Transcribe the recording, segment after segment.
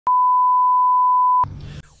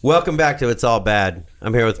Welcome back to It's All Bad.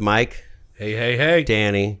 I'm here with Mike. Hey, hey, hey.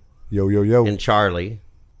 Danny. Yo, yo, yo. And Charlie.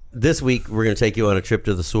 This week, we're going to take you on a trip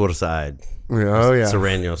to the Southside. Oh, yeah.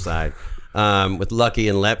 Sereno side. With Lepke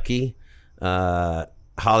and Lepke.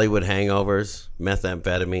 Hollywood hangovers,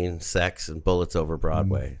 methamphetamine, sex, and bullets over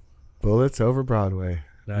Broadway. Bullets over Broadway.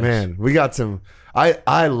 Nice. Man, we got some.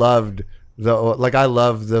 I loved I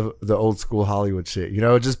love the old school Hollywood shit. You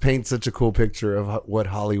know, it just paints such a cool picture of what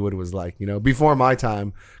Hollywood was like. You know, before my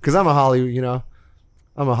time, because I'm a Hollywood. You know,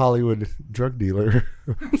 I'm a Hollywood drug dealer,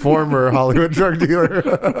 former Hollywood drug dealer.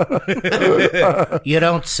 You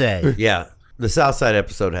don't say. Yeah, the Southside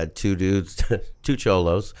episode had two dudes, two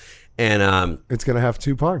cholos, and it's gonna have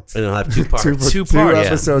two parts. And it'll have two parts. Two parts.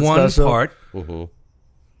 Episodes One special. part. Mm-hmm.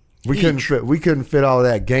 We couldn't fit all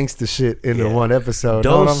that gangster shit into one episode.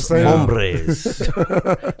 Know what I'm Dos saying? hombres.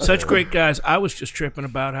 Such great guys. I was just tripping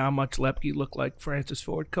about how much Lepke looked like Francis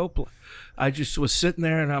Ford Coppola. I just was sitting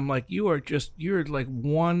there and I'm like, you're like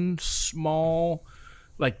one small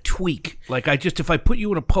like tweak. Like if I put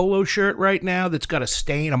you in a polo shirt right now that's got a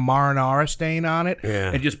marinara stain on it,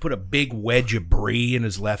 and just put a big wedge of brie in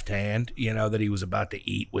his left hand, you know, that he was about to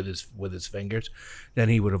eat with his fingers, then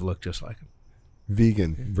he would have looked just like him.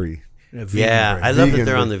 Vegan brie. Yeah, I love that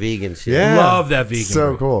they're on the vegan shit. Yeah, love that vegan. So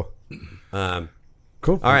brie. cool.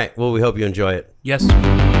 Cool. All right. Well, we hope you enjoy it. Yes.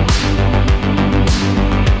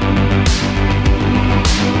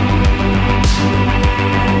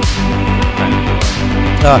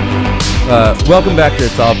 Welcome back to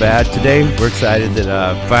It's All Bad. Today, we're excited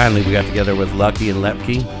that finally we got together with Lucky and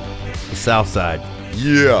Lepke, the Southside.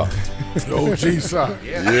 Yeah. OG side.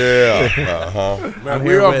 Yeah. Man,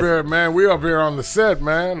 we up here on the set,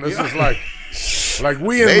 man. This is like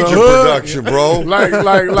we in Major the hood. production, bro. Like,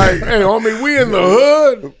 hey, homie, we in the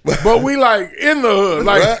hood, but we like in the hood,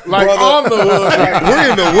 like Brother. on the hood. We're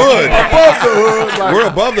in the wood. Above the hood. Like, We're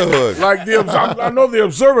above the hood. Like I know the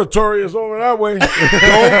observatory is over that way. Don't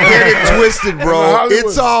get it twisted, bro. Hollywood.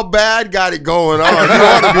 It's All Bad got it going on. You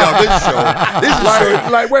ought to be on this show. This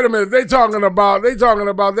is Like, wait a minute. They talking about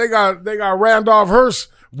they got Randolph Hearst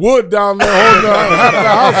wood down there holding half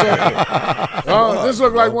the house. This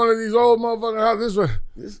look like one of these old motherfucking houses.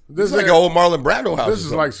 This is like an old Marlon Brando house. This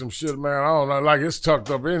is like some shit, man. I don't know. Like, it's tucked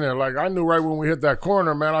up in there. Like, I knew right when we hit that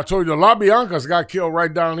corner, man. I told you the La Biancas got killed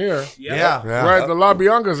right down here. Yeah. Right? The La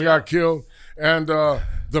Biancas got killed. And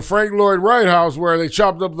the Frank Lloyd Wright house where they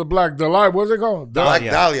chopped up the Black Dahlia. What's it called? Black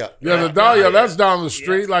Dahlia. Yeah, the Dahlia. That's down the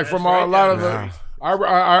street. Like, from a lot of the...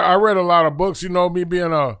 I read a lot of books, you know, me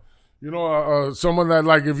being someone that,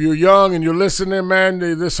 like, if you're young and you're listening, man,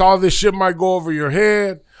 all this shit might go over your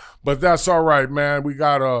head, but that's all right, man. We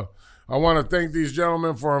got I want to thank these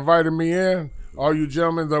gentlemen for inviting me in. All you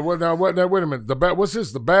gentlemen, wait a minute. What's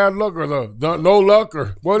this? The bad luck or the no luck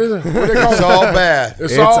or what is it? What they call It's it? all bad.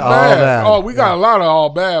 It's all bad. Oh, we got a lot of all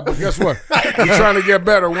bad, but guess what? We're trying to get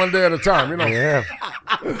better one day at a time, you know. Yeah.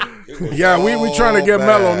 Yeah, we trying to get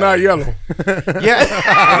mellow, not yellow. Yeah.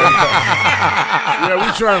 Yeah,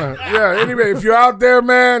 we trying to. Yeah, anyway, if you're out there,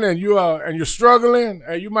 man, and you're struggling,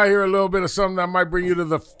 and you might hear a little bit of something that might bring you to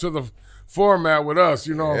the format with us,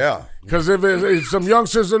 you know. Yeah. Because if some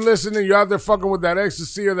youngsters are listening, you're out there fucking with that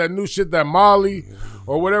ecstasy or that new shit, that Molly,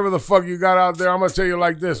 or whatever the fuck you got out there, I'm gonna tell you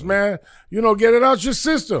like this, man. You know, get it out your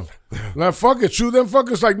system. Now, fuck it, chew them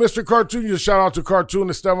fuckers like Mr. Cartoon. You shout out to Cartoon,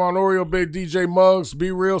 Esteban Oreo, Big DJ Muggs, Be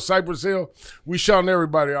Real, Cypress Hill. We shouting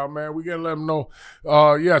everybody out, man. We gotta let them know.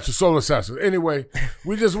 To Soul Assassin. Anyway,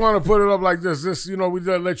 we just want to put it up like this. This, you know, we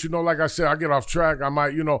just let you know. Like I said, I get off track. I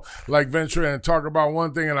might, you know, like venture and talk about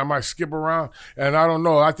one thing, and I might skip around. And I don't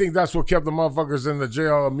know. I think that's what kept the motherfuckers in the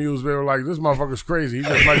jail amused. They were like, "This motherfucker's crazy. He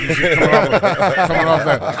just might be shit coming off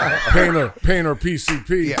that painter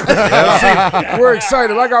PCP." Yeah. See, we're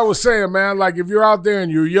excited. Like I was saying, man, like if you're out there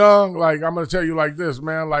and you're young, like I'm gonna tell you like this,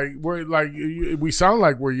 man, like we sound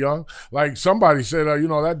like we're young. Like somebody said,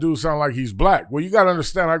 that dude sound like he's black. Well, you gotta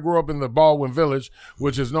understand, I grew up in the Baldwin village,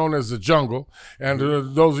 which is known as the jungle. And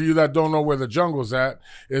those of you that don't know where the jungle's at,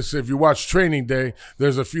 it's if you watch Training Day,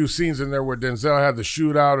 there's a few scenes in there where Denzel had the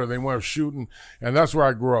shootout or they went shooting, and that's where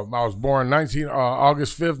I grew up. I was born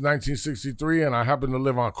August 5th, 1963, and I happened to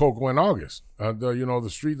live on Cocoa in August. The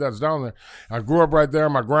street that's down there. I grew up right there.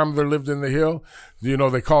 My grandmother lived in the hill. You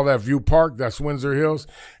know, they call that View Park. That's Windsor Hills.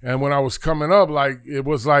 And when I was coming up, like, it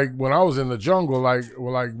was like when I was in the jungle, like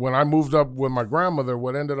when I moved up with my grandmother,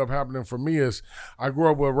 what ended up happening for me is I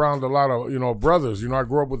grew up around a lot of, brothers. I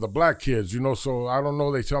grew up with the black kids, so I don't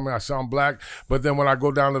know. They tell me I sound black, but then when I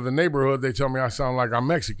go down to the neighborhood, they tell me I sound like I'm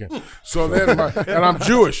Mexican. So then, and I'm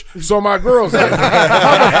Jewish. So my girl's like,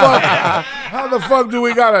 how the fuck do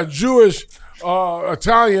we got a Jewish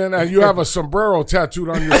Italian and you have a sombrero tattooed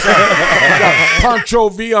on your side. You got Pancho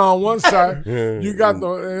Villa on one side. You got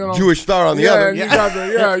the Jewish star on the other. And you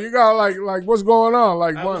got like what's going on?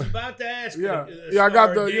 Like I was about to ask. I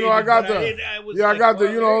got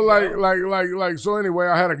the like so anyway,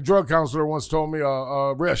 I had a drug counselor once told me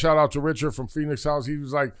shout out to Richard from Phoenix House. He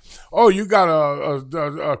was like, "Oh, you got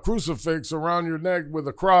a crucifix around your neck with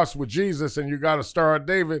a cross with Jesus and you got a Star of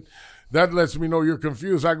David. That lets me know you're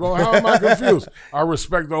confused." I go, "How am I confused? I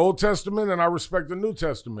respect the Old Testament and I respect the New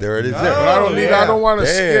Testament." There it is. But I don't want to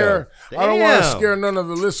scare. I don't want to Damn. scare none of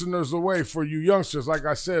the listeners away. For you youngsters, like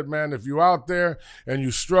I said, man, if you out there and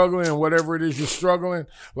you struggling and whatever it is you're struggling,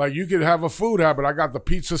 like you could have a food habit. I got the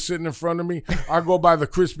pizza sitting in front of me. I go by the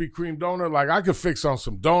Krispy Kreme donut. Like I could fix on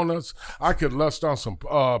some donuts. I could lust on some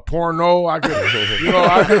porno. I could, You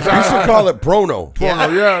should call it Brono.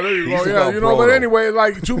 porno. Yeah, there you He used to go. call Yeah, but Brono. anyway,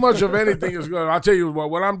 like too much of anything is good. I'll tell you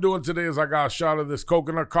what I'm doing today is I got a shot of this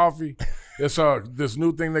coconut coffee. It's this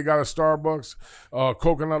new thing they got at Starbucks,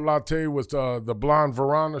 coconut latte with the blonde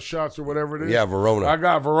Verona shots or whatever it is. Yeah, Verona. I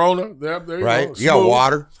got Verona. There you Right? go. You got Smooth.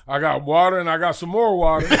 water? I got water and I got some more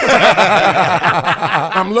water.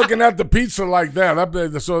 I'm looking at the pizza like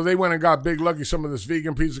that. So they went and got Big Lucky some of this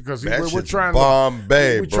vegan pizza because That we're shit's trying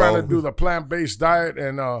Bombay, we're trying to bro. do the plant-based diet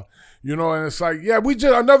and and it's like, we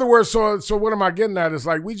just, in other words, so what am I getting at is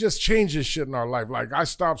like, we just change this shit in our life. Like I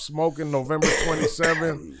stopped smoking November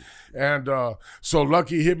 27th. And so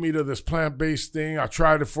Lucky hit me to this plant-based thing. I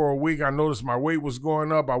tried it for a week. I noticed my weight was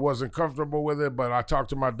going up. I wasn't comfortable with it, but I talked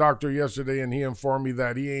to my doctor yesterday and he informed me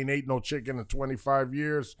that he ain't ate no chicken in 25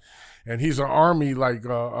 years. And he's an army, like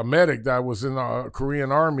a medic that was in the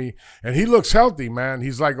Korean army. And he looks healthy, man.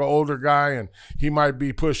 He's like an older guy and he might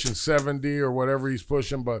be pushing 70 or whatever he's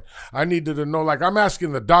pushing. But I needed to know, like I'm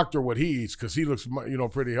asking the doctor what he eats because he looks,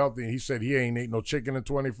 pretty healthy. And he said he ain't ate no chicken in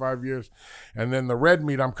 25 years. And then the red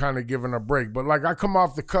meat, I'm kind of giving a break. But like I come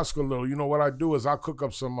off the cusk a little. You know what I do is I'll cook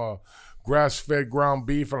up some grass-fed ground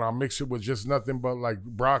beef and I'll mix it with just nothing but like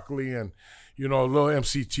broccoli and a little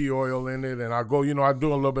MCT oil in it, and I go, I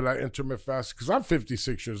do a little bit of intermittent fasting because I'm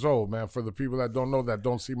 56 years old, man. For the people that don't know, that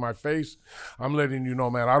don't see my face, I'm letting you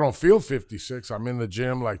know, man, I don't feel 56. I'm in the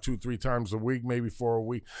gym like 2-3 times a week, maybe 4 a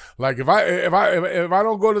week. Like if I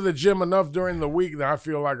don't go to the gym enough during the week, then I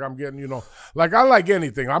feel like I'm getting, like I like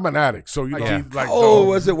anything. I'm an addict, so like. How old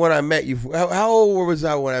was it when I met you? How old was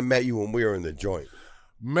I when I met you when we were in the joint?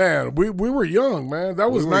 Man, we were young, man.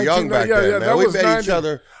 That was We were young back then, man. That We was met 90. each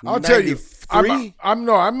other I'll tell you. 93? I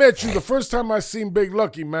met you the first time I seen Big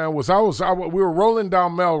Lucky, man, we were rolling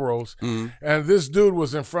down Melrose, and this dude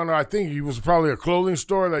was in front of, I think he was probably a clothing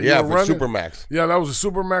store that you were for running. Supermax. Yeah, that was a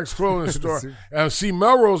Supermax clothing store. And see,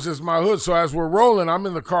 Melrose is my hood, so as we're rolling, I'm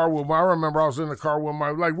in the car I remember I was in the car with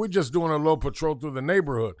we're just doing a little patrol through the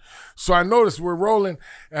neighborhood. So I noticed we're rolling,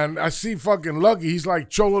 and I see fucking Lucky, he's like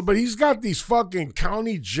cholo, but he's got these fucking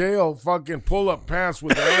county jail fucking pull-up pants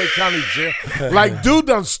with the LA County Jail. Like, dude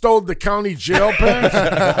done stole the county jail pants,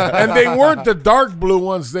 and they weren't the dark blue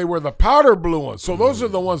ones, they were the powder blue ones. So those are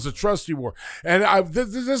the ones the trusty wore. And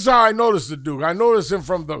this is how I noticed the dude. I noticed him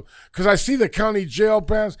because I see the county jail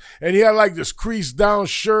pants, and he had like this creased down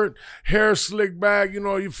shirt, hair slicked back,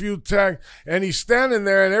 a few tags, and he's standing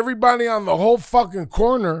there, and everybody on the whole fucking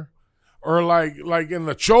corner or like in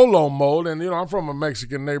the cholo mode, and I'm from a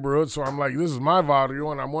Mexican neighborhood, so I'm like, this is my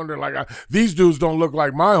barrio, and I'm wondering these dudes don't look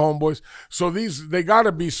like my homeboys, so they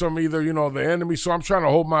gotta be some either the enemy. So I'm trying to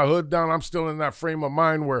hold my hood down. I'm still in that frame of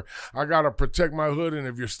mind where I gotta protect my hood, and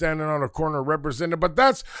if you're standing on a corner representing, but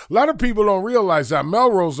that's a lot of people don't realize that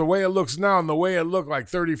Melrose, the way it looks now and the way it looked like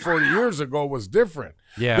 30-40 years ago was different.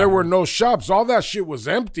 Yeah. There were no shops. All that shit was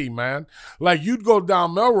empty, man. Like you'd go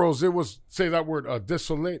down Melrose, it was, say that word,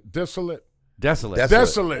 desolate.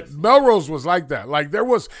 Melrose was like that. Like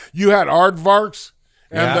you had aardvarks.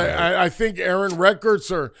 And I think Aaron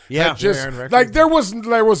Records Aaron Records. Like there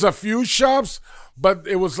was a few shops, but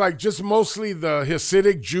it was like just mostly the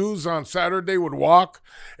Hasidic Jews on Saturday would walk,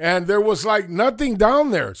 and there was like nothing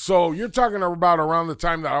down there. So you're talking about around the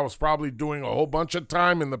time that I was probably doing a whole bunch of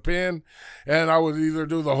time in the pen, and I would either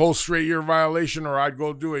do the whole straight year violation or I'd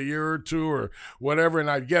go do a year or two or whatever,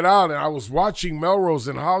 and I'd get out, and I was watching Melrose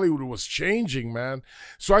in Hollywood was changing, man.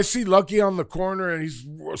 So I see Lucky on the corner, and he's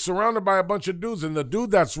surrounded by a bunch of dudes, and the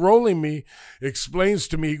dude that's rolling me explains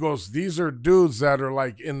to me, he goes, these are dudes that are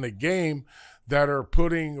like in the game that are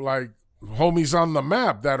putting like homies on the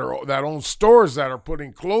map, that own stores, that are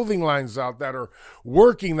putting clothing lines out, that are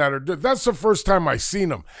working, that's the first time I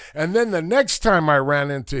seen him. And then the next time I ran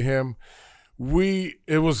into him,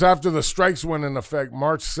 it was after the strikes went in effect,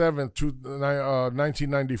 March 7th,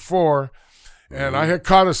 1994. And I had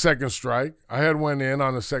caught a second strike. I had went in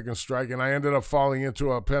on a second strike, and I ended up falling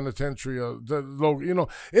into a penitentiary.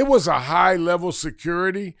 It was a high-level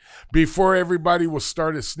security before everybody was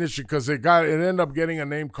started snitching because it ended up getting a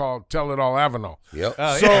name called Tell It All Avenel. Yep.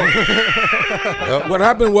 What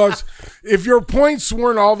happened was, if your points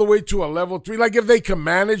weren't all the way to a level 3, like if they can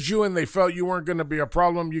manage you and they felt you weren't going to be a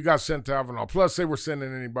problem, you got sent to Avenel. Plus, they were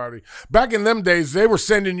sending anybody. Back in them days, they were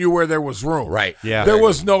sending you where there was room. Right. Yeah. There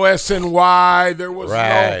was no SNY. There was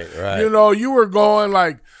no, you were going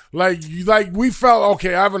like we felt, okay,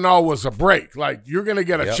 Avenal was a break. Like, you're going to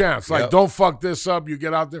get a chance. Like, don't fuck this up. You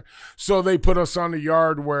get out there. So they put us on the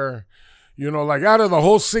yard where, like out of the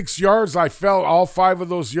whole 6 yards, I felt all 5 of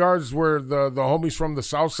those yards were the homies from the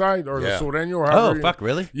Southside or the Sureño. Or Oh, fuck,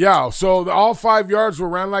 really? Yeah. So all 5 yards were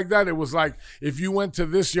ran like that. It was like, if you went to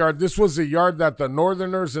this yard, this was the yard that the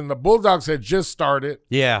Northerners and the Bulldogs had just started.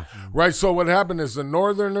 Yeah. Right. So what happened is the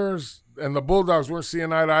Northerners and the Bulldogs weren't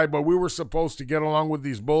seeing eye to eye, but we were supposed to get along with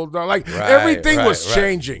these Bulldogs. Like, everything was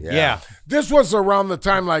changing. Yeah. This was around the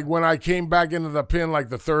time, like, when I came back into the pen, like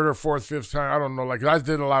the 3rd or 4th, 5th time. I don't know. Like, I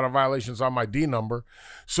did a lot of violations on my D number.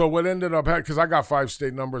 So what ended up, because I got 5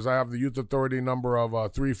 state numbers. I have the youth authority number of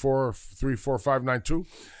 3434592.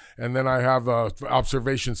 And then I have the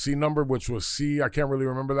observation C number, which was C. I can't really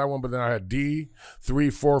remember that one, but then I had D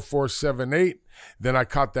 34478. Then I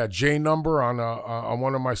caught that J number on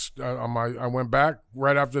one of my I went back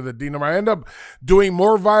right after the D number. I ended up doing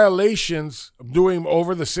more violations, doing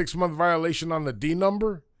over the 6-month violation on the D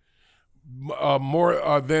number.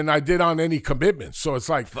 More than I did on any commitment. So it's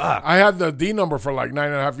like, I had the D number for like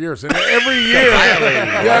 9.5 years. And every year,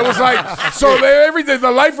 it was like, so every day, the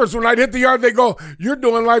lifers, when I'd hit the yard, they go, you're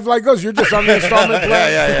doing life like us. You're just on the installment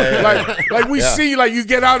plan. Like we see, like you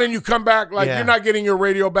get out and you come back, like you're not getting your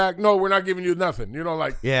radio back. No, we're not giving you nothing.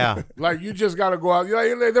 Like you just got to go out.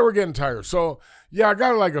 They were getting tired. So, yeah, I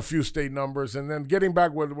got like a few state numbers, and then getting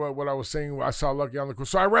back with what I was saying, I saw Lucky on the course.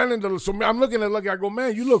 So I ran into, I'm looking at Lucky, I go,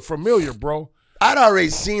 man, you look familiar, bro. I'd already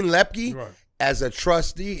seen Lepke as a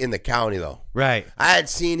trustee in the county, though. Right. I had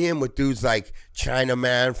seen him with dudes like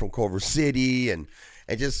Chinaman from Culver City and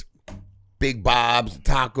just Big Bob's,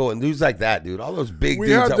 Taco, and dudes like that, dude. All those big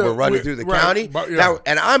dudes that were running through the county.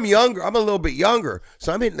 And I'm younger. I'm a little bit younger.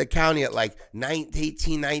 So I'm hitting the county at like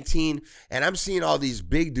 18, 19. And I'm seeing all these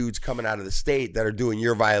big dudes coming out of the state that are doing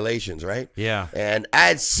your violations, right? Yeah. And I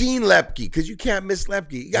had seen Lepke, because you can't miss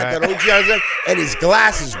Lepke. He got that OG on his neck and his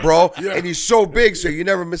glasses, bro. Yeah. And he's so big, so you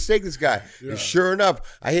never mistake this guy. Yeah. And sure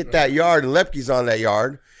enough, I hit that yard, and Lepke's on that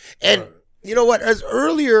yard. And you know what? As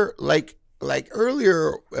earlier, like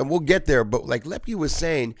earlier, and we'll get there, but like Lepke was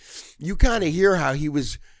saying, you kind of hear how he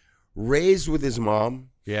was raised with his mom.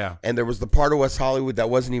 Yeah. And there was the part of West Hollywood that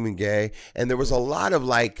wasn't even gay. And there was a lot of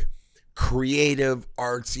like creative,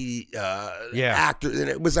 artsy actors. And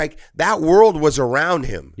it was like that world was around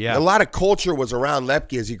him. Yeah. A lot of culture was around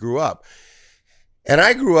Lepke as he grew up. And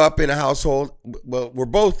I grew up in a household, well, we're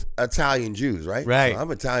both Italian Jews, right? Right. So I'm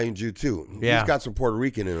Italian Jew, too. Yeah. He's got some Puerto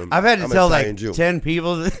Rican in him. I've had to tell like Jew. 10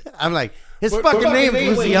 people. I'm like, his fucking name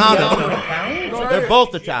is Luciano. They're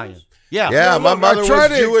both Italian. Yeah. Yeah, my mother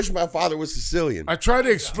was Jewish. My father was Sicilian. I tried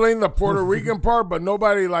to explain the Puerto Rican part, but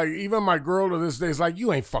nobody, like, even my girl to this day is like,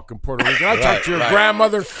 you ain't fucking Puerto Rican. I talked to your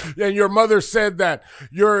grandmother, and your mother said that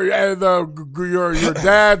your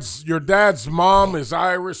dad's mom is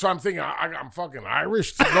Irish. So I'm thinking, I'm fucking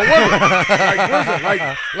Irish. No wonder.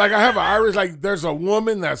 Like I have an Irish, like there's a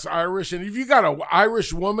woman that's Irish, and if you got an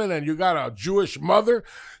Irish woman and you got a Jewish mother,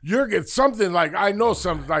 you're getting something like, I know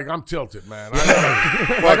something, like I'm tilted, man.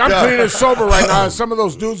 Like I'm clean and sober right now. Some of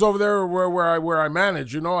those dudes over there where I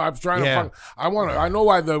manage, I'm trying to I know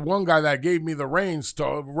why the one guy that gave me the reins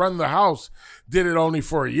to run the house did it only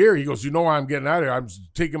for a year. He goes, you know why I'm getting out of here? I'm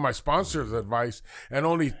taking my sponsor's advice and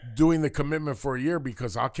only doing the commitment for a year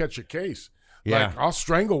because I'll catch a case. Yeah. Like, I'll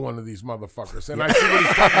strangle one of these motherfuckers. And I see what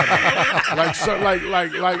he's talking about. And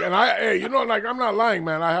I'm not lying,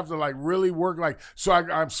 man. I have to, like, really work. Like, so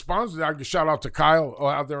I'm sponsored. I can shout out to Kyle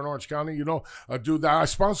out there in Orange County, a dude that I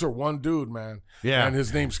sponsor one dude, man. Yeah. And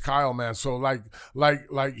his name's Kyle, man. So,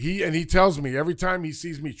 he tells me every time he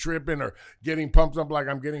sees me tripping or getting pumped up like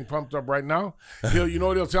I'm getting pumped up right now, you know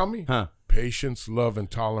what he'll tell me? Huh. Patience, love,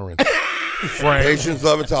 and tolerance. Patience,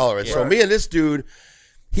 love, and tolerance. Right. So me and this dude,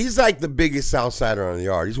 he's like the biggest Southsider on the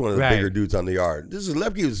yard. He's one of the bigger dudes on the yard. This is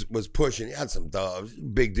Lepke was pushing. He had some dubs,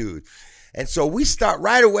 big dude. And so we start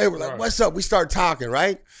right away. We're like, what's up? We start talking,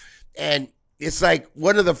 right? And it's like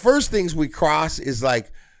one of the first things we cross is like,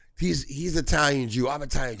 he's Italian Jew, I'm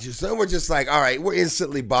Italian Jew. So then we're just like, all right, we're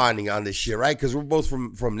instantly bonding on this shit, right? Because we're both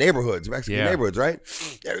from neighborhoods, Mexican neighborhoods, right?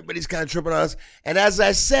 Everybody's kind of tripping on us. And as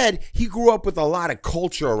I said, he grew up with a lot of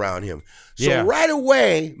culture around him. So right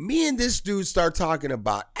away, me and this dude start talking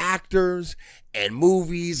about actors and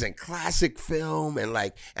movies and classic film and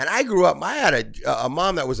I grew up. I had a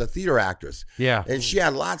mom that was a theater actress. Yeah, and she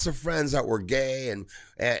had lots of friends that were gay and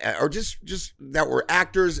or just that were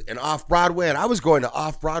actors and off Broadway. And I was going to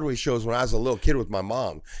off Broadway shows when I was a little kid with my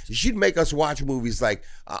mom. She'd make us watch movies like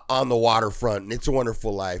On the Waterfront and It's a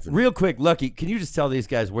Wonderful Life. And real quick, Lucky, can you just tell these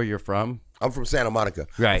guys where you're from? I'm from Santa Monica.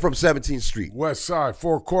 Right. I'm from 17th Street. West Side,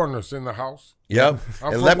 Four Corners in the house. Yep.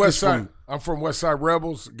 I'm and from West Lepke's Side. I'm from West Side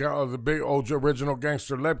Rebels, the big old original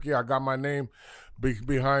gangster Lepke. I got my name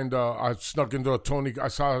behind. I snuck into a Tony. I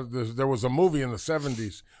saw there was a movie in the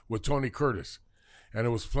 '70s with Tony Curtis, and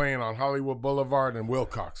it was playing on Hollywood Boulevard and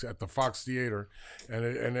Wilcox at the Fox Theater,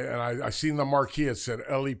 and I seen the marquee. It said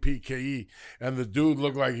Lepke, and the dude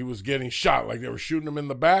looked like he was getting shot, like they were shooting him in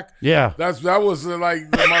the back. Yeah, that was like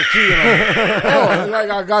the marquee. And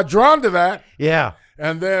I got drawn to that. Yeah.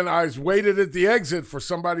 And then I waited at the exit for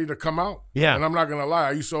somebody to come out. Yeah. And I'm not going to lie.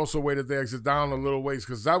 I used to also wait at the exit down a little ways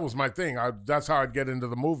because that was my thing. That's how I'd get into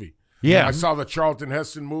the movie. Yeah. I saw the Charlton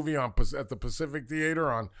Heston movie at the Pacific Theater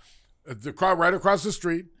right across the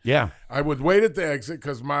street. Yeah. I would wait at the exit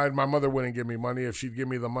because my mother wouldn't give me money. If she'd give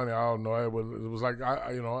me the money, I don't know. It was like,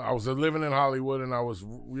 I was living in Hollywood and I was,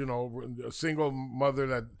 a single mother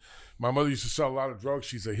that... My mother used to sell a lot of drugs.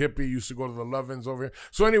 She's a hippie. Used to go to the Love-Ins over here.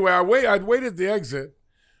 So anyway, I'd wait at the exit,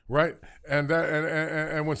 right? And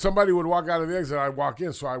when somebody would walk out of the exit, I'd walk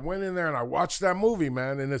in. So I went in there and I watched that movie,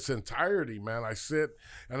 man, in its entirety, man. I sit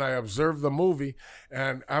and I observe the movie.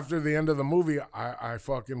 And after the end of the movie, I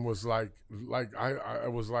fucking was I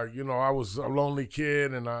was like, I was a lonely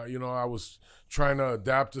kid and I was trying to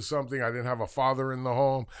adapt to something. I didn't have a father in the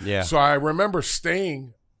home. Yeah. So I remember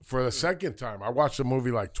staying for the second time. I watched the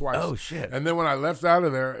movie like twice. Oh, shit. And then when I left out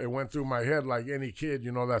of there, it went through my head like any kid,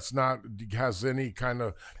 that's not, has any kind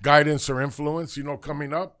of guidance or influence,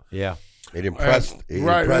 coming up. Yeah. It impressed.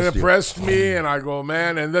 It impressed me, and I go,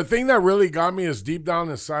 man. And the thing that really got me is deep down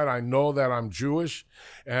inside, I know that I'm Jewish,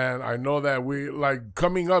 and I know that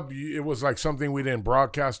coming up, it was like something we didn't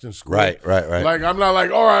broadcast in school. Right. Like, I'm not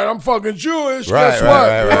like, all right, I'm fucking Jewish. Right, Guess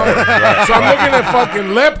right, what? right. So I'm looking at fucking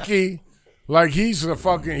Lepke. Like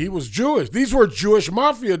he was Jewish. These were Jewish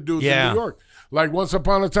mafia dudes in New York. Like Once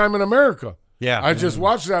Upon a Time in America. Yeah. I just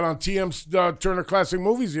watched that on TM's Turner Classic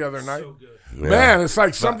Movies the other night. So good. Man, it's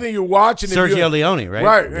like something you watch. And Sergio Leone, right?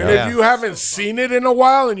 Right. And if you haven't seen it in a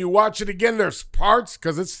while and you watch it again, there's parts,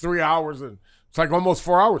 because it's 3 hours and it's like almost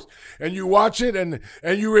 4 hours. And you watch it and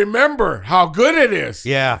you remember how good it is.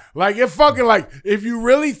 Yeah. Like it fucking if you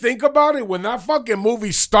really think about it, when that fucking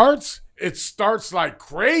movie starts, it starts like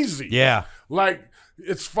crazy. Yeah. Like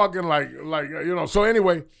it's fucking so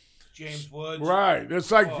anyway. James Woods. Right.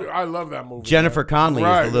 It's like I love that movie. Jennifer man. Connelly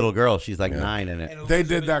Right. is the little girl. She's like 9 in it. They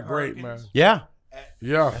did that great, man. Yeah.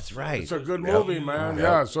 Yeah. That's right. It's a good movie, man.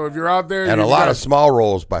 Yeah. So if you're out there, And a lot of small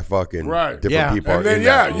roles by fucking different people. And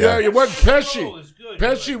then it wasn't Pesci.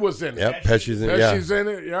 Pesci was in it. Yep, Pesci's in it. Pesci's in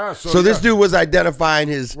it. Yeah. So this dude was identifying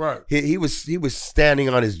his. Right. He was standing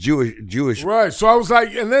on his Jewish. Right. So I was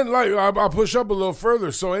like, and then I'll push up a little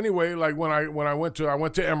further. So anyway, like when I went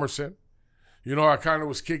to Emerson, I kind of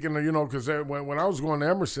was kicking, because when I was going to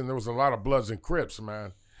Emerson, there was a lot of Bloods and Crips,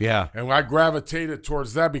 man. Yeah. And I gravitated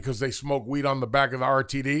towards that because they smoked weed on the back of the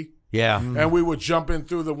RTD. Yeah. And we would jump in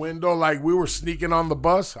through the window like we were sneaking on the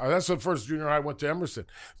bus. That's the first junior high I went to Emerson.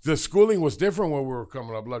 The schooling was different when we were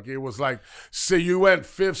coming up. Like it was like, say you went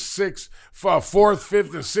 4th,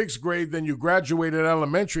 5th, and 6th grade, then you graduated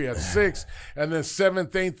elementary at 6th, and then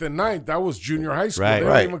 7th, 8th, and 9th. That was junior high school. Right, They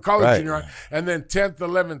didn't even call it junior high. And then 10th,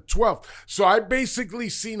 11th, 12th. So I basically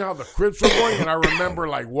seen how the Crips were going, and I remember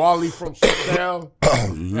like Wally from Sotel,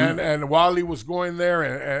 and Wally was going there,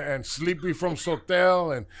 and Sleepy from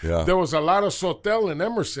Sotel, and there was a lot of Sotel in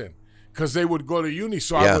Emerson because they would go to uni.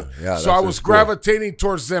 So I was gravitating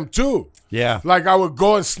towards them too. Yeah. Like I would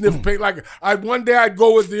go and sniff paint. Like one day I'd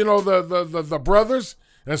go with the brothers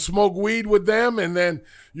and smoke weed with them, and then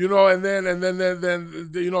take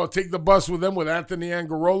the bus with them with Anthony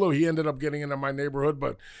Angarolo. He ended up getting into my neighborhood,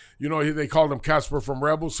 but they called him Casper from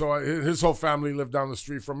Rebels. So his whole family lived down the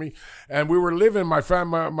street from me, and we were living. My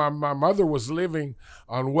mother was living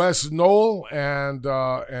on West Knoll and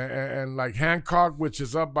like Hancock, which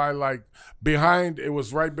is up by like behind. It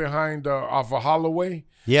was right behind off of Holloway.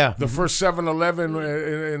 Yeah. The first 7-Eleven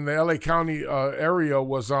in the LA County area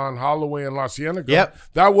was on Holloway and La Cienega. Yep.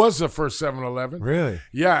 That was the first 7-Eleven. Really?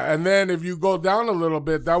 Yeah, and then if you go down a little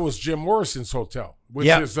bit, that was Jim Morrison's hotel, which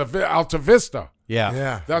Yep. is the Alta Vista. Yeah.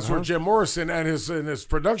 Yeah. That's where Jim Morrison and his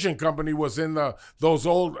production company was in those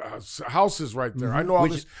old houses right there. I know all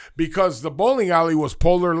this because the bowling alley was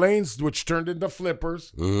Polar Lanes, which turned into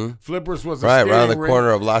Flippers. Flippers was a Right, skating around the ring.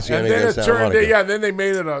 corner of La Cienega and then and it Santa turned. Monica. Yeah, then they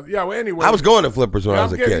made it a. Yeah, well, anyway, I was going to Flippers when I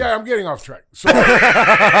was a kid. Yeah, I'm getting off track. So where was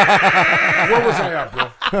I at, bro?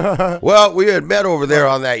 Well, we had met over there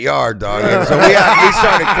on that yard, dog. And so we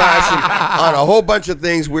started clashing on a whole bunch of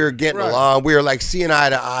things. We were getting along. We were like seeing eye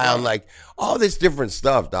to eye on like all this different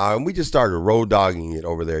stuff, dog. And we just started road dogging it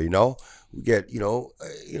over there, you know. We get,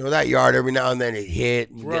 that yard every now and then it hit,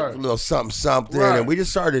 and get a little something, and we just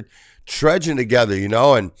started trudging together, you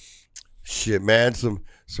know. And shit, man, some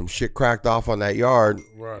shit cracked off on that yard.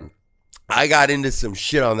 Right. I got into some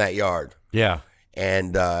shit on that yard. Yeah.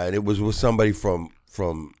 And it was with somebody from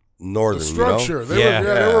Northern, The structure. you know?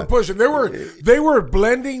 They were pushing. They were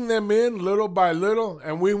blending them in little by little,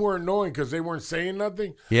 and we weren't knowing because they weren't saying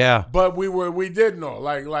nothing. Yeah. But we did know,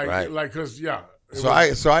 because So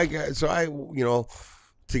I,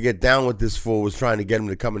 to get down with this fool was trying to get him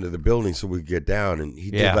to come into the building so we could get down, and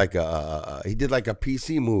he did like a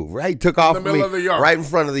PC move, right? He took off the middle of the yard, right in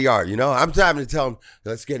front of the yard. You know, I'm having to tell him,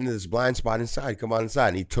 let's get into this blind spot inside. Come on inside,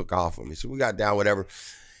 and he took off on me. So we got down, whatever.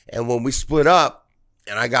 And when we split up,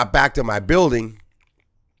 and I got back to my building,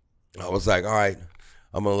 I was like, all right,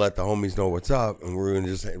 I'm gonna let the homies know what's up, and we're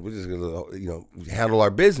just gonna handle our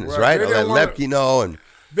business, right? I'll let Lepke know, and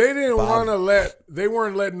they didn't want to they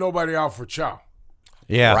weren't letting nobody out for chow.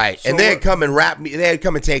 Yeah. right. So and they had come and wrapped me. They had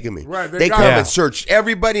come and taken me. Right. They come and searched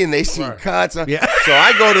everybody, and they see cuts. Yeah. So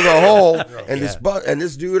I go to the hole, and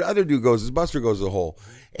this other dude goes. This buster goes to the hole,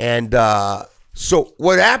 and so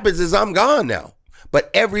what happens is I'm gone now. But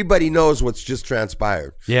everybody knows what's just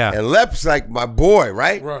transpired. Yeah. And Lep's like my boy,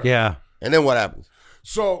 right? Right. Yeah. And then what happens?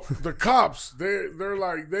 So the cops, they're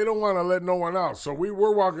like, they don't want to let no one out. So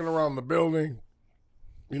we're walking around the building.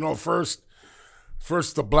 You know, first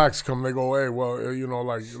the blacks come. They go, hey, well,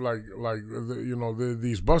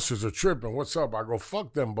 these busters are tripping. What's up? I go,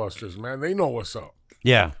 fuck them busters, man. They know what's up.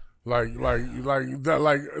 Yeah. Don't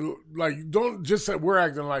just say we're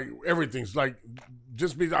acting like everything's like.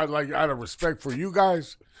 Just be like out of respect for you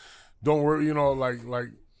guys, don't worry. You know, like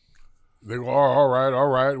they go, oh, all right.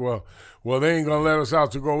 Well, they ain't gonna let us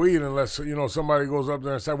out to go eat unless somebody goes up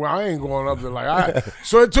there and say, well, I ain't going up there.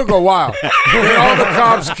 So it took a while. And all the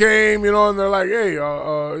cops came, and they're like, hey,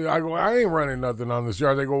 I go, I ain't running nothing on this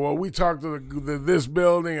yard. They go, well, we talked to this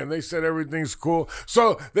building and they said everything's cool.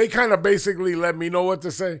 So they kind of basically let me know what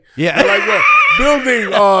to say. Yeah. They're like, well,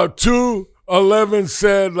 building 211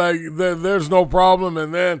 said there's no problem,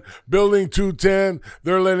 and then building 210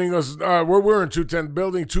 they're letting us. We're in 210.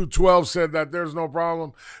 Building 212 said that there's no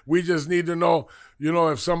problem. We just need to know,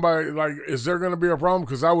 if somebody is there going to be a problem?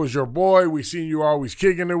 Because I was your boy. We seen you always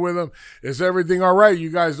kicking it with him. Is everything all right?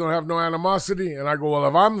 You guys don't have no animosity? And I go, well,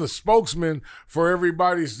 if I'm the spokesman for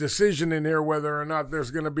everybody's decision in here, whether or not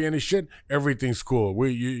there's going to be any shit, everything's cool.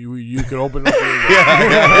 You can open up your yard.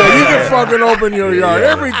 You can fucking open your yard.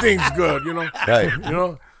 Everything's good,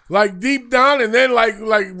 Right. Like deep down, and then like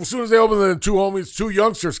as soon as they open, the two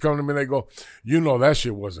youngsters come to me and they go, that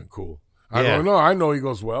shit wasn't cool. I go, no, I know. He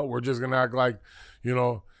goes, well, we're just gonna act like,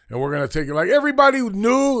 and we're gonna take it like everybody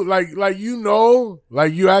knew, like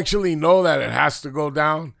you actually know that it has to go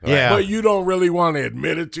down. Yeah. But you don't really want to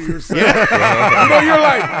admit it to yourself. You're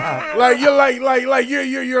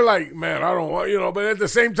like, man, I don't want, but at the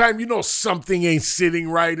same time, something ain't sitting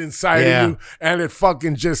right inside of you, and it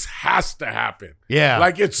fucking just has to happen. Yeah.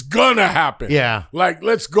 Like it's gonna happen. Yeah. Like,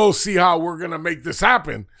 let's go see how we're gonna make this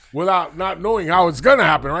happen without not knowing how it's gonna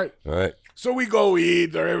happen, right? All right. So we go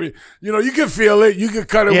eat or you can feel it. You can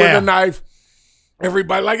cut it with a knife.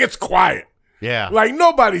 Everybody, it's quiet. Yeah. Like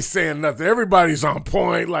nobody's saying nothing. Everybody's on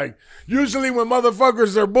point. Like usually when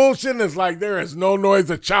motherfuckers are bullshitting, it's like there is no noise.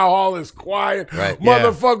 The chow hall is quiet. Right.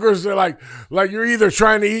 Motherfuckers are like you're either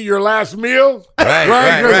trying to eat your last meal.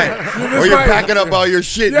 Right. Or you're packing up all your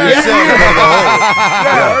shit yourself.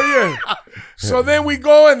 Yeah. So then we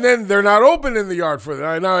go, and then they're not open in the yard for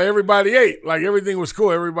that. Now everybody ate. Like everything was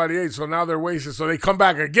cool. Everybody ate. So now they're wasted. So they come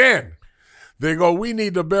back again. They go, we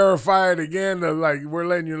need to verify it again. We're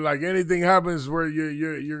letting you, anything happens where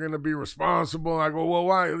you're going to be responsible. And I go, well,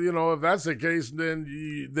 why? If that's the case,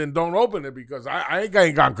 then don't open it because I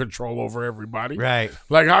ain't got control over everybody. Right.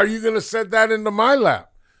 Like, how are you going to set that into my lap?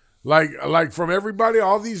 Like from everybody,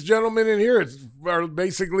 all these gentlemen in here are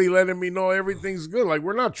basically letting me know everything's good. Like,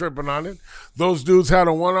 we're not tripping on it. Those dudes had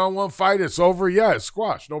a one-on-one fight. It's over. Yeah, it's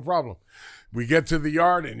squashed. No problem. we get to the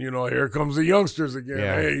yard, and here comes the youngsters again.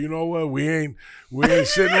 Yeah. Hey, you know what? We ain't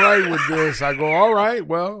sitting right with this. I go, all right,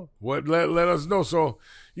 well, let us know. So,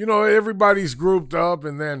 everybody's grouped up,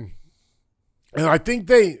 and I think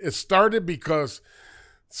it started because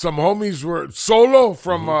some homies were Solo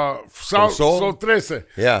from South Sol? Trece.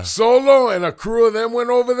 Yeah. Solo and a crew of them went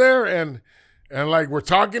over there, and like we're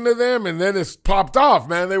talking to them, and then it's popped off,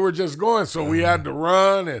 man. They were just going, so we had to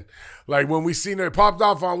run, and like when we seen it popped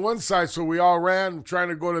off on one side, so we all ran trying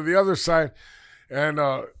to go to the other side. And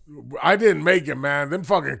I didn't make it, man. Them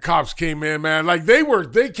fucking cops came in, man. Like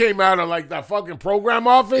they came out of like that fucking program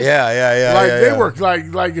office. Yeah. Like they were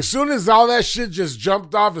like as soon as all that shit just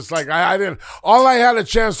jumped off, it's like I didn't. All I had a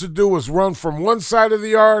chance to do was run from one side of the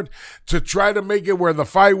yard to try to make it where the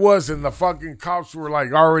fight was, and the fucking cops were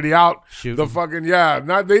like already out. Shooting. The fucking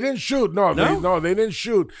they didn't shoot. No, they didn't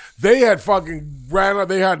shoot. They had fucking ran out.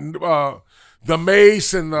 They had. The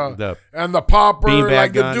mace and the popper, beanbag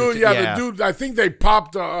like the gun. dude, the dude. I think they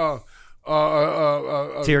popped tear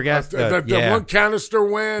gas. The one canister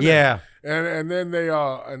went. Yeah. and then they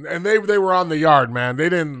they were on the yard, man. They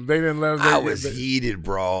didn't let us. I was heated,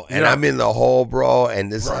 bro, and I'm in the hole, bro,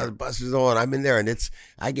 and this bus is on. I'm in there, and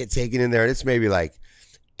I get taken in there, and it's maybe like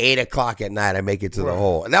 8 o'clock at night. I make it to the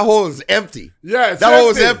hole, and that hole is empty. Yeah, that hole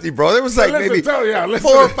was empty, bro. There was like maybe 4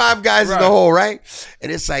 or 5 guys in the hole, right?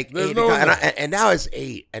 And it's like 8 o'clock, and now it's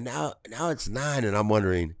 8, and now it's 9, and I'm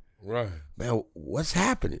wondering, man, what's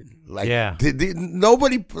happening? Like, did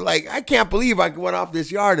nobody, like, I can't believe I went off this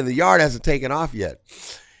yard, and the yard hasn't taken off yet.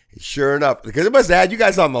 Sure enough, because it must have had you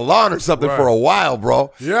guys on the lawn or something for a while,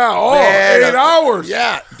 bro. Yeah, man, 8 hours.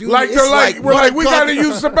 Yeah, dude, like they're like, we're like, we gotta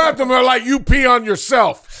use the bathroom. They're like, you pee on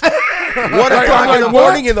yourself. 1 o'clock in the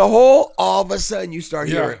morning in the hole. All of a sudden, you start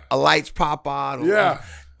hearing lights pop on.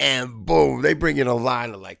 And boom, they bring in a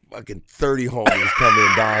line of like fucking 30 homies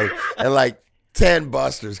coming, dog, and like 10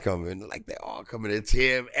 busters coming. Like they all coming. It's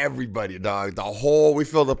him, everybody, dog. The whole, we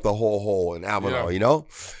filled up the whole hole in Avenal,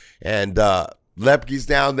 and. Lepke's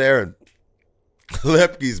down there, and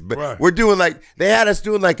Lepke's. We're doing like, they had us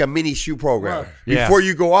doing like a mini shoe program before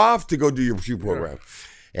you go off to go do your shoe program.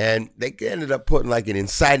 And they ended up putting like an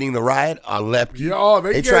inciting the riot on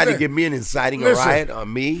Lepke. They tried to get me an inciting a riot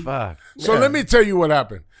on me. Fuck. So let me tell you what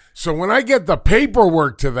happened. So when I get the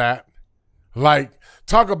paperwork to that, like,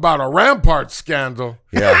 talk about a Rampart scandal.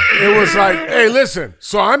 Yeah. It was like, hey, listen,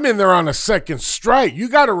 so I'm in there on a second strike. You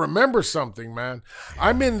got to remember something, man.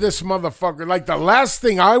 I'm in this motherfucker. Like, the last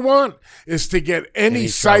thing I want is to get any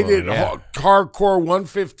cited hardcore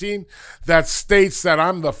 115 that states that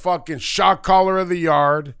I'm the fucking shot caller of the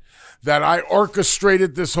yard, that I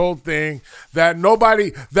orchestrated this whole thing, that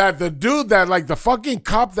the dude that, like, the fucking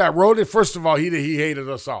cop that wrote it, first of all, he hated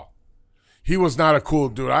us all. He was not a cool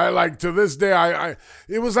dude. I like, to this day,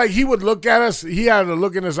 it was like he would look at us. He had a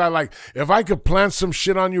look in his eye like, if I could plant some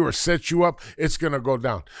shit on you or set you up, it's going to go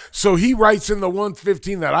down. So he writes in the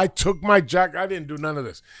 115 that I took my jacket. I didn't do none of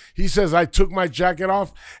this. He says I took my jacket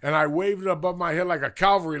off and I waved it above my head like a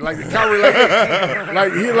cavalry, like I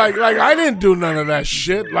didn't do none of that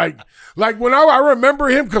shit. Like when I remember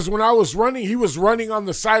him, because when I was running, he was running on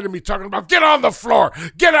the side of me talking about, get on the floor,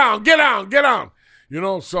 get down, get down, get down.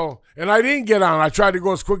 So, and I didn't get on. I tried to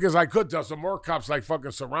go as quick as I could till some more cops like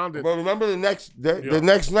fucking surrounded. But remember the next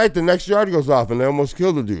night, the next yard goes off and they almost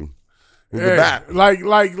killed the dude with the bat.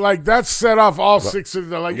 Like that set off all 6 of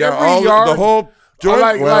them. Like every yard, the whole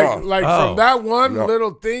joint from that one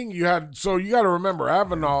little thing you had. So you got to remember,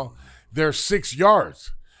 Avenal, there's 6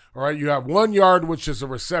 yards. All right, you have 1 yard, which is a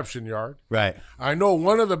reception yard. Right. I know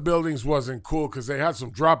one of the buildings wasn't cool because they had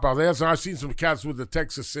some dropouts. I've seen some cats with the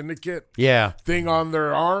Texas Syndicate thing on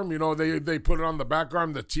their arm. They put it on the back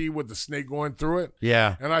arm, the T with the snake going through it.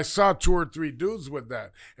 Yeah. And I saw 2 or 3 dudes with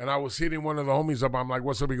that. And I was hitting one of the homies up. I'm like,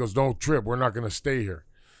 what's up? He goes, don't trip. We're not going to stay here.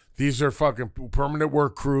 These are fucking permanent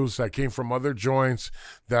work crews that came from other joints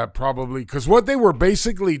that probably, because what they were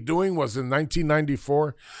basically doing was in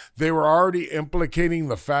 1994, they were already implicating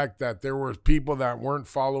the fact that there were people that weren't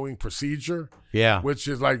following procedure. Yeah. Which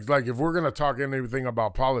is like if we're going to talk anything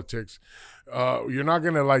about politics, you're not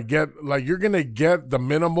going to you're going to get the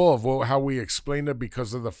minimal of how we explain it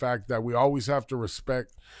because of the fact that we always have to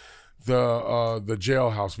respect the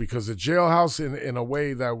jailhouse, because the jailhouse in a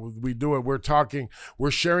way that we do it, we're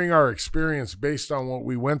sharing our experience based on what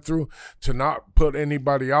we went through to not put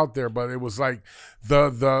anybody out there. But it was like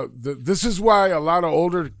this is why a lot of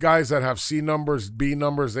older guys that have C numbers, B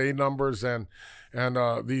numbers, A numbers, and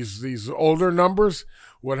these older numbers,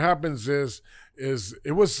 what happens is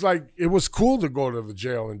it was cool to go to the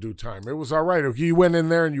jail in due time. It was all right. You went in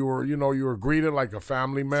there and you were greeted like a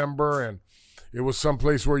family member, and It was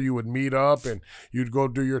someplace where you would meet up and you'd go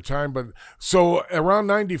do your time. But so around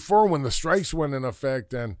 94 when the strikes went in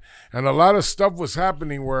effect and a lot of stuff was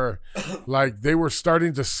happening where like they were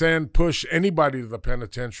starting to push anybody to the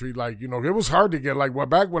penitentiary. Like, you know, it was hard to get like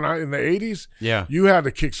back when in the 80s, you had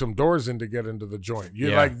to kick some doors in to get into the joint.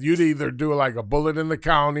 You'd either do like a bullet in the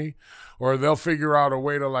county or they'll figure out a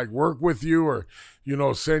way to like work with you or, you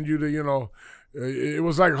know, send you to, you know, it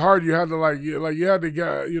was like hard. You had to you had to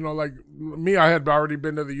get, you know, like me, I had already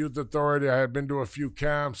been to the youth authority. I had been to a few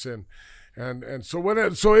camps and so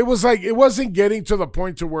it was like, it wasn't getting to the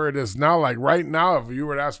point to where it is now. Like right now, if you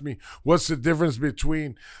were to ask me, what's the difference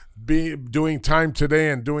between doing time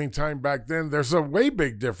today and doing time back then? There's a way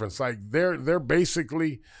big difference. Like they're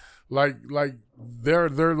basically like they're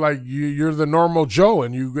like you're the normal Joe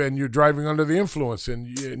and you're driving under the influence and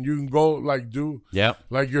you can go like do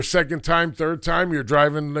like your second time, third time you're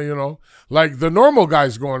driving, you know, like the normal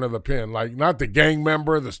guys going to the pen, like not the gang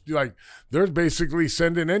member, like they're basically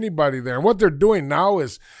sending anybody there. And what they're doing now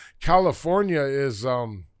is California is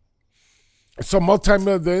it's a the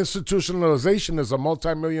institutionalization is a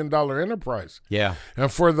multi-million-dollar enterprise. Yeah.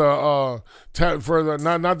 And for the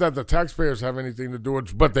not that the taxpayers have anything to do with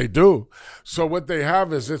it, but they do. So what they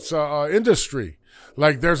have is it's a industry.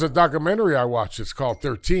 Like there's a documentary I watched. It's called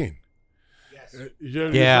 13. Yes.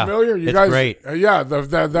 You familiar? You guys, great. Yeah.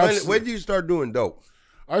 That's when did you start doing dope?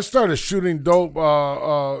 I started shooting dope.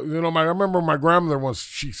 You know, I remember my grandmother once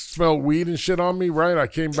she smelled weed and shit on me. Right, I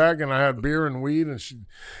came back and I had beer and weed, and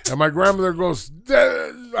my grandmother goes,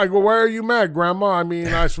 I go, why are you mad, Grandma? I mean,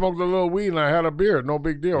 I smoked a little weed and I had a beer, no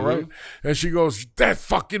big deal, right? And she goes, that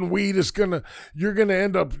fucking weed is you're gonna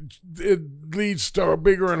end up. It leads to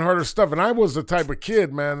bigger and harder stuff. And I was the type of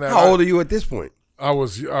kid, man. That How old are you at this point? I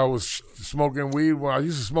was smoking weed. Well, I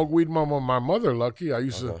used to smoke weed with my mother. Lucky, I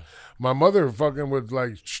used to. My mother fucking would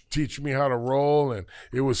like teach me how to roll, and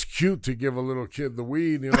it was cute to give a little kid the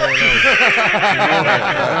weed, you know. And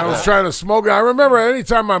I was trying to smoke it. I remember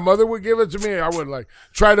anytime my mother would give it to me, I would like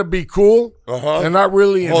try to be cool and not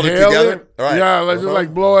really inhale it. Right. Yeah, just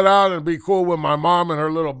like blow it out and be cool with my mom and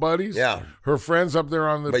her little buddies. Yeah, her friends up there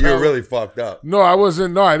on the. But you were really fucked up. No, I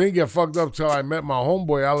wasn't. No, I didn't get fucked up till I met my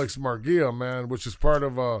homeboy Alex Marguilla, man, which is part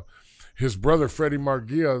of his brother Freddie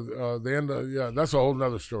Marguilla. That's a whole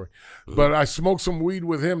nother story. But I smoked some weed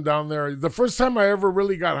with him down there. The first time I ever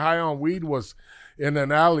really got high on weed was in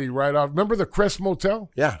an alley right off. Remember the Crest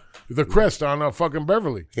Motel? Yeah, the Crest on fucking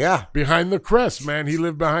Beverly. Yeah, behind the Crest, man. He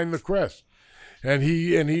lived behind the Crest, and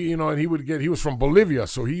he was from Bolivia,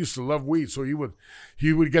 so he used to love weed. So he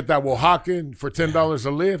would get that Oaxacan for $10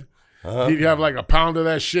 a lid. He'd have like a pound of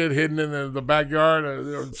that shit hidden in the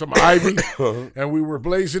backyard, some ivy, and we were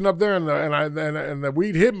blazing up there, and the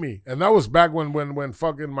weed hit me, and that was back when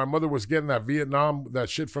fucking my mother was getting that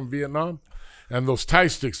shit from Vietnam, and those Thai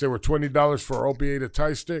sticks, they were $20 for an opiated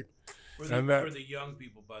Thai stick. For the young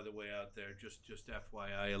people, by the way, out there, just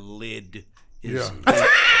FYI, a lid is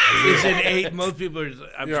an eighth. Most people,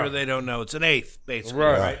 I'm sure they don't know, it's an eighth, basically,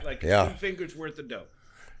 right? Like 2 fingers worth of dope.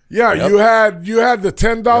 Yeah, you had the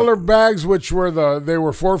 $10 bags, which were they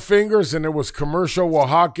were 4 fingers, and it was commercial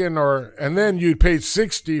Oaxacan, and then you paid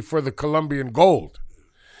 $60 for the Colombian gold.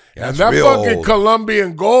 And that fucking old.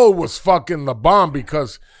 Colombian gold was fucking the bomb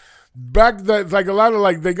because back like a lot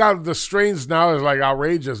of they got the strains now is like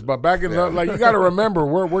outrageous, but back in you got to remember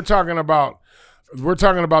we're talking about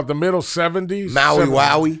the middle 70s. Maui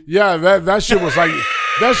Wowie. Yeah, that shit was like.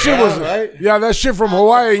 That shit was right? That shit from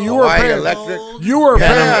Hawaii. You were paying Electric. You were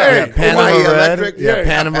paying Panama Red. Yeah,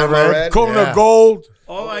 Panama Red. Kona Gold.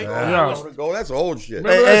 Oh, Gold. That's old shit.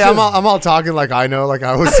 Hey, I'm all talking like I know, like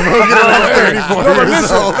I was smoking when I was 34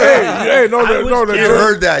 years old. You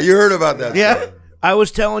heard that. You heard about that. Yeah. I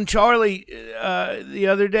was telling Charlie the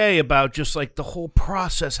other day about just like the whole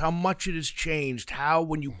process, how much it has changed, how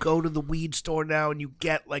when you go to the weed store now and you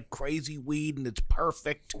get like crazy weed and it's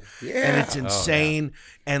perfect and it's insane.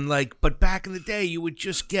 And like, but back in the day, you would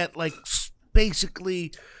just get like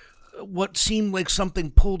basically what seemed like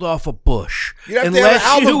something pulled off a bush. You have to have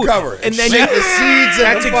an album cover. And then shake the seeds.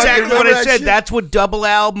 That's exactly what I said. Shit? That's what double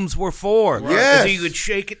albums were for. Right. Yes. So you could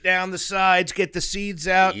shake it down the sides, get the seeds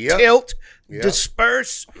out, tilt,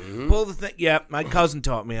 disperse, pull the thing. Yeah, my cousin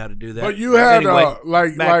taught me how to do that. But you had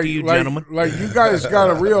gentlemen. Like you guys got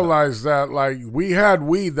to realize that like we had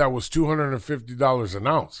weed that was $250 an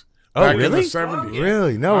ounce. Back in the 70s.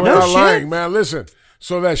 Really? No, I'm not lying, man. Listen.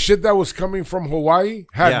 So that shit that was coming from Hawaii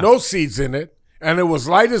had no seeds in it, and it was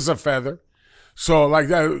light as a feather. So like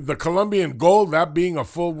that, the Colombian gold, that being a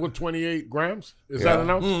full 28 grams, is that an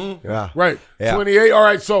ounce? Mm-hmm. Yeah. Right. Yeah. 28. All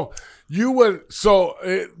right. So You would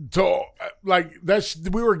like that.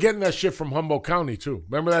 We were getting that shit from Humboldt County too.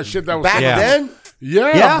 Remember that shit that was Back then?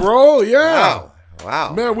 Yeah, bro. Yeah.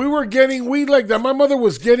 Wow. Man, we were getting weed like that. My mother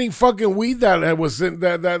was getting fucking weed that was in,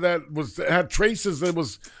 that was had traces that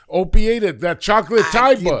was opiated. That chocolate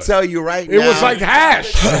Tide I can bud. tell you right now. It was like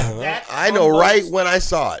hash. I know right when I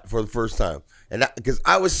saw it for the first time. And because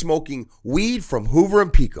I was smoking weed from Hoover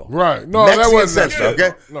and Pico. Right. No, Mexican that wasn't Central,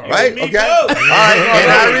 that. okay? No. Right? Me Okay? too. All right. And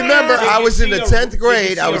I remember Did I you was in see the a- 10th did grade.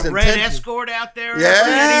 you see I was a in red 10th. Escort out there.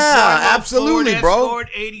 Yeah, absolutely, bro. Escort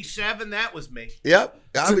 87. That was me. Yep.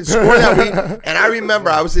 I was scoring that weed. And I remember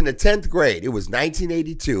I was in the 10th grade. It was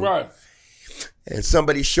 1982. Right. And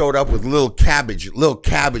somebody showed up with little cabbage,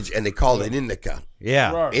 and they called it indica.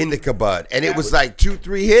 Yeah. Right. Indica bud. And it was like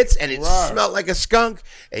 2-3 hits, and it Right. smelled like a skunk,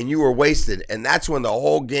 and you were wasted. And that's when the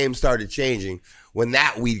whole game started changing, when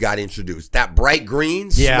that weed got introduced. That bright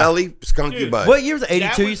green, smelly, skunky bud. What year was it?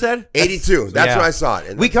 82, you said? 82. That's Yeah. when I saw it.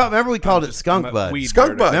 And remember we called it skunk bud. weed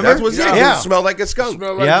skunk bud. Remember? That's what it Yeah. It smelled like a skunk.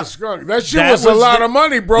 Smelled like Yeah. a skunk. That shit That was a was lot the- of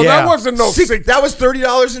money, bro. Yeah. That wasn't no sick. That was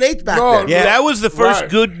 $30 an eighth back No, then. Yeah. That was the first Right.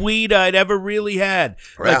 good weed I'd ever really had.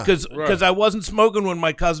 Yeah. Because I wasn't smoking when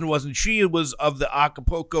my cousin wasn't. She was of the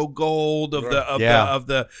Acapulco Gold, of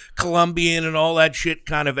the Colombian and all that shit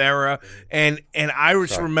kind of era. And I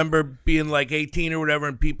just remember being like 18 or whatever,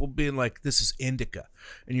 and people being like, "This is indica,"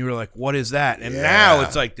 and you were like, "What is that?" And now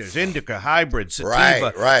it's like there's indica, hybrid,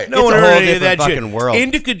 sativa. Right. No It's one a heard whole any of that different shit. fucking world.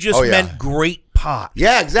 Indica just Oh, yeah. meant great pot.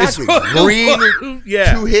 Yeah, exactly. It's- Green,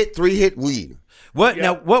 Yeah. 2-hit, 3-hit weed. What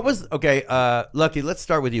now? What was okay? Lucky. Let's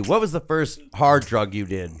start with you. What was the first hard drug you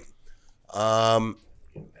did?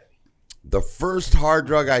 The first hard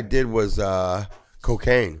drug I did was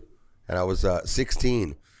cocaine, and I was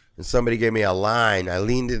 16. And somebody gave me a line. I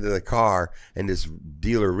leaned into the car, and this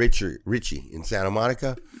dealer Richie in Santa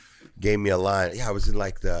Monica gave me a line. Yeah, I was in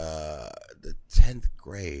like the 10th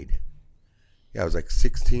grade. Yeah, I was like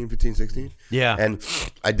 16, 15, 16. Yeah. And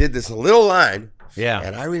I did this little line. Yeah.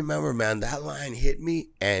 And I remember, man, that line hit me,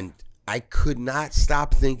 and I could not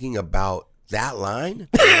stop thinking about that line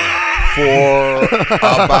for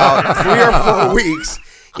about 3 or 4 weeks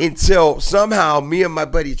until somehow me and my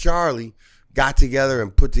buddy Charlie got together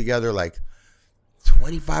and put together like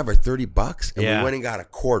 25 or 30 bucks, and Yeah. we went and got a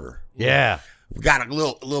quarter. Yeah. We got a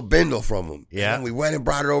little bindle from him. Yeah. And we went and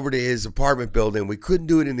brought it over to his apartment building. We couldn't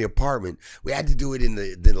do it in the apartment. We had to do it in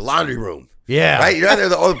the laundry room. Yeah. Right? You know,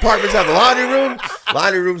 the apartments have the laundry room.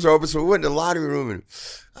 Laundry rooms are open. So we went to the laundry room, and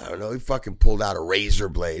I don't know, he fucking pulled out a razor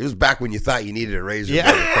blade. It was back when you thought you needed a razor blade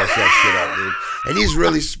to crush that shit up, dude. And he's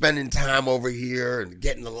really spending time over here and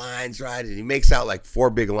getting the lines right. And he makes out like 4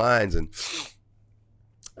 big lines. And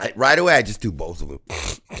right away, I just do both of them.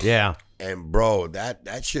 Yeah. And bro,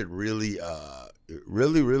 that shit really,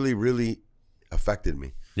 really affected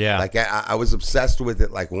me. Yeah. Like I was obsessed with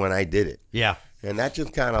it. Like when I did it, Yeah. and that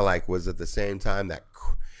just kind of like was at the same time that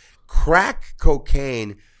crack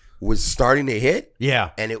cocaine was starting to hit.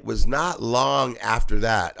 Yeah. And it was not long after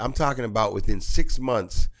that. I'm talking about within 6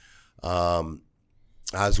 months. I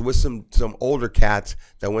was with some older cats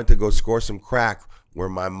that went to go score some crack where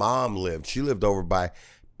my mom lived. She lived over by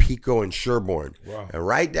Pico and Sherborne. Wow. And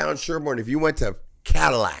right down Sherborne, if you went to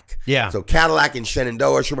Cadillac. Yeah. So Cadillac and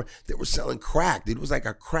Shenandoah, Sherborne, they were selling crack. Dude, it was like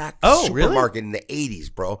a crack Oh, really? supermarket in the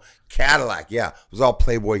 80s, bro. Cadillac, yeah. It was all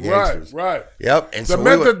Playboy gangsters. Right. Yep. And The so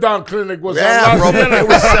we were- methadone clinic was yeah, on bro, Los but they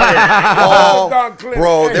Angeles. were selling all, Methadone clinic.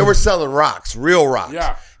 bro, they were selling rocks, real rocks.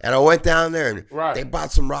 Yeah. And I went down there and Right. they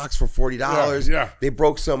bought some rocks for $40. Yeah. They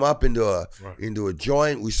broke some up into a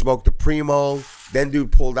joint. We smoked the Primo. Then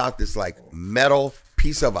dude pulled out this like metal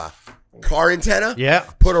piece of a car antenna. Yeah.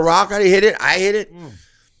 Put a rock on it, hit it. I hit it.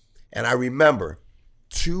 And I remember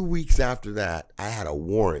 2 weeks after that, I had a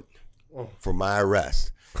warrant for my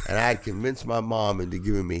arrest. And I had convinced my mom into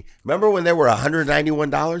giving me, remember when they were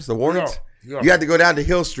 $191, the warrants? Yeah. You had to go down to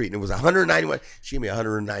Hill Street, and it was $191. She gave me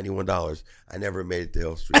 $191. I never made it to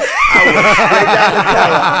Hill Street. I went straight down to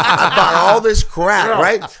Cadillac. I bought all this crap,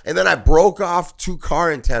 right? And then I broke off 2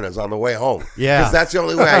 car antennas on the way home. Yeah. Because that's the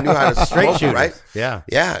only way I knew how to Straight smoke it, shooters. right? Yeah.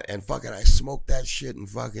 Yeah, and fucking I smoked that shit, and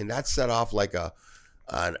fucking that set off like the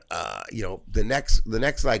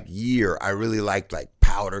next like year, I really liked like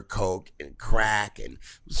powder coke and crack and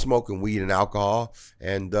smoking weed and alcohol.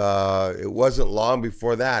 And it wasn't long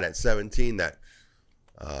before that, at 17, that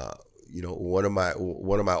one of my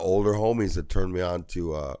older homies that turned me on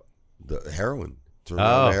to the heroin. Turned me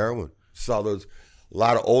on to heroin. Saw a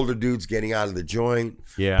lot of older dudes getting out of the joint,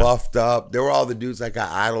 Yeah. buffed up. They were all the dudes like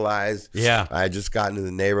I idolized. Yeah. I had just gotten to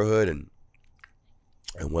the neighborhood, and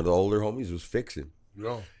one of the older homies was fixing.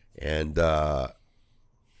 Yeah. And I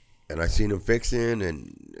seen him fixing,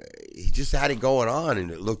 and he just had it going on,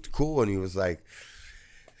 and it looked cool. And he was like,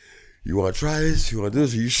 "You want to try this? You want to do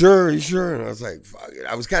this? Are you sure? Are you sure?" And I was like, "Fuck it."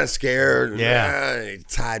 I was kind of scared. And he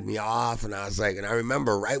tied me off, and I was like, and I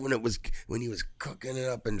remember right when he was cooking it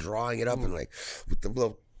up and drawing it up, and like with the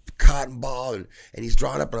little cotton ball, and he's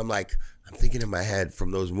drawing up, and I'm like, I'm thinking in my head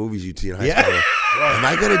from those movies you see in high school. Like, am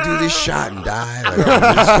I gonna do this shot and die? Like,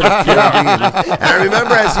 I'm just gonna kill me? And I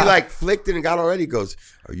remember as he like flicked it and got all ready, he goes,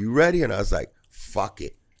 "Are you ready?" And I was like, "Fuck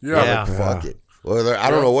it, fuck it." Well, I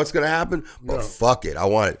don't know what's gonna happen, but fuck it, I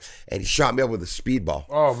want it. And he shot me up with a speedball.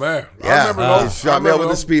 Oh man, yeah, I remember those. He shot me up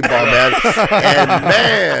with a speedball, man. And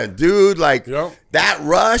man, dude, like that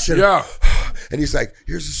rush, and and he's like,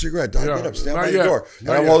 "Here's a cigarette, dog. Get up, stand by the door." And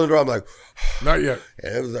I'm holding the door. I'm like, "Not yet."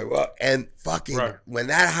 And it was like, well, and fucking when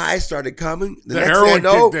that high started coming, the next thing I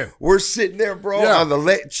know, we're sitting there, bro, on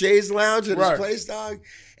the chaise lounge in his place, dog.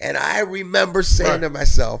 And I remember saying to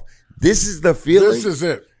myself, "This is the feeling. This is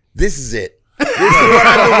it. This is it. This is what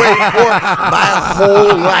I've been waiting for my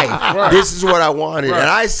whole life. This is what I wanted." And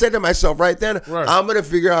I said to myself right then, I'm going to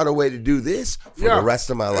figure out a way to do this for the rest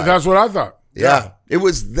of my life. That's what I thought. Yeah. It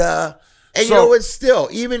was and you know what, still,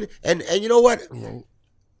 even, and you know what?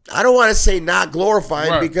 I don't want to say not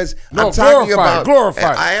glorifying because I'm talking about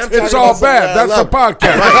glorified. I am. It's all bad. That's the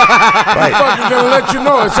podcast. I'm fucking gonna let you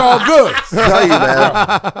know it's all good. I'll tell you,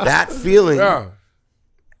 man, that feeling.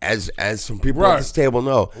 As some people at this table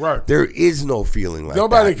know, there is no feeling like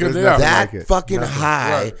nobody that. Can that like fucking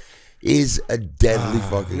high is a deadly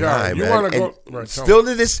fucking high, you man. Go, still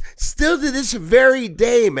to this very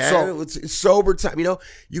day, man. It's sober time. You know,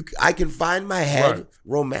 I can find my head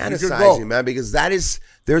romanticizing, man, because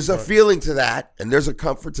there's a feeling to that, and there's a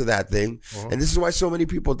comfort to that thing, and this is why so many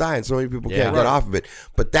people die and so many people can't get off of it.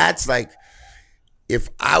 But that's like, if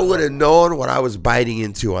I would have known what I was biting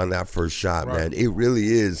into on that first shot, man, it really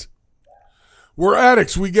is. We're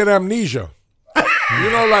addicts. We get amnesia. You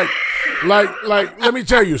know, like. Let me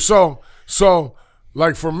tell you. So,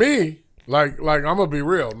 like for me, like I'm gonna be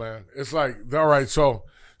real, man. It's like, all right. So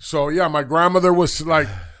yeah, my grandmother was like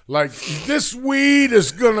this weed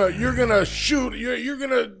is you're gonna shoot. You're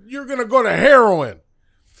gonna go to heroin,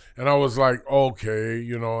 and I was like, okay,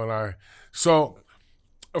 you know, so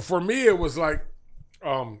for me it was like.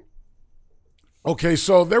 Okay,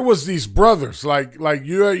 so there was these brothers, like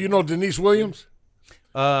you know Denise Williams?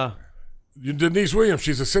 Denise Williams,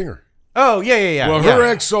 she's a singer. Oh, yeah. Well, her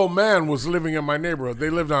ex-old man was living in my neighborhood. They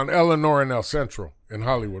lived on Eleanor and El Centro in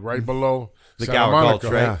Hollywood, right below the Santa Gower Monica,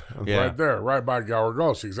 Gulch, right? Right there, right by Gower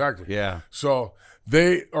Gulch, exactly. Yeah. So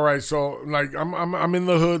all right, so like I'm in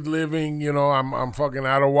the hood living, you know, I'm fucking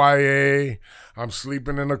out of YA, I'm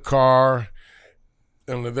sleeping in a car,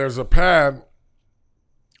 and there's a pad.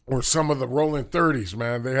 Or some of the Rolling 30s,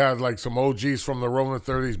 man. They had like some OGs from the Rolling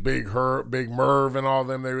 30s, Big Merv and all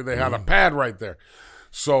them. They had a pad right there.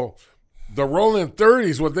 So the Rolling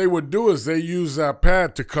 30s, what they would do is they use that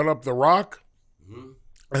pad to cut up the rock,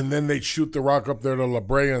 and then they'd shoot the rock up there to La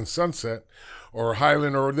Brea and Sunset or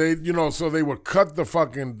Highland, or so they would cut the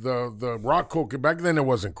fucking the rock coke. Back then it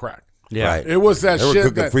wasn't crack. Yeah, right. It was that they shit were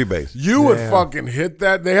that freebase. You would fucking hit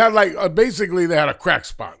that. They had like basically they had a crack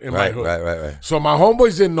spot in my hood. Right. So my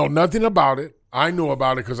homeboys didn't know nothing about it. I knew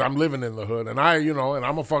about it because I'm living in the hood, and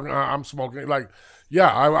I'm smoking. Like,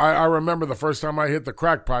 I remember the first time I hit the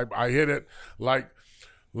crack pipe. I hit it like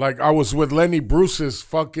I was with Lenny Bruce's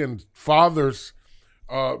fucking father's,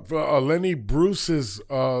 Lenny Bruce's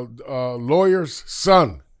lawyer's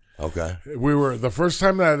son. Okay. We were, the first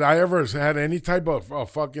time that I ever had any type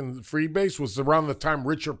of fucking freebase was around the time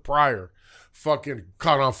Richard Pryor fucking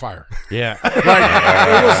caught on fire. Yeah. Like,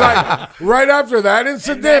 it was like right after that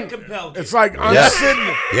incident, it's like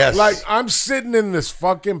I'm sitting in this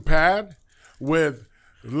fucking pad with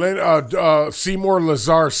Seymour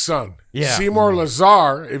Lazar's son. Yeah. Seymour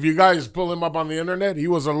Lazar, if you guys pull him up on the internet, he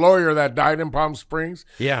was a lawyer that died in Palm Springs.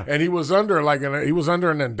 Yeah. And he was under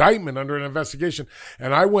an indictment, under an investigation.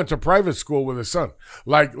 And I went to private school with his son.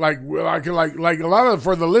 Like a lot of,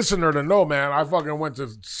 for the listener to know, man, I fucking went to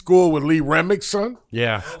school with Lee Remick's son.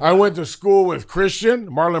 Yeah. I went to school with Christian,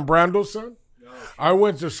 Marlon Brando's son. I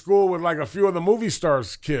went to school with like a few of the movie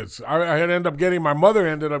stars' kids. My mother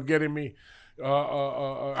ended up getting me.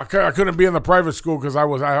 I couldn't be in the private school because I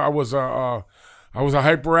was a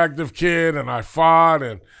hyperactive kid, and I fought,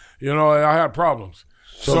 and I had problems.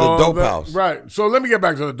 So the dope house, right? So let me get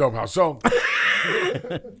back to the dope house.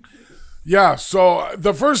 Yeah, so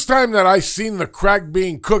the first time that I seen the crack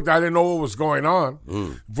being cooked, I didn't know what was going on.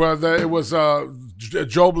 But it was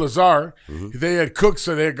Joe Blazar. They had cooked,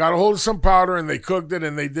 so they got a hold of some powder and they cooked it,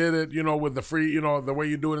 and they did it, with the free, the way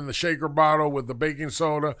you do it in the shaker bottle with the baking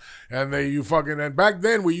soda, and and back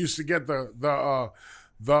then we used to get the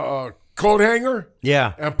coat hanger,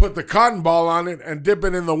 and put the cotton ball on it and dip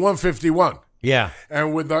it in the 151. Yeah.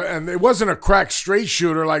 And it wasn't a crack straight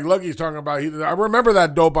shooter like Lucky's talking about. I remember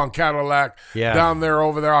that dope on Cadillac down there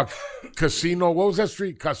over there on Casino. What was that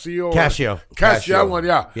street? Casio. That one,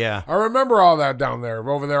 yeah. Yeah. I remember all that down there,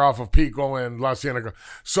 over there off of Pico and La Cienega.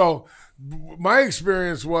 So my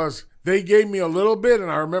experience was they gave me a little bit,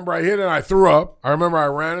 and I remember I hit it and I threw up. I remember I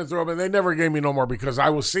ran and threw up, and they never gave me no more because I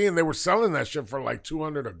was seeing they were selling that shit for like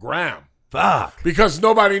 $200 a gram. Fuck. Because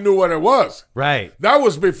nobody knew what it was. Right. That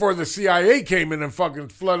was before the CIA came in and fucking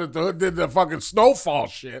flooded the hood, did the fucking snowfall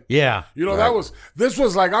shit. Yeah. This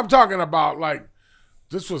was like, I'm talking about like,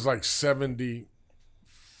 this was like 74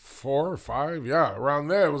 or 5. Yeah, around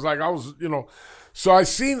there. It was like, I was, so I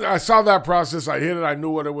saw that process. I hit it. I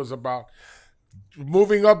knew what it was about.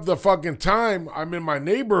 Moving up the fucking time, I'm in my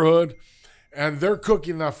neighborhood. And they're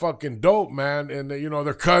cooking that fucking dope, man. And,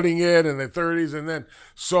 they're cutting it in their 30s. And then,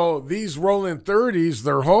 so these rolling 30s,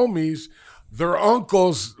 their homies, their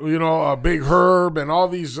uncles, Big Herb and all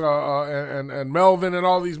these, and Melvin and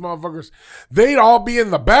all these motherfuckers, they'd all be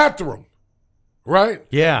in the bathroom. Right?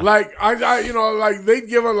 Yeah. Like, like they'd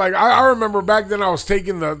give it, like, I remember back then I was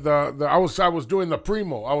taking I was doing the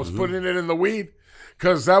Primo. I was putting it in the weed.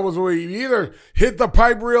 Because that was where you either hit the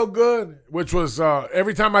pipe real good, which was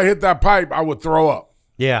every time I hit that pipe, I would throw up.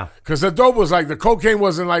 Yeah. Because the dope was like, the cocaine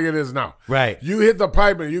wasn't like it is now. Right. You hit the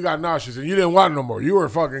pipe and you got nauseous and you didn't want no more. You were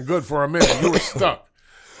fucking good for a minute. You were stuck.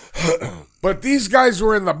 But these guys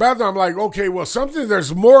were in the bathroom. I'm like, okay, well,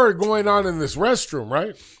 there's more going on in this restroom,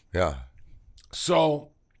 right? Yeah. So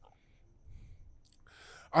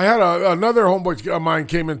I had another homeboy of mine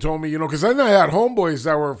came and told me, because then I had homeboys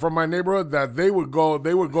that were from my neighborhood that they would go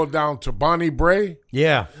down to Bonnie Bray.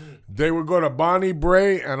 Yeah. They would go to Bonnie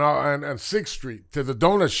Bray and 6th Street to the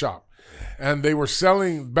donut shop. And they were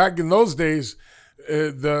selling, back in those days,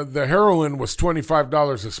 the heroin was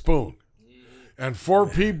 $25 a spoon. And 4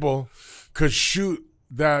 people could shoot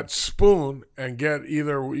that spoon and get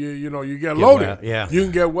either, you get loaded. You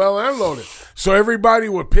can get well and loaded. So everybody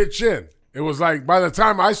would pitch in. It was like, by the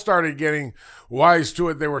time I started getting wise to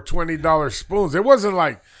it, they were $20 spoons. It wasn't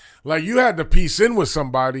like you had to piece in with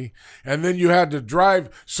somebody and then you had to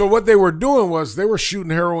drive. So what they were doing was they were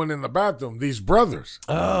shooting heroin in the bathroom, these brothers.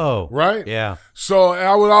 Oh. Right? Yeah. So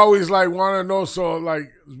I would always want to know. So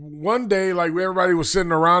like one day, like everybody was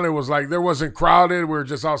sitting around, it was like there wasn't crowded. We were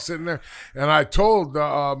just all sitting there. And I told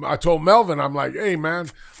Melvin, I'm like, hey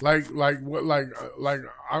man, he's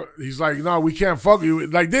like, no, we can't fuck you.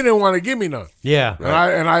 Like they didn't want to give me none. Yeah.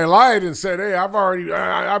 And I lied and said, hey,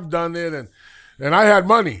 I've done it. And I had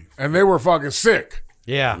money, and they were fucking sick.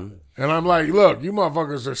 Yeah. And I'm like, look, you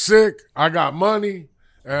motherfuckers are sick. I got money,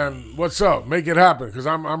 and what's up? Make it happen, because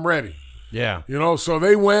I'm ready. Yeah. So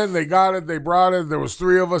they went, they got it, they brought it. There was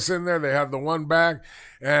 3 of us in there. They had the one bag,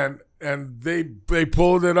 and they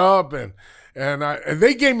pulled it up, and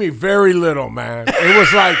they gave me very little, man. It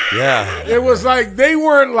was like, it was like they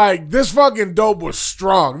weren't like, this fucking dope was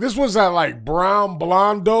strong. This was that like brown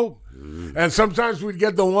blonde dope. And sometimes we'd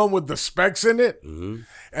get the one with the specks in it,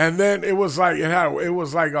 and then it was like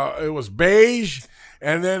it was beige,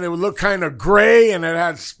 and then it would look kind of gray, and it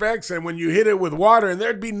had specks. And when you hit it with water, and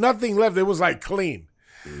there'd be nothing left, it was like clean.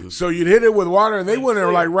 So you'd hit it with water, and they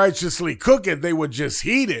wouldn't like righteously cook it; they would just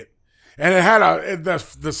heat it, and it had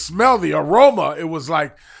the smell, the aroma. It was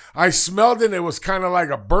like I smelled it. It was kind of like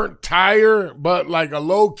a burnt tire, but like a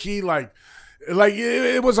low key like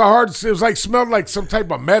it was smelled like some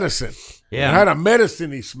type of medicine. Yeah. It had a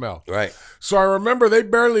medicine-y smell. Right. So I remember they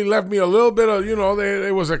barely left me a little bit of,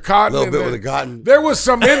 it was a cotton. A little bit with the cotton. There was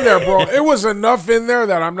some in there, bro. It was enough in there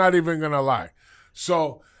that I'm not even going to lie.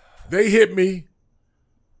 So they hit me,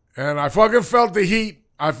 and I fucking felt the heat.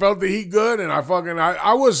 I felt the heat good, and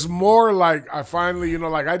I was more like I finally,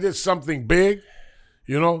 like I did something big.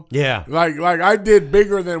 Yeah. Like I did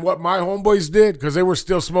bigger than what my homeboys did, because they were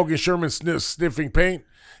still smoking Sherman sniffing paint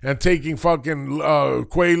and taking fucking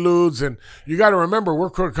Quaaludes. And you got to remember, we're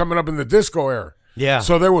coming up in the disco era. Yeah.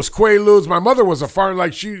 So there was Quaaludes. My mother was her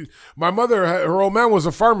old man was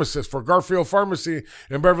a pharmacist for Garfield Pharmacy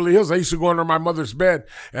in Beverly Hills. I used to go under my mother's bed,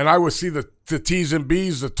 and I would see the T's and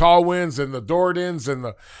B's, the Talwins and the Dordans, and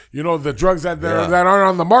the drugs that aren't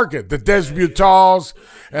on the market, the Desbutals.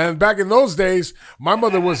 And back in those days, my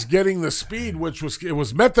mother was getting the speed, which was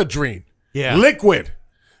methadone. Yeah. Liquid.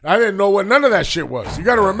 I didn't know what none of that shit was. You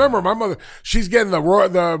got to remember, my mother, she's getting the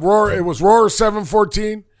Roar, it was Roar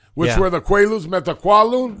 714, which were the Quaaludes,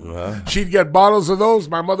 Metaqualun. She'd get bottles of those.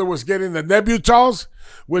 My mother was getting the Nebutals,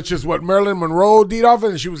 which is what Marilyn Monroe did off it,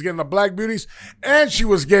 and she was getting the Black Beauties, and she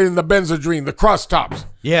was getting the Benzodrine, the cross tops,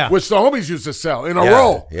 which the homies used to sell in a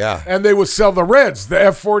roll. Yeah. And they would sell the Reds, the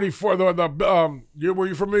F44, were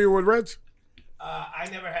you familiar with Reds? I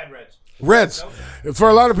never had Reds. Reds. For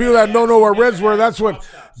a lot of people that don't know what Reds were, that's what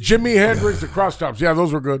Jimi Hendrix, the cross tops. Yeah,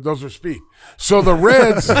 those were good. Those were speed. So the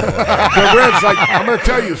Reds, like, I'm going to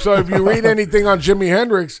tell you. So if you read anything on Jimi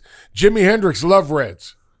Hendrix loved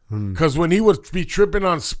Reds. Because when he would be tripping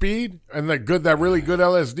on speed and that really good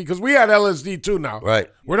LSD, because we had LSD too now. Right.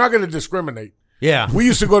 We're not going to discriminate. Yeah. We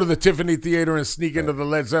used to go to the Tiffany Theater and sneak into the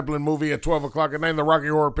Led Zeppelin movie at 12 o'clock at night, the Rocky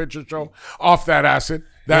Horror Picture Show, off that acid,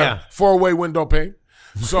 that four-way window pane.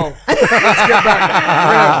 So let's get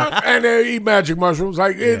back and eat magic mushrooms,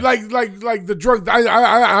 like the drug.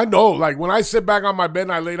 I know, like when I sit back on my bed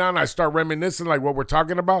and I lay down, I start reminiscing like what we're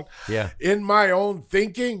talking about. Yeah. In my own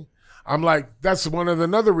thinking, I'm like, that's one of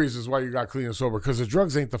the other reasons why you got clean and sober, because the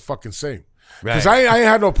drugs ain't the fucking same. Because I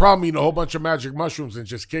had no problem eating a whole bunch of magic mushrooms and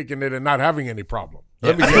just kicking it and not having any problem.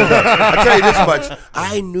 Let me I'll tell you this much.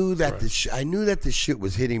 I knew that the shit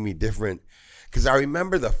was hitting me different. Because I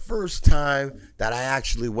remember the first time that I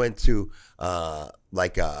actually went to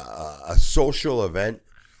like a social event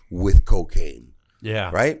with cocaine. Yeah.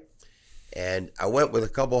 Right? And I went with a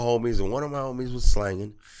couple homies, and one of my homies was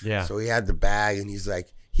slanging. Yeah. So he had the bag, and he's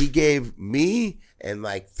like, he gave me and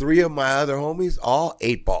like 3 of my other homies all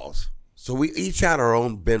 8 balls. So we each had our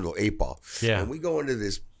own bindle, 8 ball. Yeah. And we go into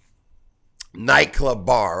this nightclub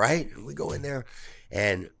bar, right? And we go in there,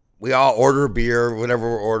 and we all order a beer, whatever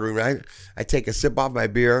we're ordering, right? I take a sip off my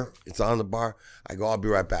beer. It's on the bar. I go, I'll be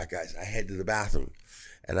right back, guys. I head to the bathroom.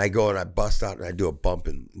 And I go and I bust out and I do a bump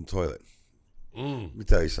in the toilet. Let me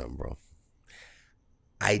tell you something, bro.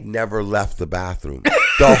 I never left the bathroom.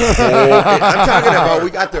 I'm talking about,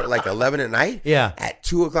 we got there at like 11 at night. Yeah. At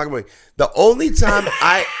 2 o'clock in the morning. The only time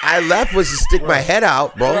I left was to stick my head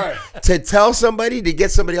out, bro, to tell somebody to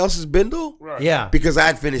get somebody else's bindle. Yeah. Because I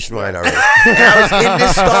had finished mine already. And I was in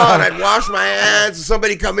this stall and I'd wash my hands and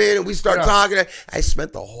somebody come in and we start talking. I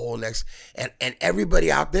spent the whole next, and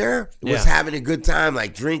everybody out there was having a good time,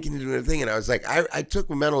 like drinking and doing everything. And I was like, I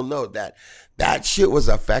took a mental note that shit was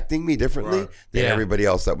affecting me differently than everybody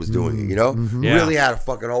else that was doing it, you know? Really had a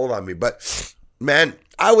fucking hold on me. But, man,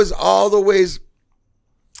 I was all the ways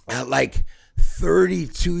at like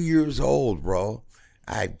 32 years old, bro.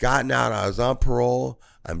 I had gotten out. I was on parole.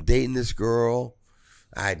 I'm dating this girl.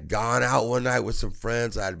 I had gone out one night with some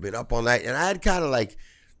friends. I had been up all night. And I had kind of like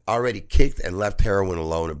already kicked and left heroin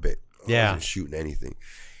alone a bit. I wasn't shooting anything.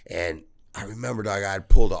 And I remember, dog, I had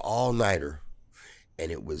pulled an all-nighter.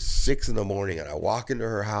 And it was 6 in the morning, and I walk into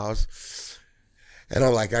her house, and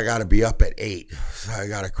I'm like, I got to be up at 8, so I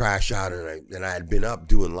got to crash out. And I had been up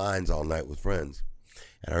doing lines all night with friends.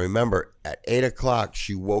 And I remember at 8 o'clock,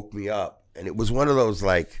 she woke me up, and it was one of those,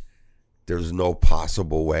 like, there's no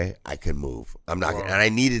possible way I can move. I'm not gonna, and I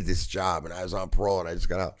needed this job, and I was on parole, and I just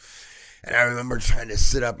got out. And I remember trying to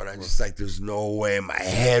sit up, and I just like, there's no way. My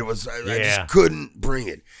head was, I just couldn't bring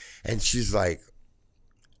it. And she's like,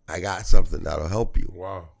 I got something that'll help you.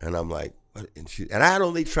 Wow. And I'm like, what? And I had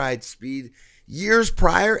only tried speed years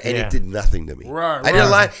prior, and it did nothing to me. Right, I didn't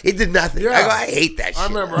lie. It did nothing. Yeah. I go, I hate that shit. I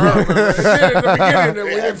remember. It did at the beginning. We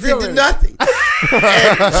didn't feel it did nothing.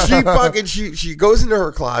 And she goes into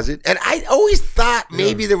her closet, and I always thought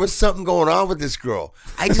maybe there was something going on with this girl.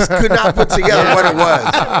 I just could not put together what it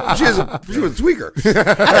was. She was a tweaker, and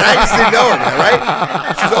I just didn't know her, man, right?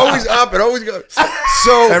 She's always up and always going.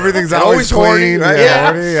 So everything's always horny, clean, right?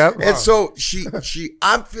 Horny, yep. And so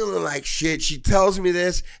I'm feeling like shit. She tells me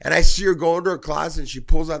this, and I see her go into her closet, and she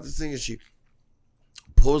pulls out this thing, and she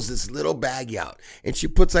pulls this little baggie out, and she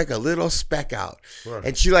puts like a little speck out,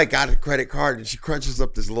 and she like got a credit card, and she crunches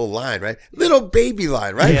up this little line, right? Little baby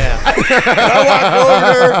line, right? Yeah. And I walk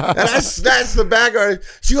over there, and I snatch the bag on her.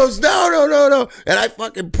 She goes, no, and I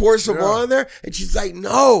fucking pour some more on there, and she's like,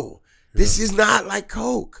 no, this is not like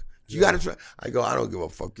Coke. You gotta try. I go, I don't give a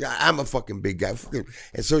fuck. I'm a fucking big guy.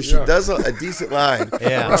 And so she does a decent line.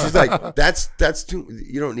 And she's like, that's too,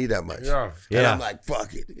 you don't need that much. And I'm like,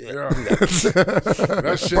 fuck it.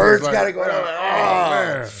 That shit Bird's like, gotta go down.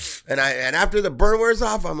 man. And after the burn wears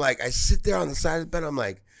off, I'm like, I sit there on the side of the bed. I'm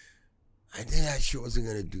like, I knew that shit wasn't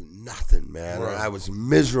gonna do nothing, man. And I was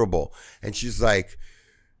miserable. And she's like,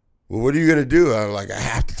 well, what are you gonna do? I'm like, I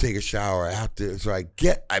have to take a shower. I have to. So I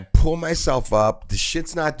pull myself up. The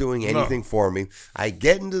shit's not doing anything for me. I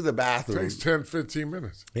get into the bathroom. Takes 10, 15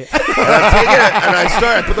 minutes. Yeah. And I take it, and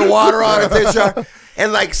I put the water on, I take a shower,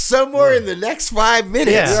 and like somewhere in the next 5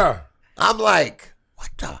 minutes, I'm like,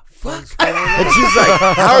 what the fuck? And she's like,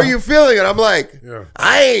 how are you feeling? And I'm like,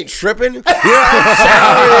 I ain't tripping. I'm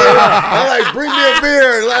showering. I'm like, bring me a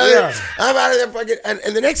beer. I'm out of there fucking.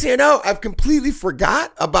 And the next thing I know, I've completely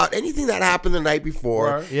forgot about anything that happened the night before.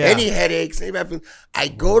 Right. Yeah. Any headaches. I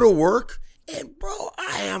go to work. And bro,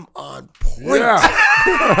 I am on point. Yeah.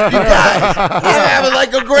 You guys, I'm having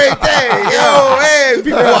like a great day. Yo, hey,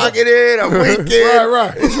 people walking in, I'm winking.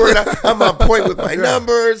 Right. I'm on point with my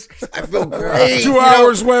numbers. I feel great. 2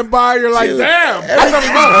 hours went by, you're like, damn. Everything's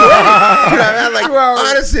great. You know, like,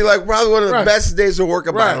 honestly, like probably one of the best days of work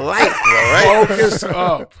of my life, bro, right? Focus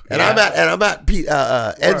up. And I'm at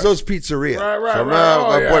Enzo's Pizzeria. So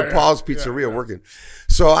my boy Paul's Pizzeria working.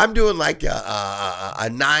 So I'm doing like a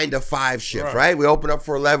 9 to 5 shift, right? We open up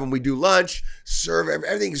for 11. We do lunch, serve.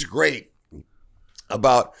 Everything's great.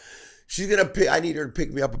 She's going to I need her to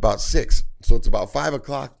pick me up about 6. So it's about 5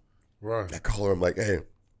 o'clock. Right. I call her. I'm like, hey,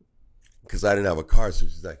 because I didn't have a car. So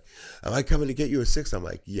she's like, am I coming to get you at 6? I'm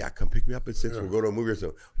like, yeah, come pick me up at 6. We'll go to a movie or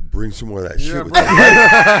something. Bring some more of that shit with you. She's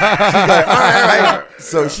like, all right.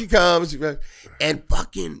 So she comes. And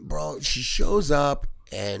fucking, bro, she shows up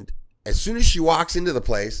and as soon as she walks into the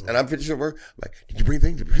place and I'm finishing work, I'm like, did you bring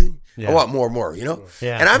anything? Yeah. I want more, you know?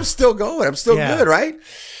 Yeah. And I'm still going. I'm still good, right?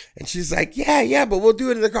 And she's like, yeah, but we'll do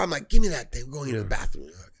it in the car. I'm like, give me that thing. We're going into the bathroom.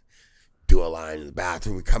 Do a line in the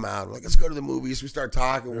bathroom. We come out. I'm like, let's go to the movies. We start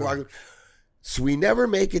talking. Walking. So we never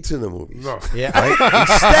make it to the movies. No. Yeah. Right?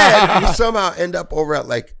 Instead, we somehow end up over at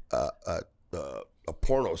like a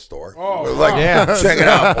porno store. Oh, like check it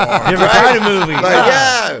out. Porn, right? A movie.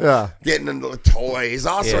 Like, getting into the toys,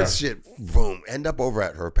 all sorts of shit. Boom. End up over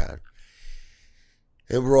at her pad.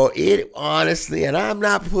 And bro, it honestly, and I'm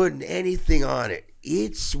not putting anything on it.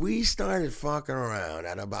 We started fucking around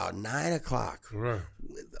at about 9 o'clock with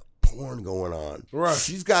the porn going on. Right.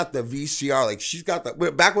 She's got the VCR, like she's got the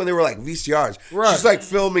back when they were like VCRs. Right. She's like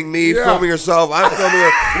filming me, filming herself. I'm filming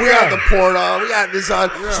her. We got the porn on. We got this on.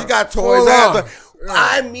 Yeah. She got toys.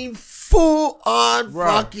 I mean, full on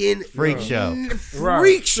fucking freak show.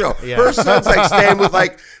 Freak show. Yeah. Her son's like staying with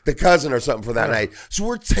like the cousin or something for that night. So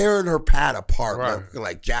we're tearing her pad apart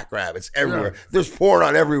like jackrabbits everywhere. There's porn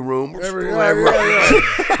on every room.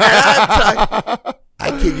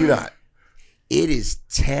 I kid you not. It is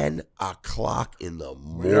 10 o'clock in the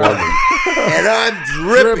morning. And I'm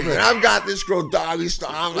dripping. And I've got this girl doggy style.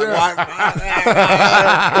 I'm like,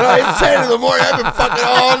 it's 10 in the morning. I've been fucking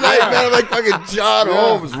all night, man. I'm like fucking John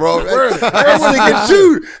Holmes, bro. I was thinking,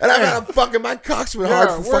 dude. And I got fucking, my cock's been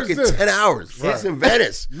hard for fucking 10 hours. It's in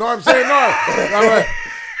Venice. No, I'm saying no.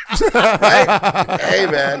 Right? Hey,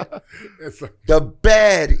 man. The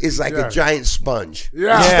bed is like a giant sponge.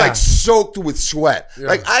 Yeah. It's like soaked with sweat. Yeah.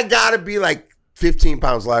 Like, I gotta be like 15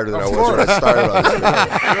 pounds lighter than I was when I started on this.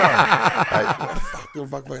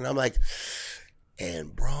 And I'm like,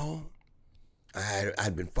 and bro,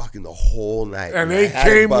 I'd been fucking the whole night. And they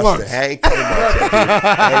came once. And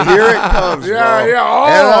here it comes, bro. Oh,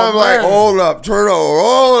 and I'm like, hold up, turn over,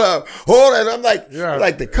 hold up. And I'm like,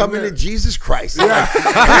 like the coming to Jesus Christ. And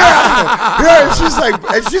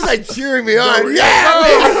she's like cheering me on. And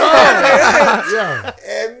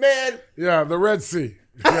man. Yeah, the Red Sea.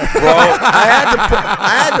 Bro, I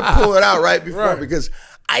had to pull it out right before because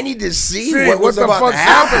I need to see what was about to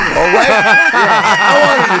happen, bro, right? I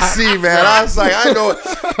wanted to see, man. I was like, I know it.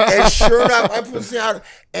 And sure enough, I put it out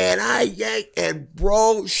and I yank, and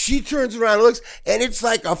bro, she turns around and looks, and it's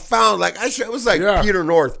like a fountain. Like it was like Peter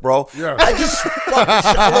North, bro. Yeah. I just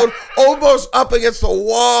fucking shallowed almost up against the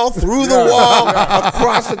wall, through the wall,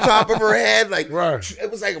 across the top of her head. Like it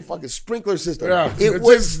was like a fucking sprinkler system. Yeah. It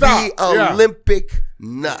was the Olympic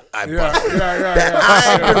nut I busted that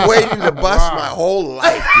I've been waiting to bust my whole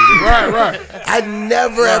life, dude. I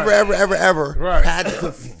never, ever had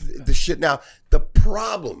the shit. Now, the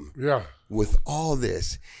problem with all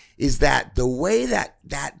this is that the way that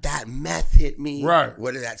meth hit me,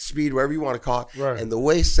 whether that speed, whatever you want to call it, and the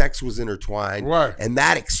way sex was intertwined, and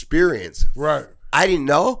that experience, I didn't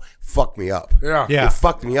know, fucked me up. It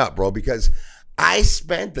fucked me up, bro, because I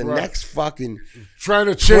spent the next fucking trying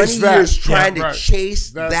to chase 20 years trying to chase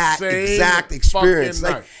that exact experience.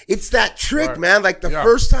 Like it's that trick, man. Like the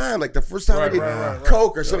first time, I did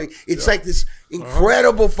coke or something. It's like this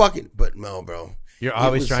incredible fucking. But no, bro. You're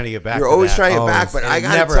always trying to get back. You're always trying to get back. But I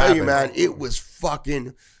gotta tell you, man, it was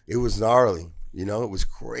fucking. It was gnarly. You know, it was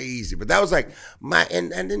crazy. But that was like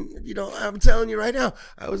and then, you know, I'm telling you right now,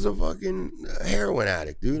 I was a fucking heroin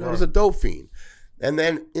addict, dude. I was a dope fiend. And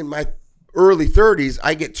then in my early 30s,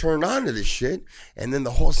 I get turned on to this shit. And then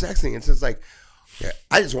the whole sex thing, it's just like, yeah,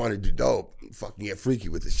 I just wanted to do dope, fucking get freaky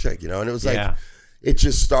with this chick, you know? And it was like, it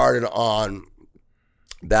just started on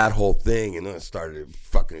that whole thing. And then I started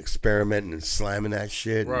fucking experimenting and slamming that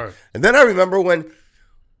shit. Right. And then I remember when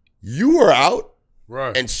you were out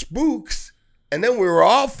Right. and Spooks, and then we were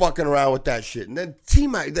all fucking around with that shit. And then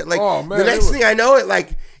Oh, man, the next thing I know,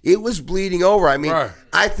 it was bleeding over. I mean, Right.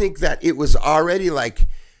 I think that it was already like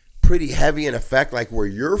pretty heavy in effect, like where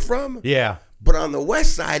you're from. Yeah. But on the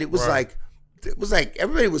west side, it was Right. like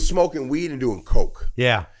everybody was smoking weed and doing coke.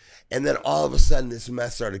 Yeah. And then all of a sudden, this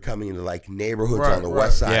meth started coming into like neighborhoods Right, on the right.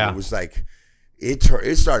 west side. Yeah. It was like it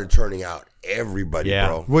started turning out everybody, Yeah.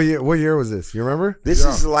 bro. What year was this? You remember? This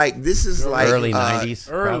is like Early 90s,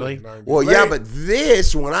 Early probably. 90s. Well, yeah, Late. but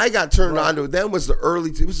this, when I got turned on to it, then was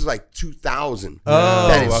this was like 2000. Oh,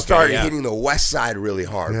 that it okay, started yeah. hitting the west side really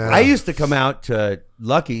hard. Yeah. I used to come out to to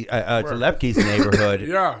Lepke's neighborhood.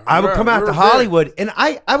 Yeah, I would yeah, come we out were to there. Hollywood, and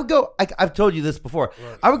I would go. I've told you this before.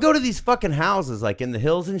 I would go to these fucking houses, like in the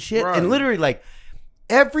hills and shit, Right. and literally like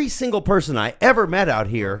every single person I ever met out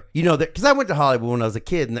here, you know, because I went to Hollywood when I was a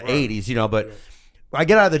kid in the '80s, you know, but I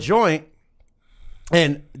get out of the joint,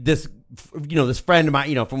 and this friend of mine,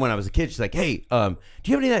 you know, from when I was a kid, she's like, "Hey, do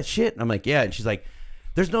you have any of that shit?" And I'm like, "Yeah," and she's like,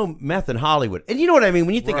 "There's no meth in Hollywood." And you know what I mean?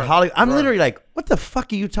 When you think of Right, Hollywood, I'm right. literally like, what the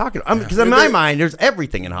fuck are you talking about? Because in my mind, there's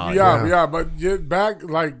everything in Hollywood. Yeah, but back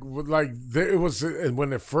it was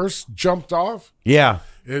when it first jumped off. Yeah.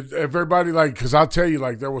 Everybody because I'll tell you,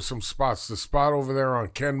 there were some spots. The spot over there on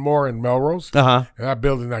Kenmore and Melrose. Uh-huh.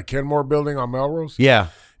 And that Kenmore building on Melrose. Yeah.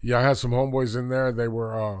 Yeah, I had some homeboys in there. They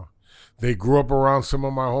were they grew up around some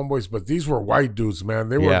of my homeboys, but these were white dudes, man.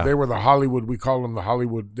 They were the Hollywood. We call them the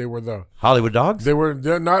Hollywood. They were the Hollywood Dogs?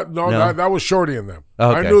 they're not that was Shorty and them.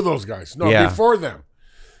 Okay. I knew those guys. No, Yeah. before them.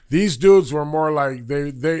 These dudes were more like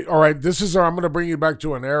they all right, I'm going to bring you back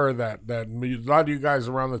to an era that a lot of you guys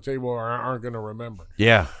around the table aren't going to remember.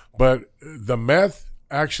 Yeah. But the meth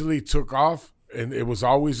actually took off, and it was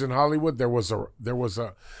always in Hollywood. It was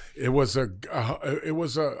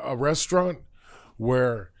a restaurant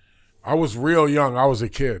where I was real young. I was a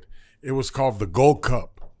kid. It was called the Gold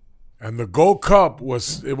Cup, and the Gold Cup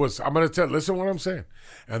was. I'm gonna listen what I'm saying.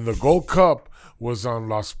 And the Gold Cup was on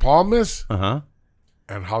Las Palmas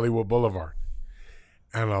and Hollywood Boulevard,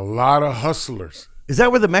 and a lot of hustlers. Is that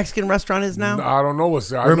where the Mexican restaurant is now? I don't know what's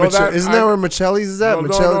there. I Or know that. Isn't that where Michelli's is at? No,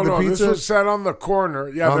 Michelli, no. the This pizza? was set on the corner.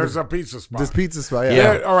 Yeah, there's a pizza spot. This pizza spot,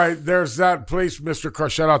 yeah. Yeah, all right. There's that place,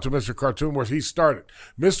 shout out to Mr. Cartoon, where he started.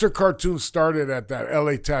 Mr. Cartoon started at that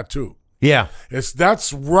LA Tattoo. Yeah.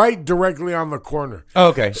 That's right directly on the corner. Oh,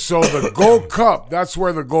 okay. So the Gold Cup, that's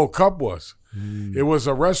where the Gold Cup was. It was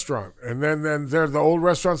a restaurant. And then there the old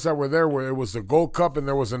restaurants that were there where it was the Gold Cup, and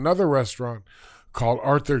there was another restaurant called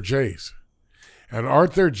Arthur J's. And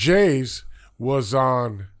Arthur J's was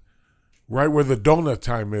on right where the donut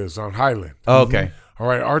time is on Highland. Oh, okay. All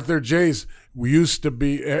right, Arthur J's used to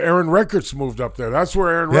be Aaron Records moved up there. That's where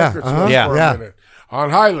Aaron Records was Yeah. for a minute. On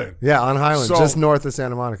Highland. Yeah, on Highland, So- just north of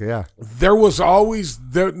Santa Monica, yeah. There was always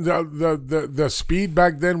the speed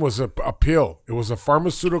back then was a pill. It was a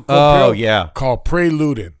pharmaceutical pill called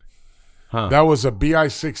Preludin. That was a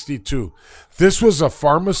BI-62. This was a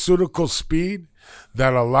pharmaceutical speed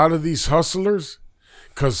that a lot of these hustlers,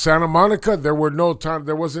 because Santa Monica, there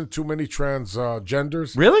wasn't too many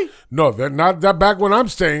transgenders. Really? No, they're not that back when I'm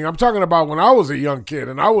staying. I'm talking about when I was a young kid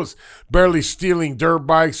and I was barely stealing dirt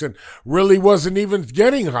bikes and really wasn't even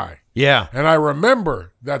getting high. Yeah. And I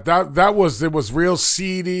remember it was real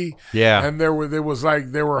seedy. Yeah. And there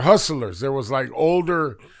were hustlers. There was like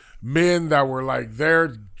older men that were like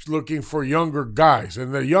there looking for younger guys.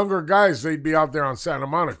 And the younger guys, they'd be out there on Santa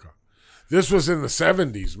Monica. This was in the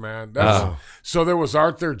 70s, man. So there was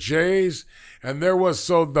Arthur J's, and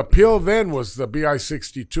the pill then was the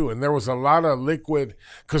BI-62, and there was a lot of liquid,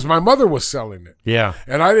 because my mother was selling it. Yeah.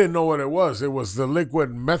 And I didn't know what it was. It was the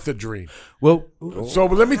liquid methadone. Well, So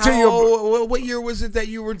let me tell you. What year was it that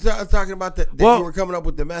you were talking about that you were coming up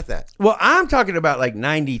with the meth at? well, I'm talking about like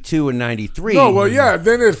 92 and 93. No, well, yeah,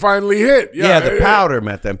 then it finally hit. Yeah, the powder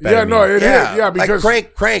methamphetamine. Yeah, no, it hit. Yeah, because.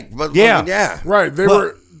 like crank. But Yeah. I mean, yeah. Right, they Well,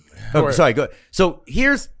 were. Oh, ahead. sorry. Go ahead. So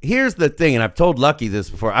here's the thing, and I've told Lucky this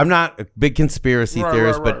before. I'm not a big conspiracy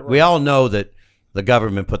theorist, but we all know that the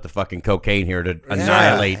government put the fucking cocaine here to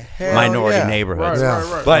annihilate Hell minority yeah. neighborhoods.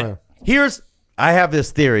 Right. But I have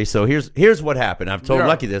this theory. So here's what happened. I've told Yeah,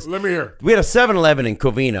 Lucky this. let me hear. We had a 7-Eleven in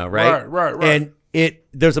Covina, right? Right. And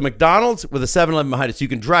there's a McDonald's with a 7-Eleven behind it, so you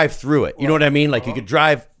can drive through it. You know what I mean? Like you could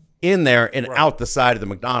drive in there and out the side of the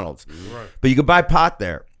McDonald's. But you could buy pot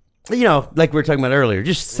there. You know, like we were talking about earlier,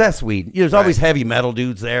 just cess weed. There's always heavy metal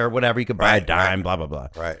dudes there, whatever. You could buy a dime, blah, blah, blah.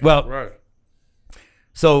 Well,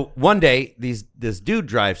 so one day, this dude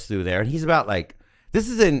drives through there, and he's about like, this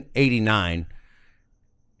is in 89.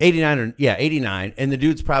 89, and the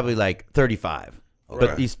dude's probably like 35.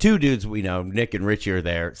 But these two dudes we know, Nick and Richie, are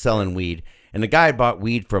there selling weed. And the guy had bought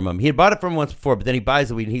weed from him. He had bought it from him once before, but then he buys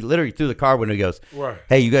the weed, and he literally through the car window goes,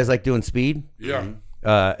 hey, you guys like doing speed? Yeah.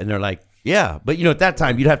 And they're like, yeah. But, you know, at that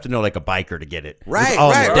time, you'd have to know like a biker to get it. Right. The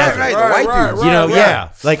white dudes. You know,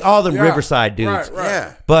 like all the Riverside dudes.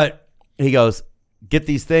 Yeah. But he goes, get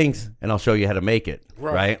these things, and I'll show you how to make it.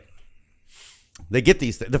 Right. They get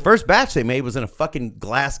these. The first batch they made was in a fucking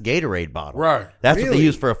glass Gatorade bottle. Right. That's what they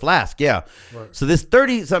use for a flask. Yeah. Right. So this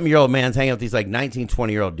 30-something-year-old man's hanging out with these like 19,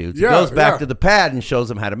 20-year-old dudes. He goes back to the pad and shows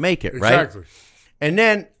them how to make it. Exactly. Right. And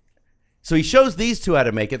then, so he shows these two how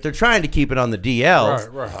to make it. They're trying to keep it on the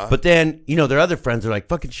DLs. Right. But then, you know, their other friends are like,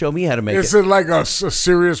 fucking show me how to make it. Is it like a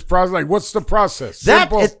serious process? Like, what's the process?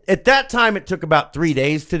 At that time, it took about 3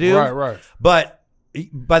 days to do. Right. But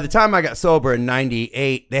by the time I got sober in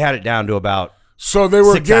 98, they had it down to about So they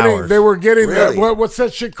were 6 getting hours. that, what's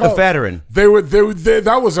that shit called? Ephedrine. They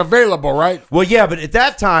that was available, right? Well, yeah, but at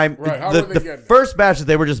that time, the first batches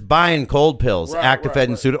they were just buying cold pills, Actifed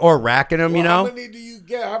and Sudafed, or racking them. You know, how many do you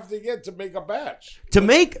have to get to make a batch? To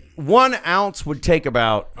make 1 ounce would take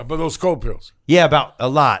about But those cold pills, about a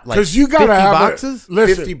lot, like because you gotta 50 have boxes,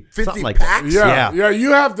 50 like packs. that. Yeah.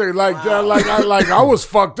 You have to I was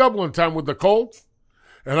fucked up one time with the cold.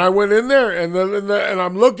 And I went in there, and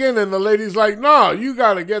I'm looking, and the lady's like, "No, you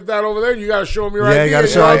got to get that over there. You got to show me your ID. Yeah, you got to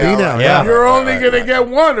show ID now. Yeah, you're only gonna get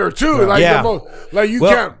 1 or 2. The most, like you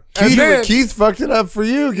can't." Keith fucked it up for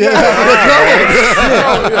you.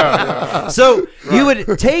 So you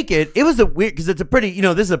would take it. It was a weird because it's a pretty,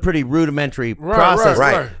 this is a pretty rudimentary process,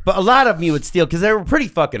 right? But a lot of them you would steal because they were pretty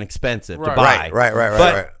fucking expensive to buy.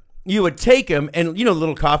 Right. You would take them, and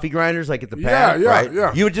little coffee grinders like at the pad.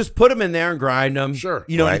 Yeah. You would just put them in there and grind them. Sure.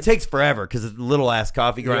 And it takes forever because it's little ass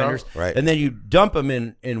coffee grinders. Right. And then you dump them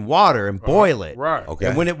in water and boil it. Right. Okay.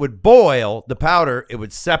 And when it would boil, the powder, it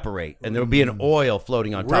would separate, and there would be an oil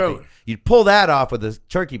floating on top of it. You'd pull that off with a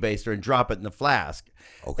turkey baster and drop it in the flask.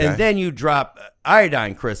 Okay. And then you drop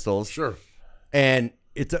iodine crystals. Sure. And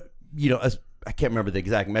it's I can't remember the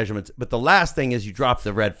exact measurements, but the last thing is you drop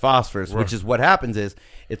the red phosphorus, which is what happens is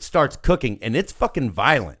it starts cooking, and it's fucking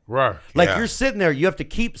violent. Right. Like you're sitting there, you have to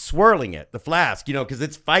keep swirling it, the flask, because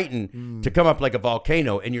it's fighting to come up like a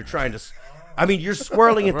volcano, and you're trying to, you're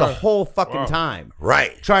swirling it the whole fucking time.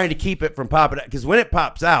 Right. Trying to keep it from popping out, because when it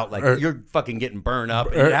pops out, like you're fucking getting burned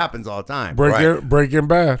up, and it happens all the time. Breaking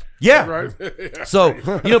Bad. Yeah. Right. So,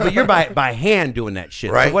 but you're by hand doing that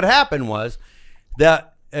shit. Right. So what happened was that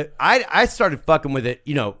I started fucking with it,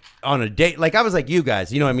 on a date. Like I was like you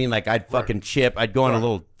guys, you know what I mean? Like I'd fucking chip. I'd go on a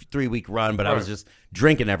little 3-week run, but I was just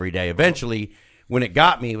drinking every day. Eventually, when it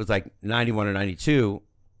got me, it was like 91 or 92,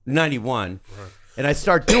 91. And I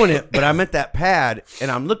start doing it, but I'm at that pad, and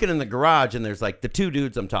I'm looking in the garage, and there's like the 2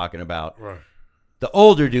 dudes I'm talking about. Right. The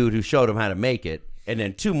older dude who showed him how to make it, and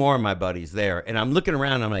then 2 more of my buddies there. And I'm looking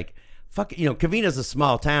around, and I'm like, fuck, Covina's a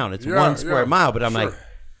small town. It's 1 square mile, but I'm like,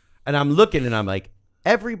 and I'm looking, and I'm like,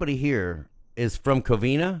 everybody here is from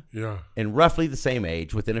Covina and roughly the same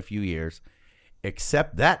age within a few years,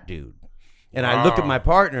 except that dude. And I look at my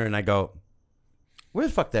partner and I go, where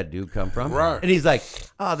the fuck that dude come from? Right. And he's like,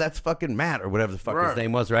 oh, that's fucking Matt or whatever the fuck his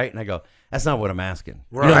name was, right? And I go, that's not what I'm asking.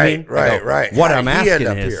 Right. You know what I mean? Right. What How I'm did he end asking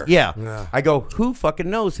up is, here? I go, who fucking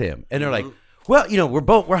knows him? And they're like, well,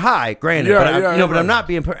 we're high, granted, but I'm not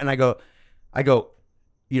being. And I go,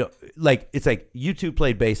 like it's like you two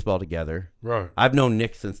played baseball together. Right. I've known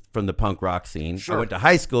Nick from the punk rock scene. Sure. I went to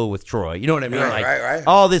high school with Troy. You know what I mean? Right.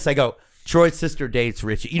 All this, I go, Troy's sister dates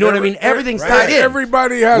Richie. You know what I mean? Everything's tied in.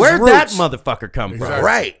 Everybody has Where'd roots. that motherfucker come from?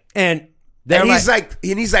 Right. And he's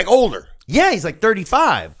like older. Yeah, he's like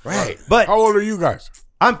 35. Right. But How old are you guys?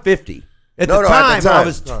 I'm 50. At No, the no, at time, the time. I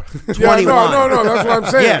was 21. No, that's what I'm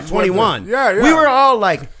saying. Yeah, 21. Yeah. We were all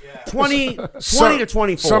like 20 to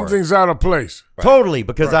 24. Something's out of place. Totally,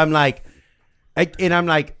 because I'm like, I was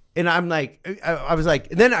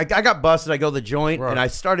like, and then I got busted. I go to the joint, and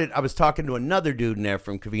I was talking to another dude in there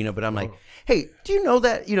from Covina, but I'm like, hey, do you know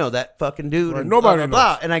that fucking dude? Right. And Nobody blah, blah,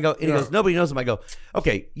 knows. blah. And I go, and he goes, nobody knows him. I go,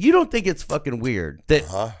 okay, you don't think it's fucking weird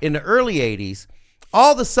that in the early 80s,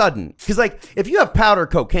 all of a sudden, because like if you have powder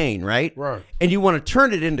cocaine, right? Right. And you want to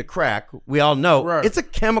turn it into crack, we all know Right. it's a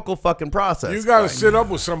chemical fucking process. You got to sit up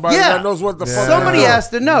with somebody Yeah. that knows what the fuck. Somebody they're doing. has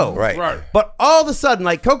to know. Right. Right. But all of a sudden,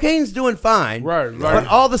 like cocaine's doing fine. Right. But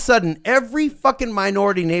all of a sudden, every fucking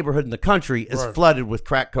minority neighborhood in the country is Right. flooded with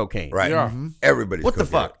crack cocaine. Right. Yeah. Everybody's What the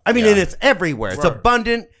cooking fuck? it. I mean, Yeah. and it's everywhere. It's Right.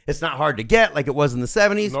 abundant. It's not hard to get like it was in the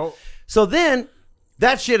 70s. Nope. So then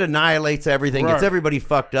that shit annihilates everything. Right. Gets everybody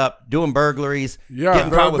fucked up, doing burglaries, Yeah,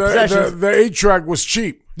 getting caught with the possessions. 8-track was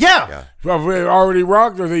cheap. Yeah. Well, they already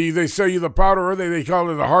rocked, or they sell you the powder, or they call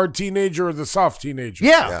it the hard teenager or the soft teenager.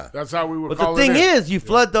 Yeah. That's how we would But call the it. thing then. is, you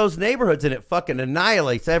flood those neighborhoods and it fucking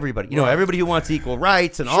annihilates everybody. You know, Right. everybody who wants equal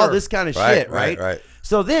rights and all Sure. this kind of Right, shit, right? right.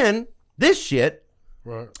 So then this shit,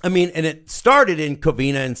 Right. I mean, and it started in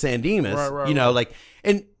Covina and San Dimas, Right, you know, right. like,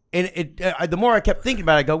 and it the more I kept thinking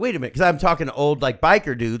about it, I go, wait a minute, because I'm talking to old like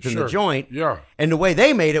biker dudes in Sure. the joint, Yeah. and the way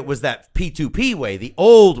they made it was that P2P way, the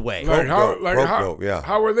old way. Like how? dope, Like rope how? dope, yeah.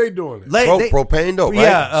 How are they doing it? Propane dope, right?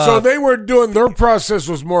 Yeah, So they were doing their process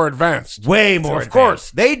was more advanced. way more. Of advanced.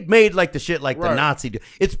 course. They made like the shit like the Right. Nazi do.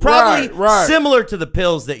 It's probably Right. similar to the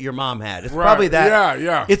pills that your mom had. It's Right. probably that. Yeah,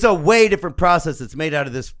 yeah. It's a way different process. It's made out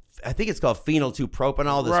of this. I think it's called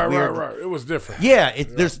phenyl-2-propanol. This Right, weird. right. It was different. Yeah,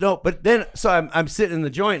 there's no. But then, so I'm sitting in the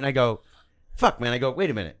joint and I go, "Fuck, man!" I go,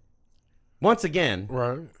 "Wait a minute." Once again,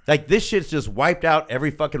 Right. like this shit's just wiped out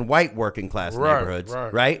every fucking white working class Right, neighborhoods,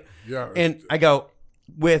 right. right? Yeah. And I go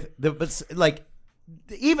with but like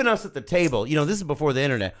even us at the table, you know, this is before the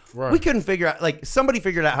internet. Right. We couldn't figure out like somebody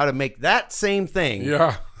figured out how to make that same thing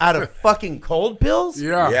Yeah. out of fucking cold pills.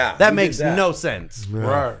 Yeah. Yeah. That Who makes did that? no sense.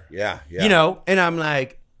 Right. Yeah, yeah. You know, and I'm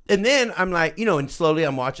like, and then I'm like, you know, and slowly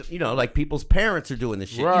I'm watching, you know, like people's parents are doing this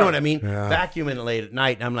shit. You Right. know what I mean? Yeah. Vacuuming it late at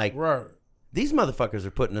night. And I'm like, Right. these motherfuckers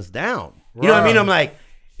are putting us down. You know what I mean? Right. I'm like,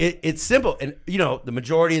 it's simple. And, you know, the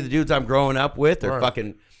majority of the dudes I'm growing up with are Right.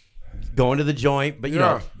 fucking going to the joint, but, you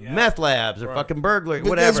know, meth labs or fucking burglary,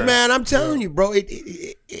 whatever. Because, man, I'm telling you, bro,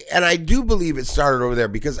 and I do believe it started over there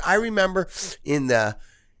because I remember in the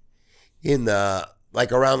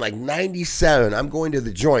like around like 97, I'm going to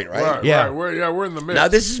the joint, right? Right. Yeah. Right. We're in the mix. Now,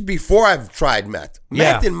 this is before I've tried meth.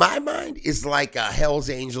 Meth, Yeah. in my mind, is like a Hell's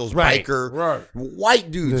Angels Right. biker. Right. White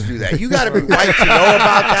dudes do that. You got to be white to know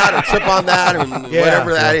about that or trip on that and Yeah.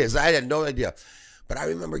 whatever that is. I had no idea. But I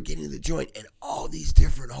remember getting to the joint and all these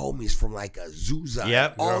different homies from like Azusa,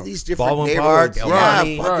 Yep. all these different Baldwin Park, neighborhoods, El yeah,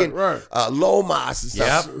 Monte. fucking Right. Lomas and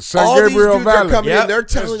stuff. Yep. San All Gabriel these dudes Valley. are coming Yep. in. They're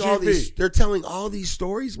telling all SGV. these. They're telling all these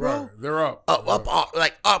stories, bro. Right. They're up. Up,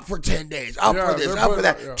 like up for 10 days, up Yeah, for this, they're up for putting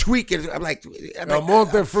that, up, yeah. tweaking. I'm like El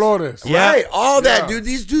Monte Flores. Yeah. right, all that, Yeah. dude.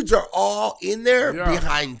 These dudes are all in there Yeah.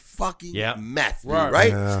 behind fucking Yeah. meth, dude, Right. right?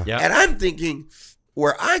 Yeah. Yeah. And I'm thinking,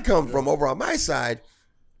 where I come from, over on my side,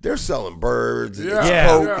 they're selling birds and it's Yeah.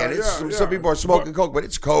 coke, Yeah, and it's yeah, some yeah. people are smoking coke, but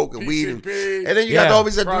it's coke and weed, PCP. and then you Yeah. got the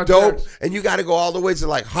homies that do Projects. dope, and you got to go all the way to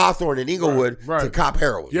like Hawthorne and Inglewood Right. to cop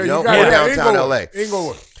heroin. Yeah, you know, you got or yeah, downtown Inglewood. LA.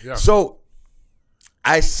 Inglewood. Yeah. So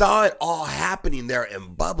I saw it all happening there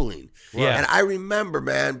and bubbling. Yeah. And I remember,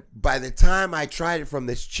 man, by the time I tried it from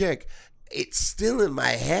this chick, it still in my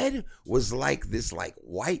head was like this like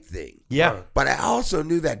white thing. Yeah. But I also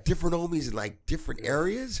knew that different homies in like different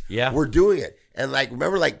areas Yeah. were doing it. And like,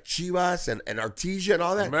 remember like Chivas and Artesia and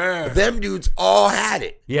all that? Man. Them dudes all had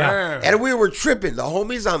it. Yeah. Man. And we were tripping. The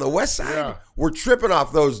homies on the west side Yeah. were tripping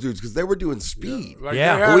off those dudes because they were doing speed. Like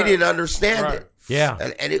Yeah. they But had we it. didn't understand Right. it. Yeah.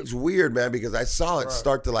 And it was weird, man, because I saw it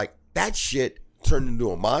start to like, that shit turned into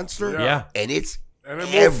a monster. Yeah. And it's And it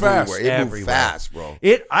moved everywhere. fast. It moved Everywhere. fast, bro.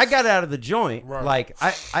 I got out of the joint, Right. like,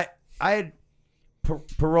 I had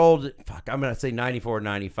paroled, fuck, I'm going to say 94,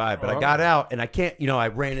 95, but I got out and I can't, you know, I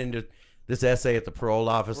ran into this essay at the parole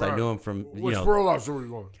office. I Right. knew him from, Which you know, parole officer were you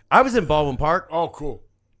going? I was in Baldwin Park, Oh, cool.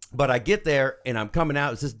 but I get there and I'm coming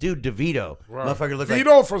out. It's this dude, DeVito. Right. Motherfucker looked like,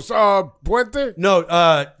 Vito from Puente? no,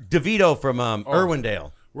 DeVito from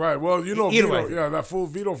Irwindale. Right. Well, you know Either Vito. way. Yeah, that fool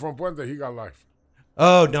Vito from Puente, he got life.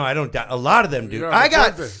 Oh, no, I don't doubt. A lot of them do. Yeah, I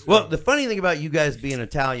got, Puente, well, yeah. the funny thing about you guys being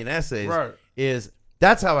Italian essays Right. is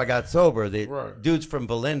that's how I got sober. The Right. dudes from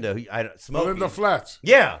Valinda, Smokey. Melinda Flats.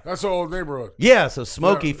 Yeah. That's an old neighborhood. Yeah, so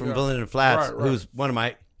Smokey Yeah, from yeah. Valinda Flats, Right, right. who's one of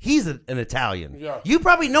my, he's an Italian. Yeah. You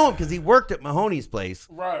probably know him because he worked at Mahoney's place.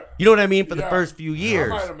 Right. You know what I mean? For the Yeah. first few I years.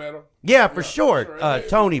 might have met him. Yeah, for sure. sure.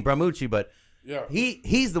 Tony Bramucci, but Yeah.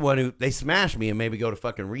 he's the one who, they smashed me and made me go to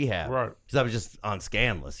fucking rehab. Right. Because I was just on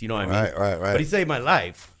Scandalous, you know what I mean? Right. But he saved my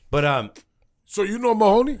life. But, So you know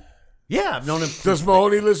Mahoney? yeah, I've known him. Does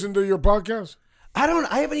Mahoney listen to your podcast?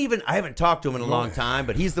 I haven't talked to him in a long time,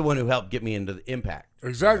 but he's the one who helped get me into the Impact.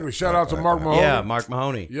 Exactly. Shout out to Mark Mahoney. Yeah, Mark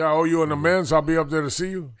Mahoney. Yeah, I owe you in the men's. I'll be up there to see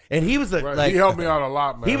you. And he was He helped me out a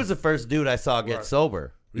lot, man. He was the first dude I saw get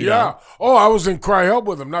sober. You know? Oh, I was in Cry Help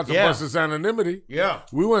with him, not to bust his anonymity. Yeah.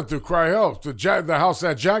 We went through Cry Help, the house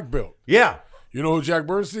that Jack built. Yeah. You know who Jack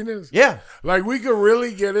Bernstein is? Yeah. Like, we could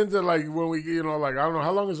really get into, like, when we, I don't know,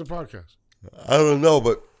 how long is the podcast? I don't know,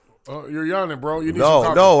 but. You're yawning, bro. You need some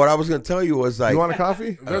coffee. No, what I was going to tell you was like. You want a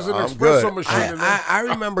coffee? There's an I'm espresso good. machine in there. I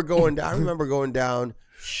remember going down.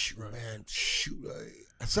 Shoot.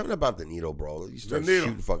 Something about the needle, bro. You start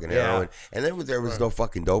shooting fucking heroin. And then when there was no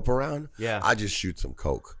fucking dope around, I just shoot some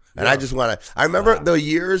coke. And I just want to. I remember the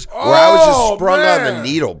years where I was just sprung on the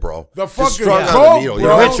needle, bro. The fucking sprung coke, on the needle. You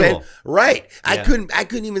know what I'm Ritual. saying? Right. Yeah. I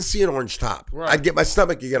couldn't even see an orange top. Right. I'd get my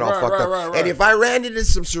stomach to get all fucked up. Right. And if I ran into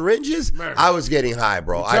some syringes, I was getting high,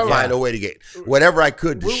 bro. I'd find a way to get whatever I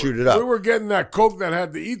could to shoot it up. We were getting that coke that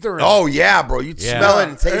had the ether in it. Oh yeah, bro. You'd smell it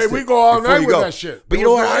and taste it. Hey, we go all before night you with go. that shit. But you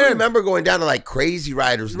There know was what? no I end. remember going down to like Crazy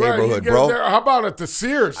Riders Right, you neighborhood, get bro. there. How about at the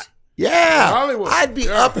Sears? Yeah, Hollywood. I'd be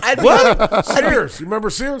Yeah. up. I'd be up. Sears. You remember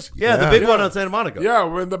Sears? Yeah, the big one on Santa Monica. Yeah,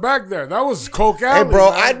 we're in the back there. That was Coke Hey, Alley. bro,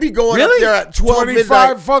 man. I'd be going Really? up there at 12 $25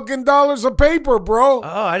 midnight. fucking dollars a paper, bro. Oh,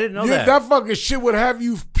 I didn't know That fucking shit would have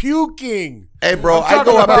you puking. Hey, bro, I'm I'd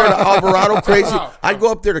go talking up there to about- Alvarado Crazy. I'd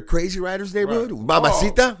go up there to Crazy Riders neighborhood,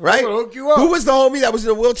 Mamacita, right? I'm gonna hook you up. Who was the homie that was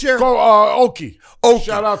in a wheelchair? Go, Okie. Okie.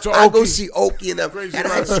 Shout out to I'd go Okie. see Okie and them, Crazy and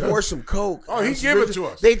I'd Riders. score some coke. Oh, he'd give it to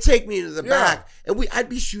us. They'd take me into the Yeah. back, and I'd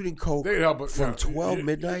be shooting coke They'd help it, from yeah. 12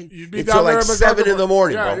 midnight You'd be until down there like at McCarthy 7 in the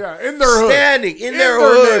morning, Yeah, bro. yeah. In their hood. Standing in their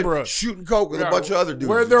their hood, neighborhood. shooting coke with Yeah. a bunch of other dudes.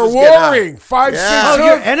 Where they're Just getting high. warring. 5, Yeah. 6 Oh,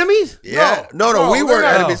 your hoods. enemies? Yeah. No, we they're weren't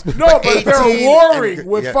not. enemies. No, but they're 18 warring and-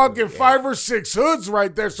 with yeah, fucking yeah. 5 or 6 hoods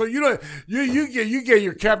right there. So you get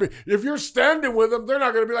your cap. If you're standing with them, they're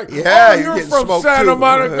not gonna be like, Yeah, oh, you're you're getting from smoked Santa too.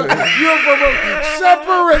 Monica. You're from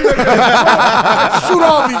separate. Shoot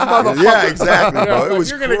all these motherfuckers. Yeah, exactly, bro. like, It was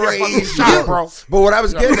you're gonna get fucking crazy, shot, bro. But what I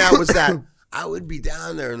was getting at was that I would be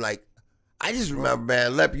down there and like, I just remember,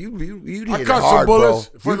 man, Lep, you'd hit I it cut some hard, bullets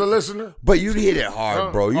bro. for the listener. But you'd hit it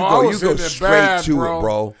hard, bro. You I go was hitting it straight bad, to it,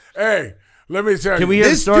 bro. Hey, let me tell you. Can we hear the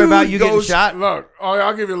This story about dude you getting goes- shot? Look,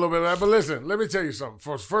 I'll give you a little bit of that. But listen, let me tell you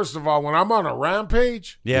something. First of all, when I'm on a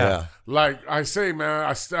rampage, Yeah. like I say,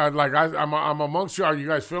 man, I'm amongst you. Are you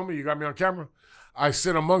guys filming? You got me on camera? I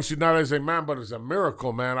sit amongst you not as a man, but as a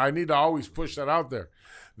miracle, man. I need to always push that out there.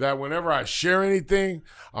 That whenever I share anything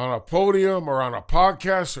on a podium or on a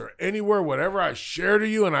podcast or anywhere, whatever I share to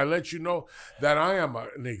you and I let you know that I am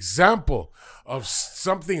an example of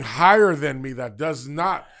something higher than me that does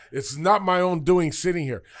not, it's not my own doing sitting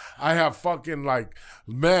here. I have fucking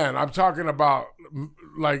man, I'm talking about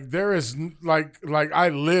there is I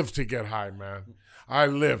live to get high, man. I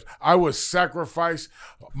lived. I would sacrifice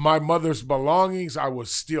my mother's belongings. I would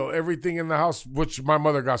steal everything in the house, which my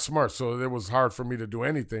mother got smart, so it was hard for me to do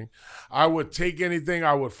anything. I would take anything.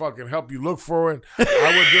 I would fucking help you look for it.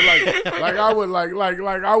 I would do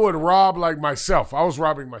I would rob myself. I was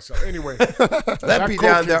robbing myself. Anyway, Let me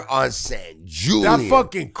down there on San Julian. that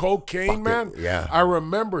fucking cocaine, man. yeah. I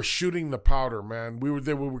remember shooting the powder, man. We were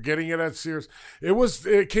there. We were getting it at Sears.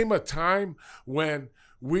 It came a time when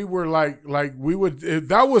we were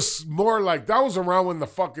that was around when the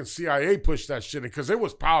fucking CIA pushed that shit in, because it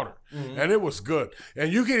was powder and it was good.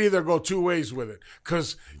 And you could either go two ways with it,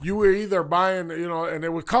 because you were either buying, and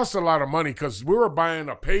it would cost a lot of money, because we were buying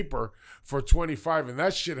a paper for $25 and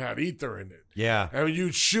that shit had ether in it. Yeah. And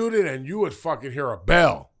you'd shoot it and you would fucking hear a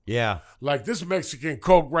bell. Yeah. Like this Mexican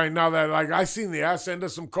Coke right now that I seen the ass end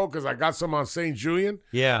of some Coke because I got some on St. Julian.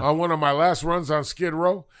 Yeah. On one of my last runs on Skid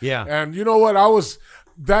Row. Yeah. And you know what?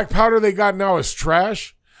 That powder they got now is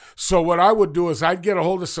trash. So what I would do is I'd get a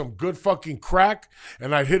hold of some good fucking crack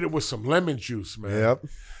and I'd hit it with some lemon juice, man. Yep.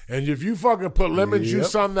 And if you fucking put lemon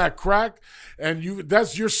juice on that crack, and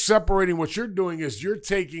you're separating, what you're doing is you're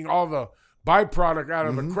taking all the byproduct out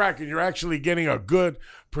of the crack, and you're actually getting a good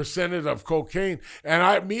percentage of cocaine.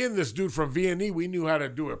 And me and this dude from V&E, we knew how to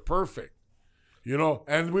do it perfect,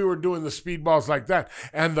 and we were doing the speedballs like that.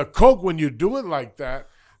 And the coke, when you do it like that,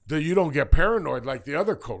 you don't get paranoid like the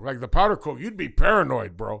other coke, like the powder coke. You'd be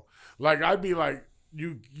paranoid, bro. Like I'd be like,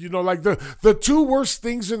 like the two worst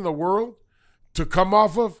things in the world to come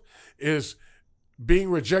off of is being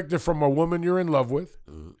rejected from a woman you're in love with,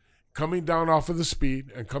 coming down off of the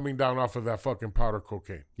speed, and coming down off of that fucking powder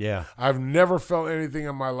cocaine. Yeah. I've never felt anything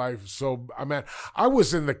in my life. So, I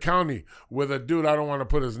was in the county with a dude, I don't want to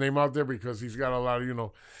put his name out there because he's got a lot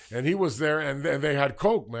of, and he was there, and they had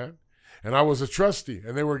coke, man. and I was a trustee,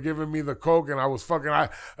 and they were giving me the coke, and I was fucking.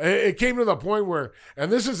 It came to the point where,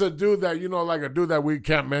 and this is a dude that like a dude that we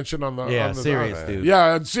can't mention on the serious dude.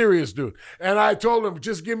 Yeah, a serious dude. And I told him,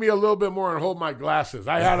 just give me a little bit more and hold my glasses.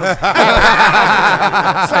 I had him.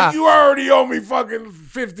 It's like, you already owe me fucking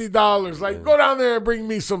 $50. Like, go down there and bring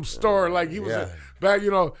me some store. Like, he was back,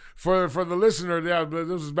 for the listener, this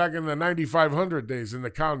was back in the 9500 days in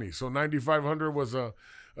the county. So 9500 was an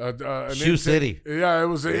Shoe City. Yeah, it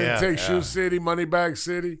was an intake. Shoe City, Moneybag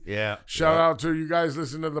City. Yeah. Shout out to you guys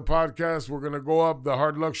listening to the podcast. We're going to go up the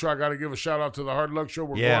Hard Luck Show. I got to give a shout out to the Hard Luck Show.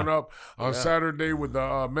 We're going up on Saturday with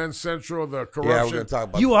the Men's Central, the corruption. Yeah, we're going to talk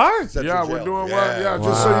about You are? Yeah, we're doing well. Yeah,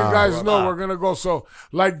 just so you guys know, we're going to go. So,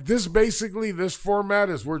 like, this format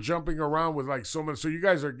is we're jumping around with, like, so many. So, you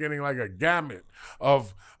guys are getting, like, a gamut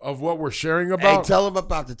of what we're sharing about. Hey, tell them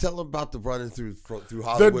about the running through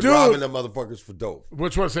Hollywood, robbing them motherfuckers for dope.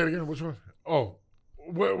 Which one? Say it again. Which one? Oh,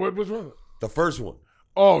 which one? The first one.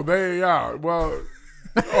 Oh, well.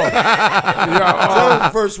 Tell them the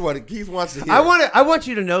first one. Keith wants to hear. I want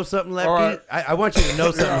you to know something, Lepke. Right. I want you to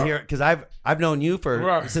know something here because I've known you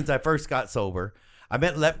since I first got sober. I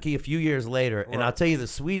met Lepke a few years later, and I'll tell you the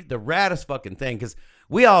raddest fucking thing because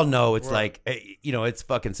we all know it's like, it's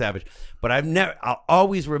fucking savage. But I'll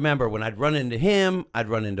always remember when I'd run into him, I'd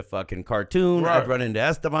run into fucking Cartoon, I'd run into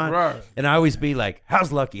Esteban, and I always be like,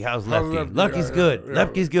 how's Lucky? How's Lepke? Lucky's good.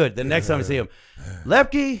 Lepke's good. The next time I see him,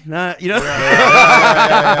 Lepke, nah,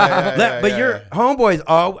 But your homeboys,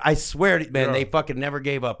 I swear, man, they fucking never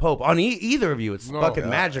gave up hope on either of you. It's fucking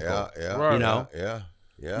magical. Yeah.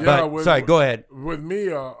 But sorry, go ahead. With me,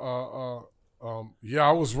 I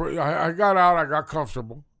got out. I got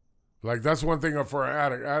comfortable. Like, that's one thing for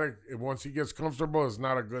an addict. Once he gets comfortable, it's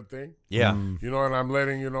not a good thing. Yeah. And I'm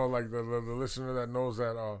letting like the listener that knows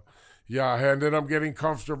that. I ended up getting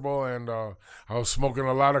comfortable, and I was smoking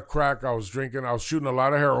a lot of crack. I was drinking. I was shooting a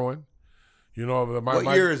lot of heroin.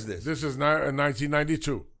 What year is this? This is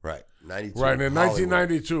 1992. Right. 92. Right, in Hollywood.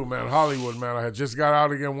 1992, man, Hollywood, man. I had just got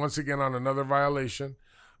out once again on another violation.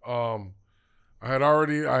 I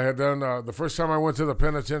had done, the first time I went to the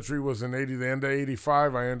penitentiary was in the end of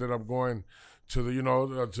 85. I ended up going to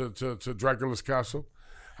to Dracula's Castle.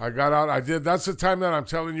 I got out. That's the time that I'm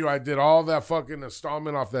telling you, I did all that fucking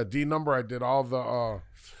installment off that D number. I did all the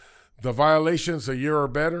violations a year or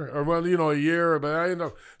better, or a year,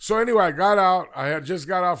 but So anyway, I got out. I had just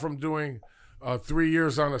got out from doing 3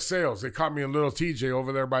 years on the sales. They caught me in Little TJ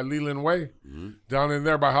over there by Leland Way, down in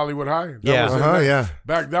there by Hollywood High.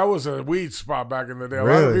 That was a weed spot back in the day. A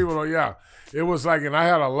lot of people, it was like, and I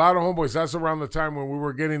had a lot of homeboys. That's around the time when we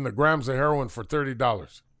were getting the grams of heroin for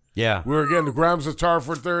 $30. Yeah, we were getting the grams of tar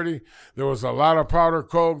for 30. There was a lot of powder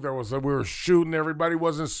coke. We were shooting. Everybody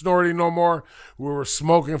wasn't snorting no more. We were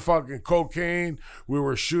smoking fucking cocaine. We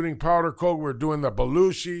were shooting powder coke. We were doing the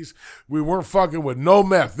Belushis. We weren't fucking with no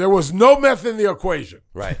meth. There was no meth in the equation.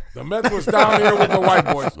 Right. The meth was down here with the white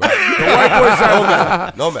boys. The white boys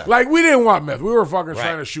had no meth. Like, we didn't want meth. We were fucking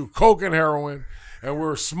trying to shoot coke and heroin. And we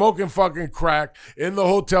were smoking fucking crack in the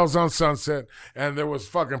hotels on Sunset. And there was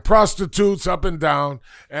fucking prostitutes up and down.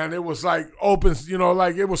 And it was like open,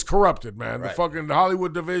 like it was corrupted, man. The fucking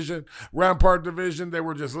Hollywood division, Rampart division, they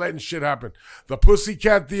were just letting shit happen. The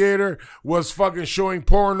Pussycat Theater was fucking showing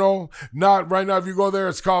porno. Not right now, if you go there,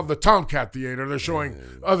 it's called the Tomcat Theater. They're showing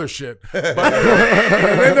other shit. But,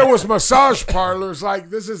 and then there was massage parlors.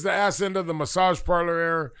 Like, this is the ass end of the massage parlor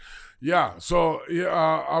era. Yeah, so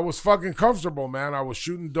I was fucking comfortable, man. I was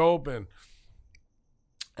shooting dope and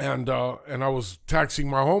I was taxing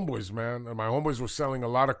my homeboys, man. And my homeboys were selling a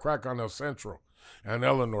lot of crack on El Centro and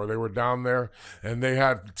Eleanor. They were down there, and they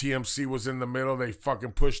had TMC was in the middle. They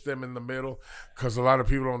fucking pushed them in the middle because a lot of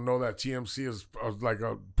people don't know that TMC is like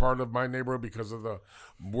a part of my neighborhood because of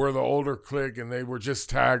we're the older clique, and they were just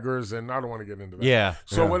taggers, and I don't want to get into that. Yeah.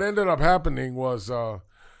 So what ended up happening was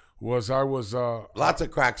I was lots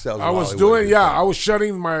of crack sales. I was doing I was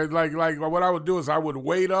shutting my like what I would do is I would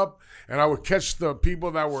wait up and I would catch the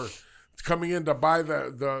people that were coming in to buy in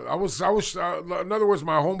other words,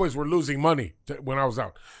 my homeboys were losing money when I was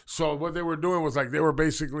out. So what they were doing was like they were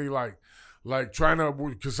basically like trying to,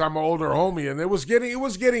 because I'm an older homie, and it was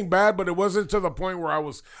getting bad, but it wasn't to the point where I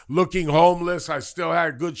was looking homeless. I still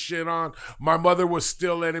had good shit on. My mother was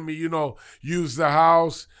still letting me, use the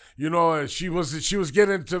house, and she was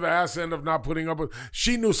getting to the ass end of not putting up with.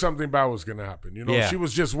 She knew something bad was gonna happen. She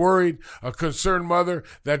was just worried, a concerned mother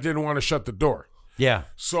that didn't want to shut the door. Yeah.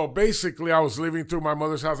 So basically, I was living through my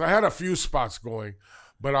mother's house. I had a few spots going.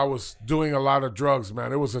 but I was doing a lot of drugs,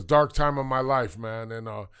 man. It was a dark time of my life, man. And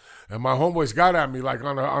my homeboys got at me like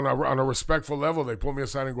on a respectful level. They pulled me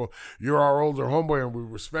aside and go, "You're our older homeboy, and we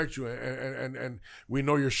respect you, and we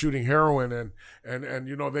know you're shooting heroin." And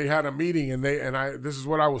you know, they had a meeting, and this is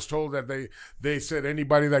what I was told, that they said,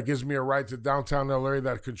 anybody that gives me a ride to downtown LA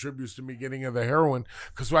that contributes to me getting into the heroin,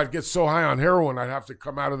 because I'd get so high on heroin, I'd have to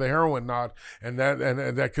come out of the heroin knot, and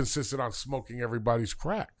that consisted on smoking everybody's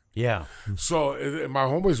crack. Yeah. So my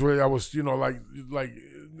homeboys were, I was, you know, like,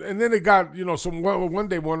 and then it got, you know, so one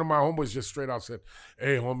day one of my homeboys just straight out said,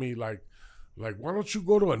 "Hey, homie, like, why don't you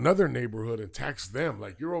go to another neighborhood and tax them?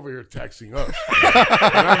 Like, you're over here taxing us."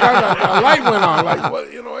 And I got a light went on, like, well,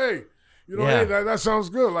 you know, hey. You know, hey, that sounds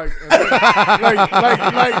good. Like,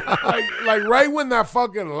 like right when that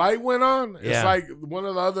fucking light went on, it's like one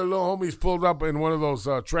of the other little homies pulled up in one of those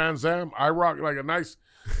Trans Am, IROC, like a nice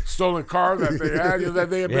stolen car that they had, that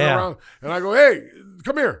they had been around. And I go, "Hey,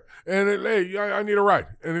 come here." And hey, I need a ride.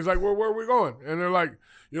 And he's like, "Well, where are we going?" And they're like,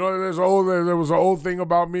 you know, there was an old thing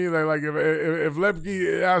about me. They like, if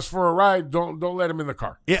Lepke asks for a ride, don't let him in the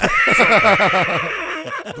car. Yeah.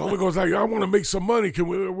 The homie goes like, "I want to make some money.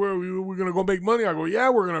 We're gonna go make money?" I go, "Yeah,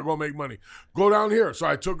 we're gonna go make money. Go down here." So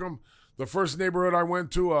I took him. The first neighborhood I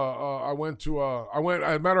went to, as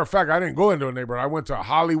a matter of fact, I didn't go into a neighborhood. I went to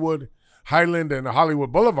Hollywood, Highland, and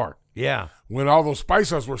Hollywood Boulevard. Yeah. When all those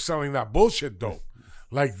Spice-Us were selling that bullshit dope.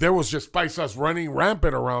 Like, there was just Spice-Us running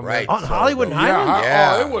rampant around there. On Hollywood and Highland?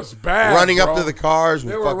 Yeah. Oh, it was bad, running bro. up to the cars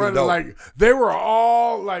with They were fucking running dope. like, they were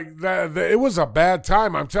all like that. It was a bad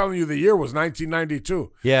time. I'm telling you, the year was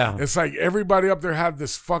 1992. Yeah. It's like everybody up there had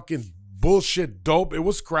this fucking bullshit dope. It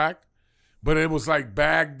was crack, but it was like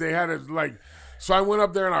bagged. They had it like, so I went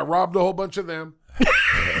up there and I robbed a whole bunch of them.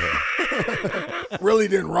 Really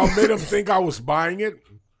didn't rob, made them think I was buying it.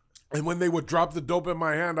 And when they would drop the dope in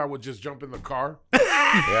my hand, I would just jump in the car.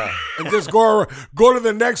 Yeah. And just go to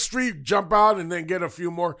the next street, jump out, and then get a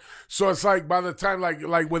few more. So it's like by the time,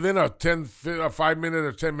 like within a 5-minute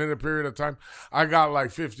or 10-minute period of time, I got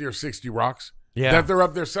like 50 or 60 rocks. Yeah. That they're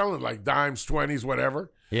up there selling, like dimes, 20s,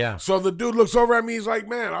 whatever. Yeah. So the dude looks over at me. He's like,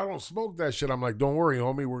 "Man, I don't smoke that shit." I'm like, "Don't worry,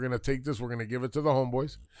 homie. We're going to take this. We're going to give it to the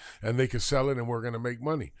homeboys, and they can sell it, and we're going to make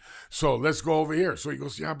money. So let's go over here." So he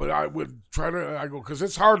goes, "Yeah, but I would try to," I go, "because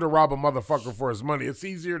it's hard to rob a motherfucker for his money. It's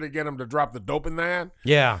easier to get him to drop the dope in the hand."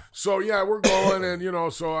 Yeah. So, yeah, we're going, and, you know,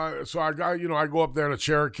 so I got, you know, I go up there to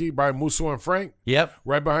Cherokee by Musso and Frank. Yep.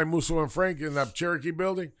 Right behind Musso and Frank in that Cherokee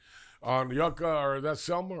building on Yucca, or that's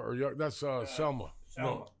Selma, or that's Selma.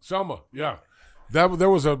 No, Selma, yeah. There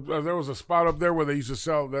was a spot up there where they used to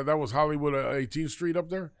sell that was Hollywood 18th Street up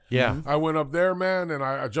there. Yeah. I went up there, man, and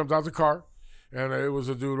I jumped out the car, and it was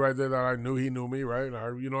a dude right there that I knew. He knew me, right? And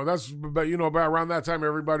about around that time,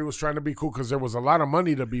 everybody was trying to be cool because there was a lot of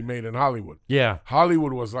money to be made in Hollywood. Yeah.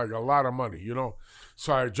 Hollywood was like a lot of money, you know.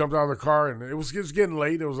 So I jumped out of the car, and it was getting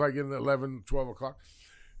late. It was like in 11, 12 o'clock.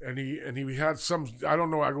 And he had some, I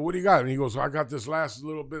don't know. I go, "What do you got?" And he goes, "I got this last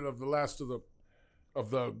little bit of the last of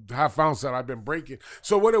the half ounce that I've been breaking."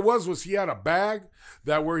 So what it was he had a bag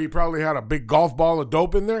where he probably had a big golf ball of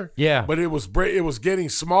dope in there. Yeah. But it was getting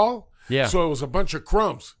small. Yeah. So it was a bunch of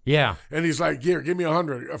crumbs. Yeah. And he's like, "Here, give me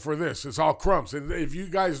 100 for this. It's all crumbs." And if you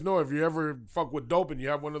guys know, if you ever fuck with dope and you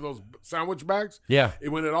have one of those sandwich bags, Yeah.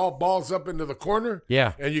 when it all balls up into the corner,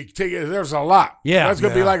 Yeah. and you take it, there's a lot. Yeah. That's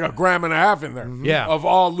gonna be like 1.5 grams in there. Yeah. Of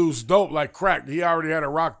all loose dope, like crack. He already had it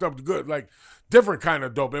rocked up good, like different kind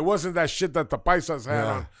of dope. It wasn't that shit that the Paisas had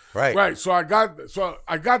on. Right. Right. So I got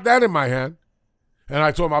that in my hand, and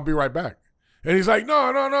I told him I'll be right back. And he's like,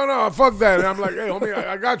 no, fuck that. And I'm like, "Hey, homie,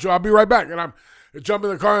 I got you. I'll be right back." And I'm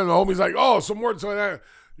jumping in the car, and the homie's like, "Oh, some more." So that,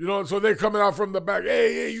 you know, so they're coming out from the back.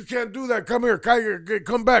 Hey, you can't do that. Come here,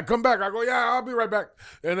 come back. I go, "Yeah, I'll be right back."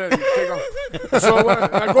 And then he take off. So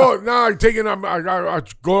I go now. I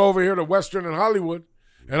go over here to Western and Hollywood.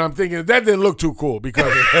 And I'm thinking, that didn't look too cool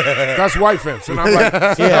because that's white fence. And I'm like,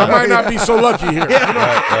 I might not be so lucky here.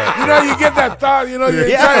 You know, you get that thought, you know, you're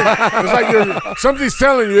excited. It's like something's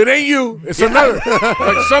telling you, it ain't you. It's another,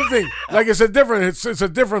 like something, like it's a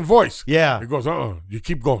different voice. Yeah. It goes, you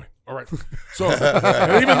keep going. All right. So,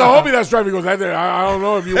 and even the homie that's driving goes, I don't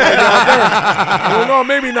know if you want to go out there. I don't know,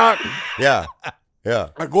 maybe not. Yeah. Yeah.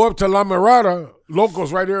 I go up to La Mirada,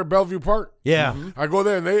 Locos right here at Bellevue Park. Yeah. I go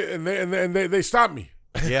there and they stop me.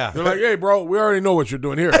 Yeah. They're like, "Hey, bro, we already know what you're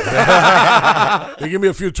doing here." They give me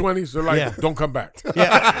a few 20s. They're like, "Don't come back."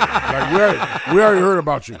 Like, we already heard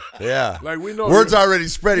about you. Yeah. Like, we know. Word's already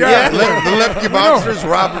spreading. Yeah. The Lepke boxers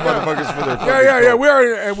robbing motherfuckers for their Yeah. We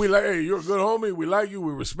already, and we like, "Hey, you're a good homie. We like you.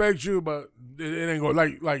 We respect you, but it ain't going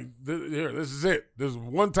here. This is it. This is a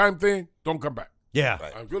one-time thing. Don't come back." Yeah.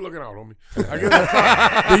 Good looking out, homie. I get in the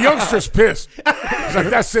car. The youngster's pissed. He's like,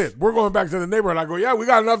 that's it. We're going back to the neighborhood. I go, yeah, we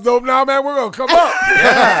got enough dope now, man. We're going to come up.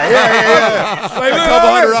 Yeah. Like, A couple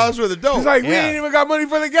 $100 worth of dope. He's like, we ain't even got money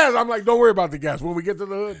for the gas. I'm like, don't worry about the gas. When we get to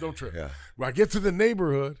the hood, don't trip. Yeah. When I get to the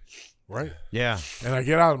neighborhood, right? Yeah. And I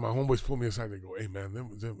get out, and my homeboys pull me aside. They go, hey, man,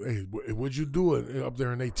 hey, what'd you do up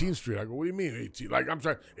there in 18th Street? I go, what do you mean 18th? Like, I'm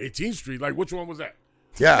trying, 18th Street? Like, which one was that?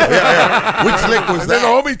 Yeah. Which lick was and that? then the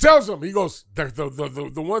homie tells him, he goes,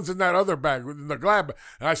 the ones in that other bag, in the glad bag.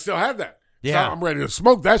 And I still have that. Yeah. So I'm ready to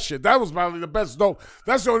smoke that shit. That was probably the best dope.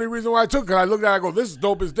 That's the only reason why I took it. I looked at it, I go, this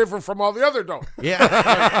dope is different from all the other dope. Yeah.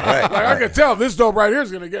 Like, I can tell this dope right here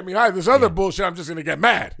is going to get me high. This other bullshit, I'm just going to get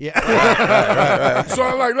mad. Yeah. So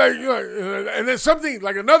I'm like, you know, and then something,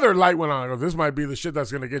 like another light went on. I go, this might be the shit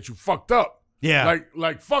that's going to get you fucked up. Yeah.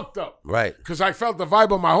 Like fucked up. Right. Because I felt the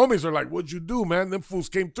vibe of my homies are like, what'd you do, man? Them fools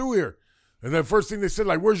came through here. And then first thing they said,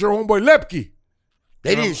 like, where's your homeboy Lepke?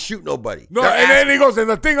 They didn't shoot nobody. No, They're and then he goes, and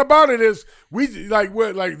the thing about it is,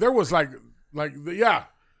 there was yeah.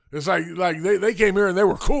 It's like they came here and they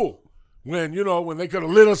were cool when they could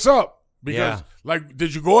have lit us up. Because,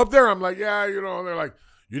 did you go up there? I'm like, yeah, they're like,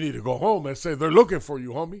 you need to go home and say, they're looking for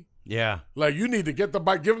you, homie. Yeah. Like, you need to get the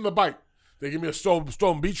bike, give them the bike. They give me a stolen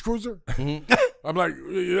beach cruiser. I'm like,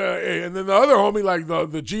 yeah. Hey. And then the other homie, like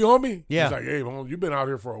the G homie, he's like, hey, homie, you've been out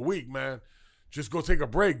here for a week, man. Just go take a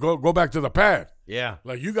break. Go back to the pad. Yeah.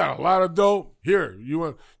 Like, you got a lot of dope. Here, you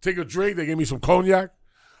want to take a drink? They gave me some cognac.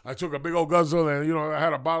 I took a big old guzzle, and, I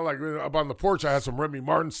had a bottle, like, up on the porch. I had some Remy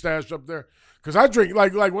Martin stashed up there. Because I drink,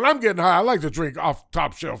 like when I'm getting high, I like to drink off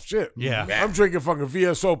top shelf shit. Yeah. I'm drinking fucking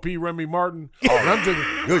VSOP, Remy Martin. And I'm drinking,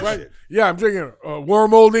 Good right? shit. Yeah, I'm drinking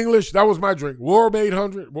Warm Old English. That was my drink. Warm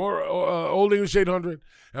 800, Old English 800,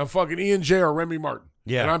 and fucking E&J or Remy Martin.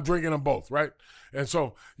 Yeah. And I'm drinking them both, right? And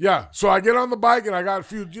so, yeah. So I get on the bike, and I got a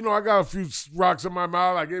few rocks in my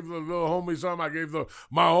mouth. I gave the little homie some. I gave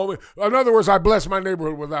my homie. In other words, I blessed my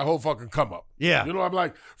neighborhood with that whole fucking come up. Yeah. I'm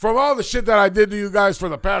like, from all the shit that I did to you guys for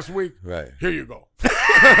the past week, Right. here you go.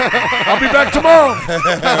 I'll be back tomorrow. See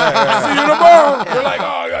you tomorrow. They're like,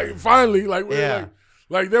 oh, yeah, finally. Like,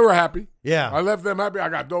 like they were happy. Yeah. I left them happy. I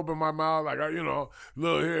got dope in my mouth. I got, little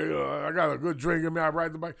here. I got a good drink in me. I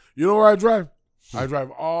ride the bike. You know where I drive? I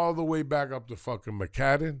drive all the way back up to fucking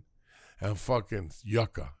McCadden and fucking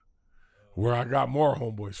Yucca, where I got more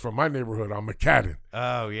homeboys from my neighborhood on McCadden.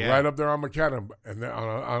 Oh, yeah. Right up there on McCadden. And then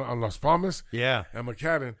on Las Palmas. Yeah. And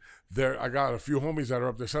McCadden, there I got a few homies that are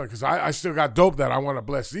up there selling, because I still got dope that I want to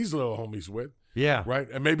bless these little homies with. Yeah. Right?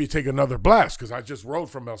 And maybe take another blast, because I just rode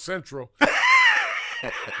from El Centro.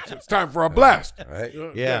 It's time for a blast. Right.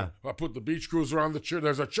 Yeah. I put the beach cruiser on the church.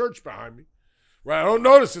 There's a church behind me. Right? I don't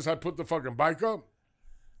notice this. I put the fucking bike up.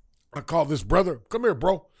 I call this brother. Come here,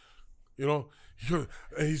 bro.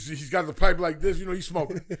 He's got the pipe like this. He's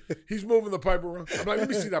smoking. He's moving the pipe around. I'm like, let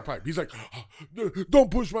me see that pipe. He's like, oh, don't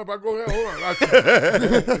push my pipe. Go ahead. Hold on.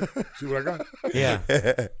 See what I got? Yeah.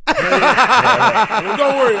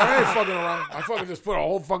 Don't worry. I ain't fucking around. I fucking just put a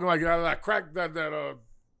whole fucking like that crack The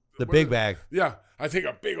big bag. Yeah. I take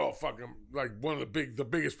a big old fucking, like one of the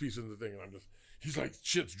biggest piece of the thing, and he's like,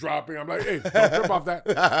 shit's dropping. I'm like, hey, don't trip off that.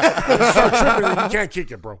 You start tripping and you can't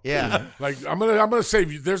kick it, bro. Yeah. Like, I'm gonna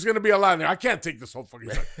save you. There's gonna be a lot in there. I can't take this whole fucking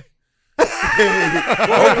thing. Okay,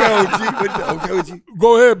 OG.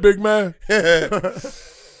 Go ahead, big man. Man,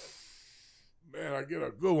 I get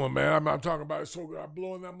a good one, man. I'm talking about it so good. I'm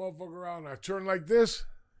blowing that motherfucker out, and I turn like this,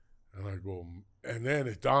 and I go, and then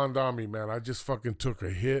it dawned on me, man. I just fucking took a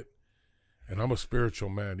hit, and I'm a spiritual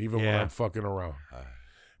man, even when I'm fucking around.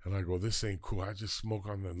 And I go, this ain't cool. I just smoke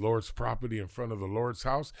on the Lord's property in front of the Lord's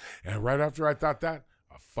house. And right after I thought that,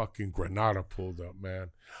 a fucking Granada pulled up, man.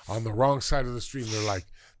 On the wrong side of the street. And they're like,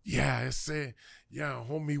 yeah, I said, yeah,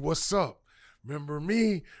 homie, what's up? Remember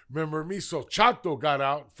me? So Chato got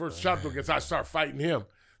out. First Chato gets out, I start fighting him.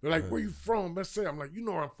 They're like, where you from? I say, I'm like, you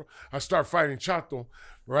know where I'm from. I start fighting Chato,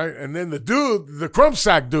 right? And then the dude, the crumb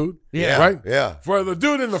sack dude, right? Yeah. For the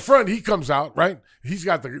dude in the front, he comes out, right? He's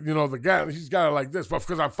got the guy, he's got it like this. But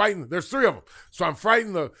because I'm fighting, there's three of them. So I'm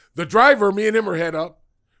fighting the driver, me and him are head up,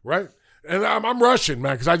 right? And I'm rushing,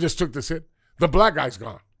 man, because I just took this hit. The black guy's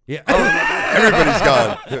gone. Yeah. Everybody's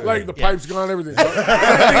gone. Like the pipe's gone, everything.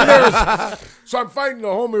 So I'm fighting the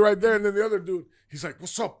homie right there, and then the other dude, he's like,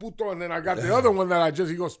 what's up, puto? And then I got the other one that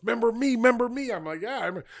he goes, remember me? I'm like, yeah, I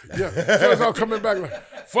remember. Yeah. So it's all coming back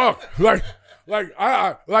like, fuck. Like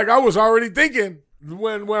I was already thinking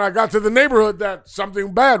when I got to the neighborhood that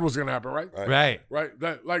something bad was going to happen, right? Right.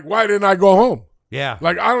 That, like, why didn't I go home? Yeah.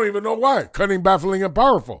 Like, I don't even know why. Cunning, baffling, and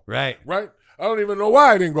powerful. Right. Right? I don't even know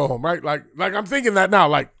why I didn't go home, right? Like I'm thinking that now,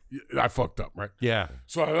 like, I fucked up, right? Yeah.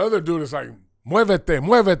 So the other dude is like, muévete,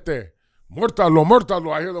 muévete. Mórtalo,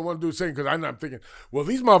 mórtalo. I hear the one dude saying, because I'm thinking, well,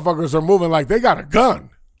 these motherfuckers are moving like they got a gun.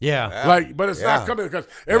 Yeah. Like, but it's not coming because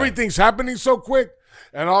everything's happening so quick,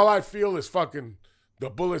 and all I feel is fucking the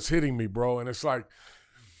bullets hitting me, bro. And it's like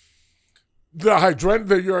the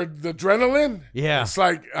adrenaline. Yeah. It's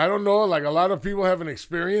like, I don't know, like a lot of people haven't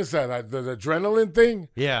experienced that, the adrenaline thing.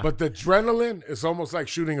 Yeah. But the adrenaline is almost like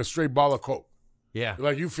shooting a straight ball of coke. Yeah.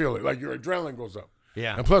 Like you feel it, like your adrenaline goes up.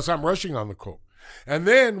 Yeah. And plus, I'm rushing on the coke. And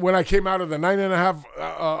then when I came out of the 9.5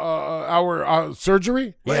 hour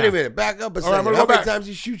surgery. Wait a minute, back up a second. right, How many times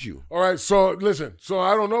he shoot you? All right, so listen. So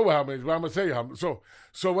I don't know how many, but I'm gonna tell you how.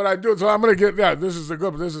 So what I do? So I'm gonna get that. This is the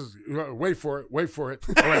good. This is wait for it. All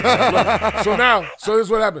right. So this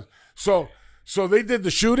is what happens. So they did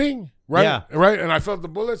the shooting, right? Yeah. Right. And I felt the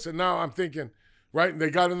bullets, and now I'm thinking, right? And they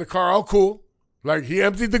got in the car, all cool. Like he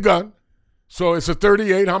emptied the gun. So it's a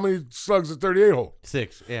 38. How many slugs does 38 hold?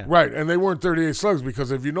 6. Yeah. Right, and they weren't 38 slugs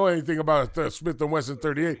because if you know anything about a Smith & Wesson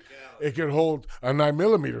 38, it can hold a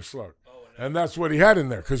 9mm slug. And that's what he had in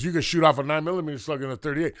there because you could shoot off a 9mm slug in a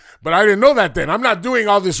 38. But I didn't know that then. I'm not doing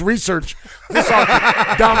all this research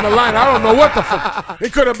down the line. I don't know what the fuck.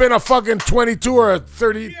 It could have been a fucking 22 or a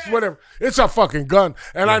 30, whatever. It's a fucking gun.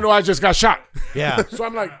 And I know I just got shot. Yeah. So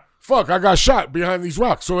I'm like, fuck, I got shot behind these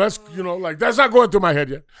rocks. So that's, like, that's not going through my head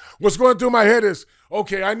yet. What's going through my head is,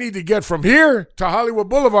 okay, I need to get from here to Hollywood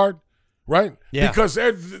Boulevard, right? Yeah. Because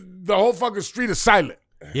the whole fucking street is silent.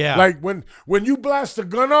 Yeah. Like, when you blast the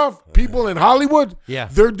gun off, people in Hollywood,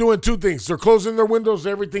 they're doing two things. They're closing their windows,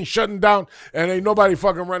 everything's shutting down, and ain't nobody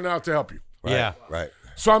fucking running out to help you. Right, Yeah. Right.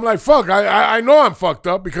 So I'm like, fuck, I know I'm fucked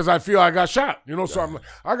up because I feel I got shot. So I'm like,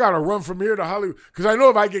 I got to run from here to Hollywood. Because I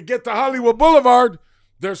know if I could get to Hollywood Boulevard,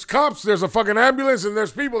 there's cops, there's a fucking ambulance, and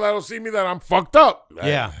there's people that'll see me that I'm fucked up. Right.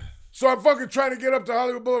 Yeah. So I'm fucking trying to get up to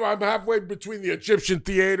Hollywood Boulevard. I'm halfway between the Egyptian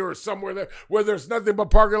Theater or somewhere there where there's nothing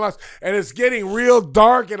but parking lots. And it's getting real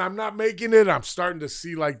dark, and I'm not making it. I'm starting to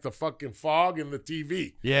see, like, the fucking fog in the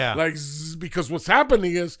TV. Yeah. Like, because what's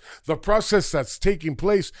happening is the process that's taking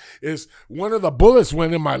place is one of the bullets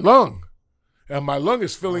went in my lung, and my lung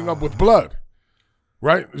is filling up with blood.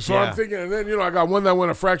 Right? So I'm thinking, and then, I got one that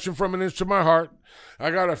went a fraction from an inch to my heart. I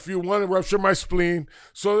got one ruptured my spleen.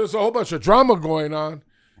 So there's a whole bunch of drama going on.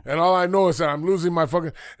 And all I know is that I'm losing my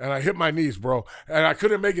fucking, and I hit my knees, bro. And I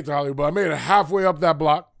couldn't make it to Hollywood, but I made it halfway up that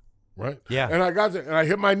block, right? Yeah. And I got there, and I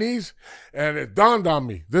hit my knees, and it dawned on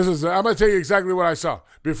me. I'm going to tell you exactly what I saw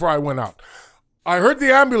before I went out. I heard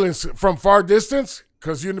the ambulance from far distance,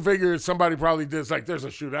 because you figure somebody probably did, like there's a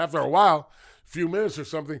shoot. After a while, few minutes or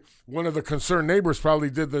something, one of the concerned neighbors probably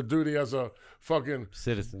did their duty as a fucking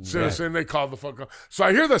Citizen. Right. They called the fuck up. So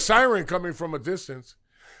I hear the siren coming from a distance,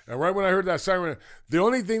 and right when I heard that siren, the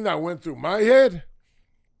only thing that went through my head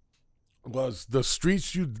was the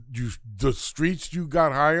streets you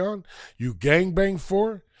got high on, you gangbang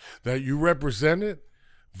for, that you represented,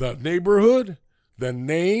 the neighborhood, the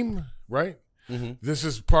name, right? Mm-hmm. This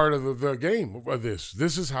is part of the game of this.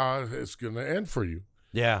 This is how it's gonna end for you.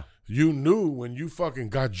 Yeah. You knew when you fucking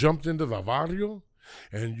got jumped into the barrio,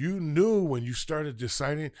 and you knew when you started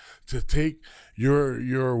deciding to take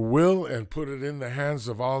your will and put it in the hands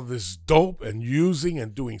of all this dope and using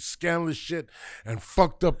and doing scandalous shit and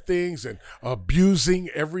fucked up things and abusing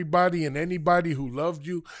everybody and anybody who loved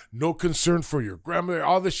you, no concern for your grandmother.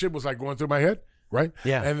 All this shit was like going through my head. Right?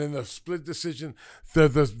 Yeah. And then the split decision,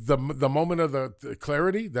 the moment of the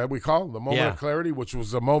clarity that we call the moment of clarity, which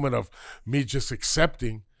was a moment of me just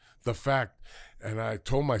accepting the fact. And I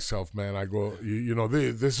told myself, man, I go,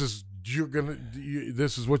 this is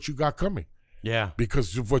what you got coming. Yeah.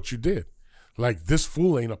 Because of what you did. Like, this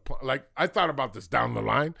fool ain't a punk. Like, I thought about this down the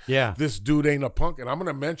line. Yeah. This dude ain't a punk. And I'm going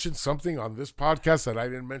to mention something on this podcast that I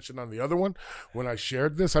didn't mention on the other one when I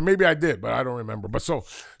shared this. Maybe I did, but I don't remember. But so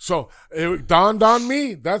it dawned on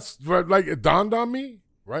me. That's like, it dawned on me.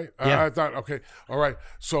 Right. Yeah. I thought, okay, all right.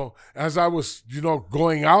 So as I was,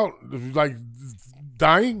 going out, like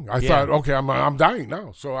dying, I thought, okay, I'm dying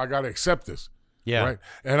now. So I got to accept this. Yeah. Right.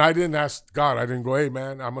 And I didn't ask God. I didn't go, hey,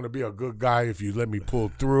 man, I'm going to be a good guy if you let me pull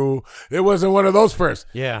through. It wasn't one of those prayers.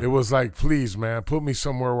 Yeah. It was like, please, man, put me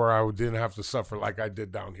somewhere where I didn't have to suffer like I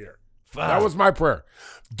did down here. That was my prayer.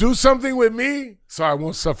 Do something with me so I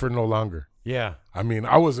won't suffer no longer. Yeah.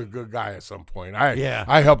 I was a good guy at some point.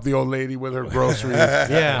 I helped the old lady with her groceries.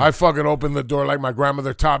 I fucking opened the door like my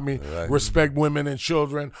grandmother taught me. Right. Respect women and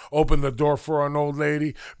children. Open the door for an old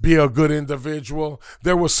lady. Be a good individual.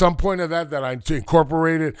 There was some point of that I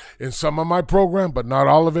incorporated in some of my program, but not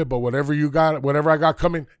all of it. But whatever I got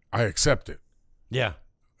coming, I accept it. Yeah.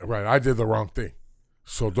 Right. I did the wrong thing.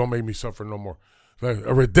 So don't make me suffer no more. Like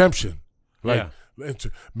a redemption. Like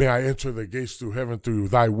May I enter the gates through heaven through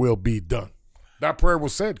thy will be done. That prayer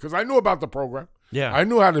was said because I knew about the program. Yeah. I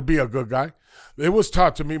knew how to be a good guy. It was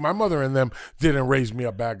taught to me. My mother and them didn't raise me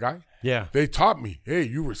a bad guy. Yeah. They taught me, hey,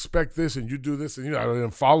 you respect this and you do this, and I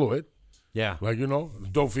didn't follow it. Yeah. Like, the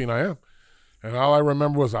dope fiend I am. And all I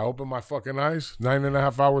remember was I opened my fucking eyes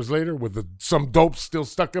 9.5 hours later with some dope still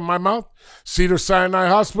stuck in my mouth. Cedars-Sinai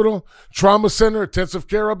Hospital, trauma center, intensive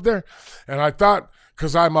care up there. And I thought,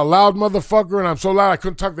 because I'm a loud motherfucker and I'm so loud I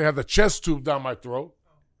couldn't talk, they had the chest tube down my throat.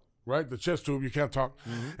 Right? The chest tube, you can't talk.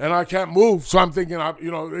 And I can't move. So I'm thinking,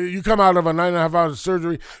 you come out of a 9.5 hours of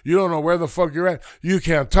surgery, you don't know where the fuck you're at. You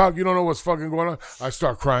can't talk. You don't know what's fucking going on. I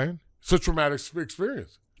start crying. It's a traumatic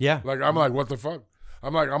experience. Yeah. Like, I'm like, what the fuck?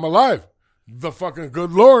 I'm like, I'm alive. The fucking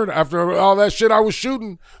good Lord, after all that shit I was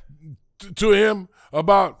shooting to him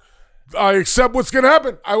about, I accept what's going to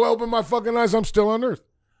happen. I open my fucking eyes. I'm still on earth.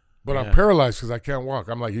 But I'm paralyzed because I can't walk.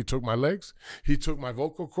 I'm like, he took my legs. He took my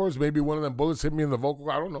vocal cords. Maybe one of them bullets hit me in the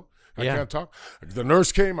vocal. I don't know. I can't talk. The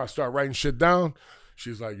nurse came. I start writing shit down.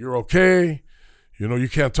 She's like, you're okay. You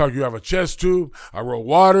can't talk. You have a chest tube. I wrote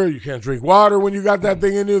water. You can't drink water when you got that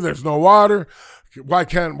thing in you. There's no water. Why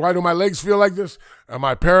do my legs feel like this? Am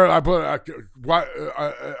I paralyzed?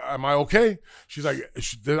 Am I okay? She's like,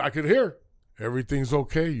 I could hear. Everything's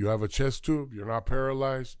okay. You have a chest tube. You're not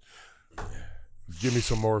paralyzed. Give me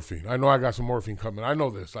some morphine. I know I got some morphine coming. I know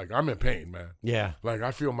this. Like, I'm in pain, man. Yeah. Like,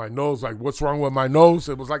 I feel my nose. Like, what's wrong with my nose?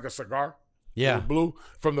 It was like a cigar. Yeah. It was blue.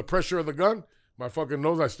 From the pressure of the gun, my fucking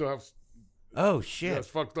nose, I still have. Oh, shit. Yeah, it's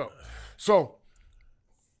fucked up. So,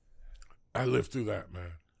 I lived through that,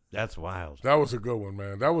 man. That's wild. That was a good one,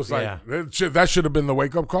 man. That was like, that should have been the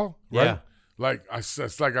wake-up call, right? Yeah. Like I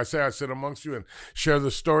said, I sit amongst you and share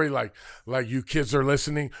the story. Like you kids are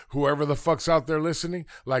listening, whoever the fuck's out there listening.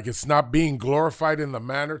 Like, it's not being glorified in the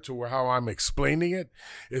manner to how I'm explaining it.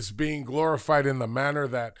 It's being glorified in the manner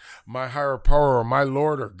that my higher power or my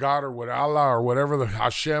Lord or God or what Allah or whatever the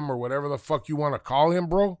Hashem or whatever the fuck you want to call him,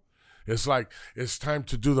 bro. It's like, it's time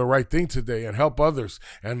to do the right thing today and help others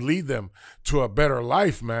and lead them to a better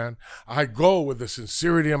life, man. I go with the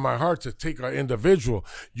sincerity in my heart to take an individual,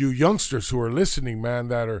 you youngsters who are listening, man,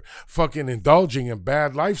 that are fucking indulging in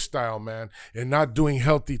bad lifestyle, man, and not doing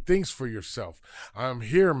healthy things for yourself. I'm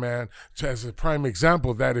here, man, as a prime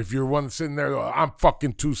example that if you're one sitting there, I'm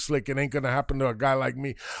fucking too slick, it ain't gonna happen to a guy like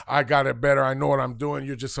me. I got it better. I know what I'm doing.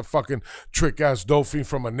 You're just a fucking trick-ass dolphin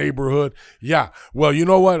from a neighborhood. Yeah, well, you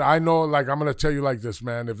know what? I know, like, I'm going to tell you like this,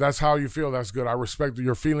 man. If that's how you feel, that's good. I respect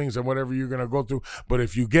your feelings and whatever you're going to go through. But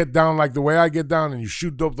if you get down like the way I get down and you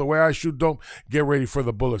shoot dope the way I shoot dope, get ready for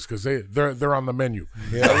the bullets because they're on the menu.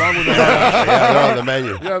 Yeah, along with they're on the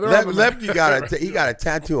menu. Yeah, Lepke got a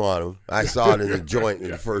tattoo on him. I saw it in the joint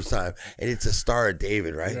the first time. And it's a Star of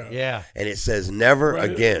David, right? Yeah. And it says never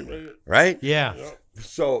again, right? Yeah.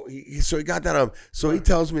 So he got that on. So he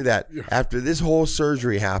tells me that after this whole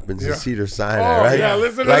surgery happens in Cedars-Sinai, right? Yeah,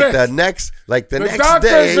 listen to like this. the next doctors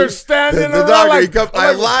day, are standing the around doctor,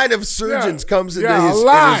 a line of surgeons comes into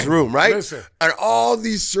his room, right? Listen. And all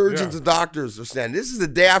these surgeons and doctors are standing. This is the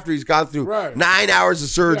day after he's gone through 9 hours of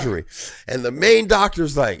surgery, and the main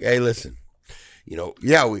doctor's like, "Hey, listen."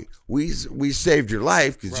 We saved your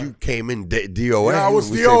life because you came in DOA. Yeah, I was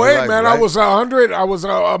DOA, man. Right? I was 100. I was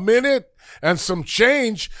a minute and some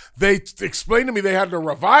change. They explained to me they had to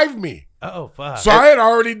revive me. Oh, fuck. So I had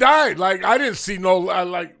already died. Like, I didn't see no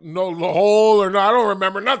hole or I don't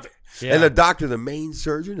remember nothing. Yeah. And the doctor, the main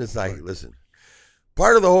surgeon, is like, listen,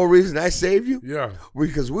 part of the whole reason I saved you,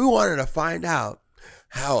 because we wanted to find out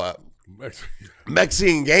how a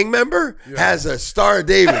Mexican gang member has a Star of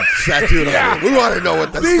David tattooed on him. We want to know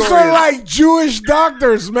what the These story are is. like Jewish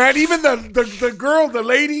doctors, man. Even the girl, the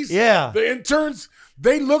ladies, the interns,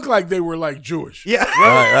 they look like they were like Jewish. Yeah.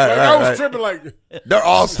 Right. I was tripping like. They're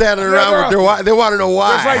all standing around. They want to know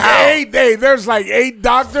why. There's like 8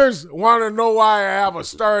 doctors want to know why I have a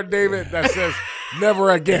Star of David that says never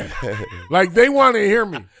again. Like, they want to hear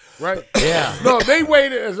me. Right? Yeah. No, they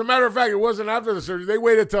waited. As a matter of fact, it wasn't after the surgery. They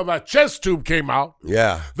waited till that chest tube came out.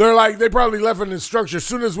 Yeah. They're like, they probably left an instruction. As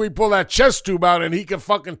soon as we pull that chest tube out and he can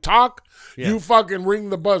fucking talk, you fucking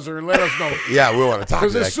ring the buzzer and let us know. Yeah, we want to talk to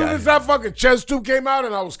that guy. Because as soon as that fucking chest tube came out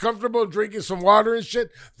and I was comfortable drinking some water and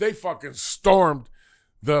shit, they fucking stormed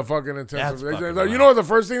the fucking intensive. You know what the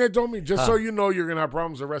first thing they told me? Just so you know, you're going to have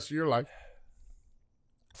problems the rest of your life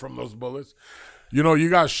from those bullets. You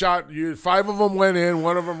got shot. 5 of them went in.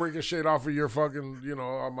 1 of them ricocheted off of your fucking,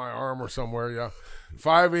 on my arm or somewhere. Yeah,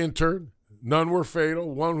 5 interned. None were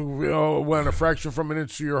fatal. 1 went a fraction from an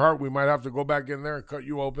inch to your heart. We might have to go back in there and cut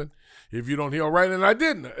you open if you don't heal right. And I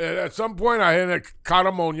didn't. At some point, I had caught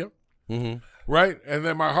ammonia. Mm-hmm. right? And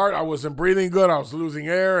then my heart, I wasn't breathing good. I was losing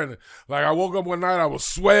air. And like I woke up one night, I was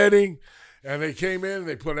sweating. And they came in,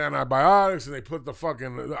 they put antibiotics, and they put the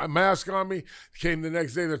fucking mask on me. Came the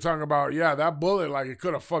next day, they're talking about, yeah, that bullet, like it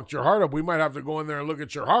could have fucked your heart up. We might have to go in there and look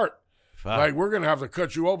at your heart. Fuck. Like we're going to have to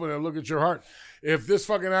cut you open and look at your heart. If this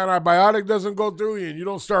fucking antibiotic doesn't go through you and you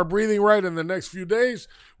don't start breathing right in the next few days,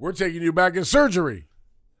 we're taking you back in surgery.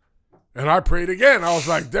 And I prayed again. I was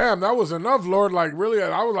like, damn, that was enough, Lord. Like really,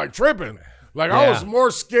 I was like tripping. Like I was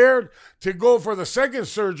more scared to go for the second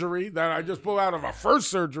surgery that I just pulled out of a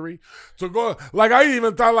first surgery to go. Like I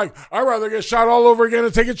even thought like I'd rather get shot all over again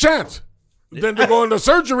and take a chance than to go into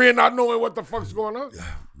surgery and not knowing what the fuck's going on.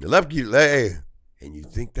 Lepke, hey, and you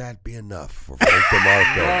think that'd be enough for Frank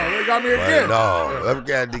DeMarco? They got me again. No, Lepke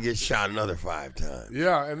had to get shot another 5 times.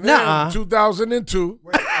 Yeah, and then 2002.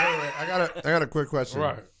 Wait, I got a quick question.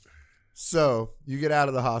 Right. So you get out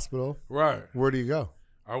of the hospital. Right. Where do you go?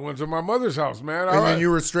 I went to my mother's house, man. And then you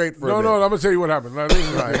were straight for a bit. No, I'm gonna tell you what happened. Now, this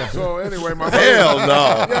is right. So anyway, my mother, Hell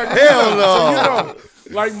no. Hell no. So, you know,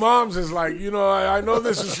 like moms is like, you know, I know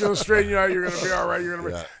this is gonna straighten you out. You're gonna be all right. You're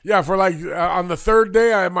gonna be for like on the third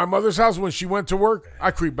day at my mother's house when she went to work,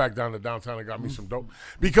 I creeped back down to downtown and got me some dope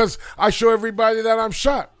because I show everybody that I'm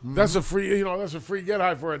shot. That's a free, that's a free get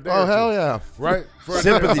high for a day. Oh hell yeah! Right? For a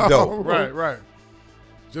Sympathy day. dope. Right.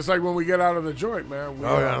 Just like when we get out of the joint, man.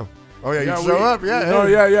 Oh yeah, you show up,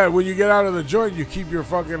 yeah. Yeah. When you get out of the joint, you keep your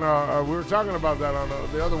fucking. We were talking about that on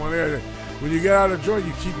the other one there. When you get out of the joint,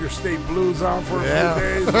 you keep your state blues on for a few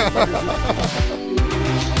days.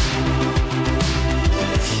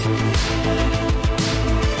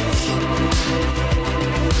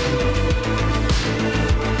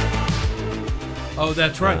 Oh,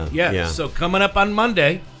 that's right. Yeah. So coming up on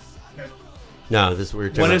Monday. No, this we're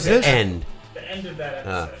talking What about is this? The end. The end of that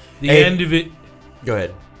episode. The end of it. Go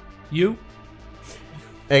ahead. You?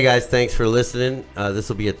 Hey guys, thanks for listening. This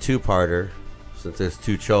will be a 2-parter since there's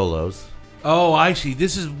 2 cholos. Oh, I see.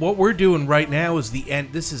 This is what we're doing right now is the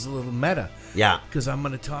end. This is a little meta. Yeah. Because I'm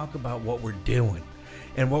going to talk about what we're doing.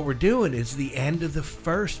 And what we're doing is the end of the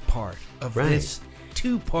first part of this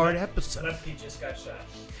 2-part episode. Lepke just got shot.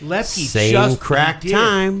 Lepke Same just crack did.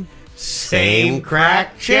 time. Same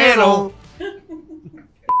crack channel.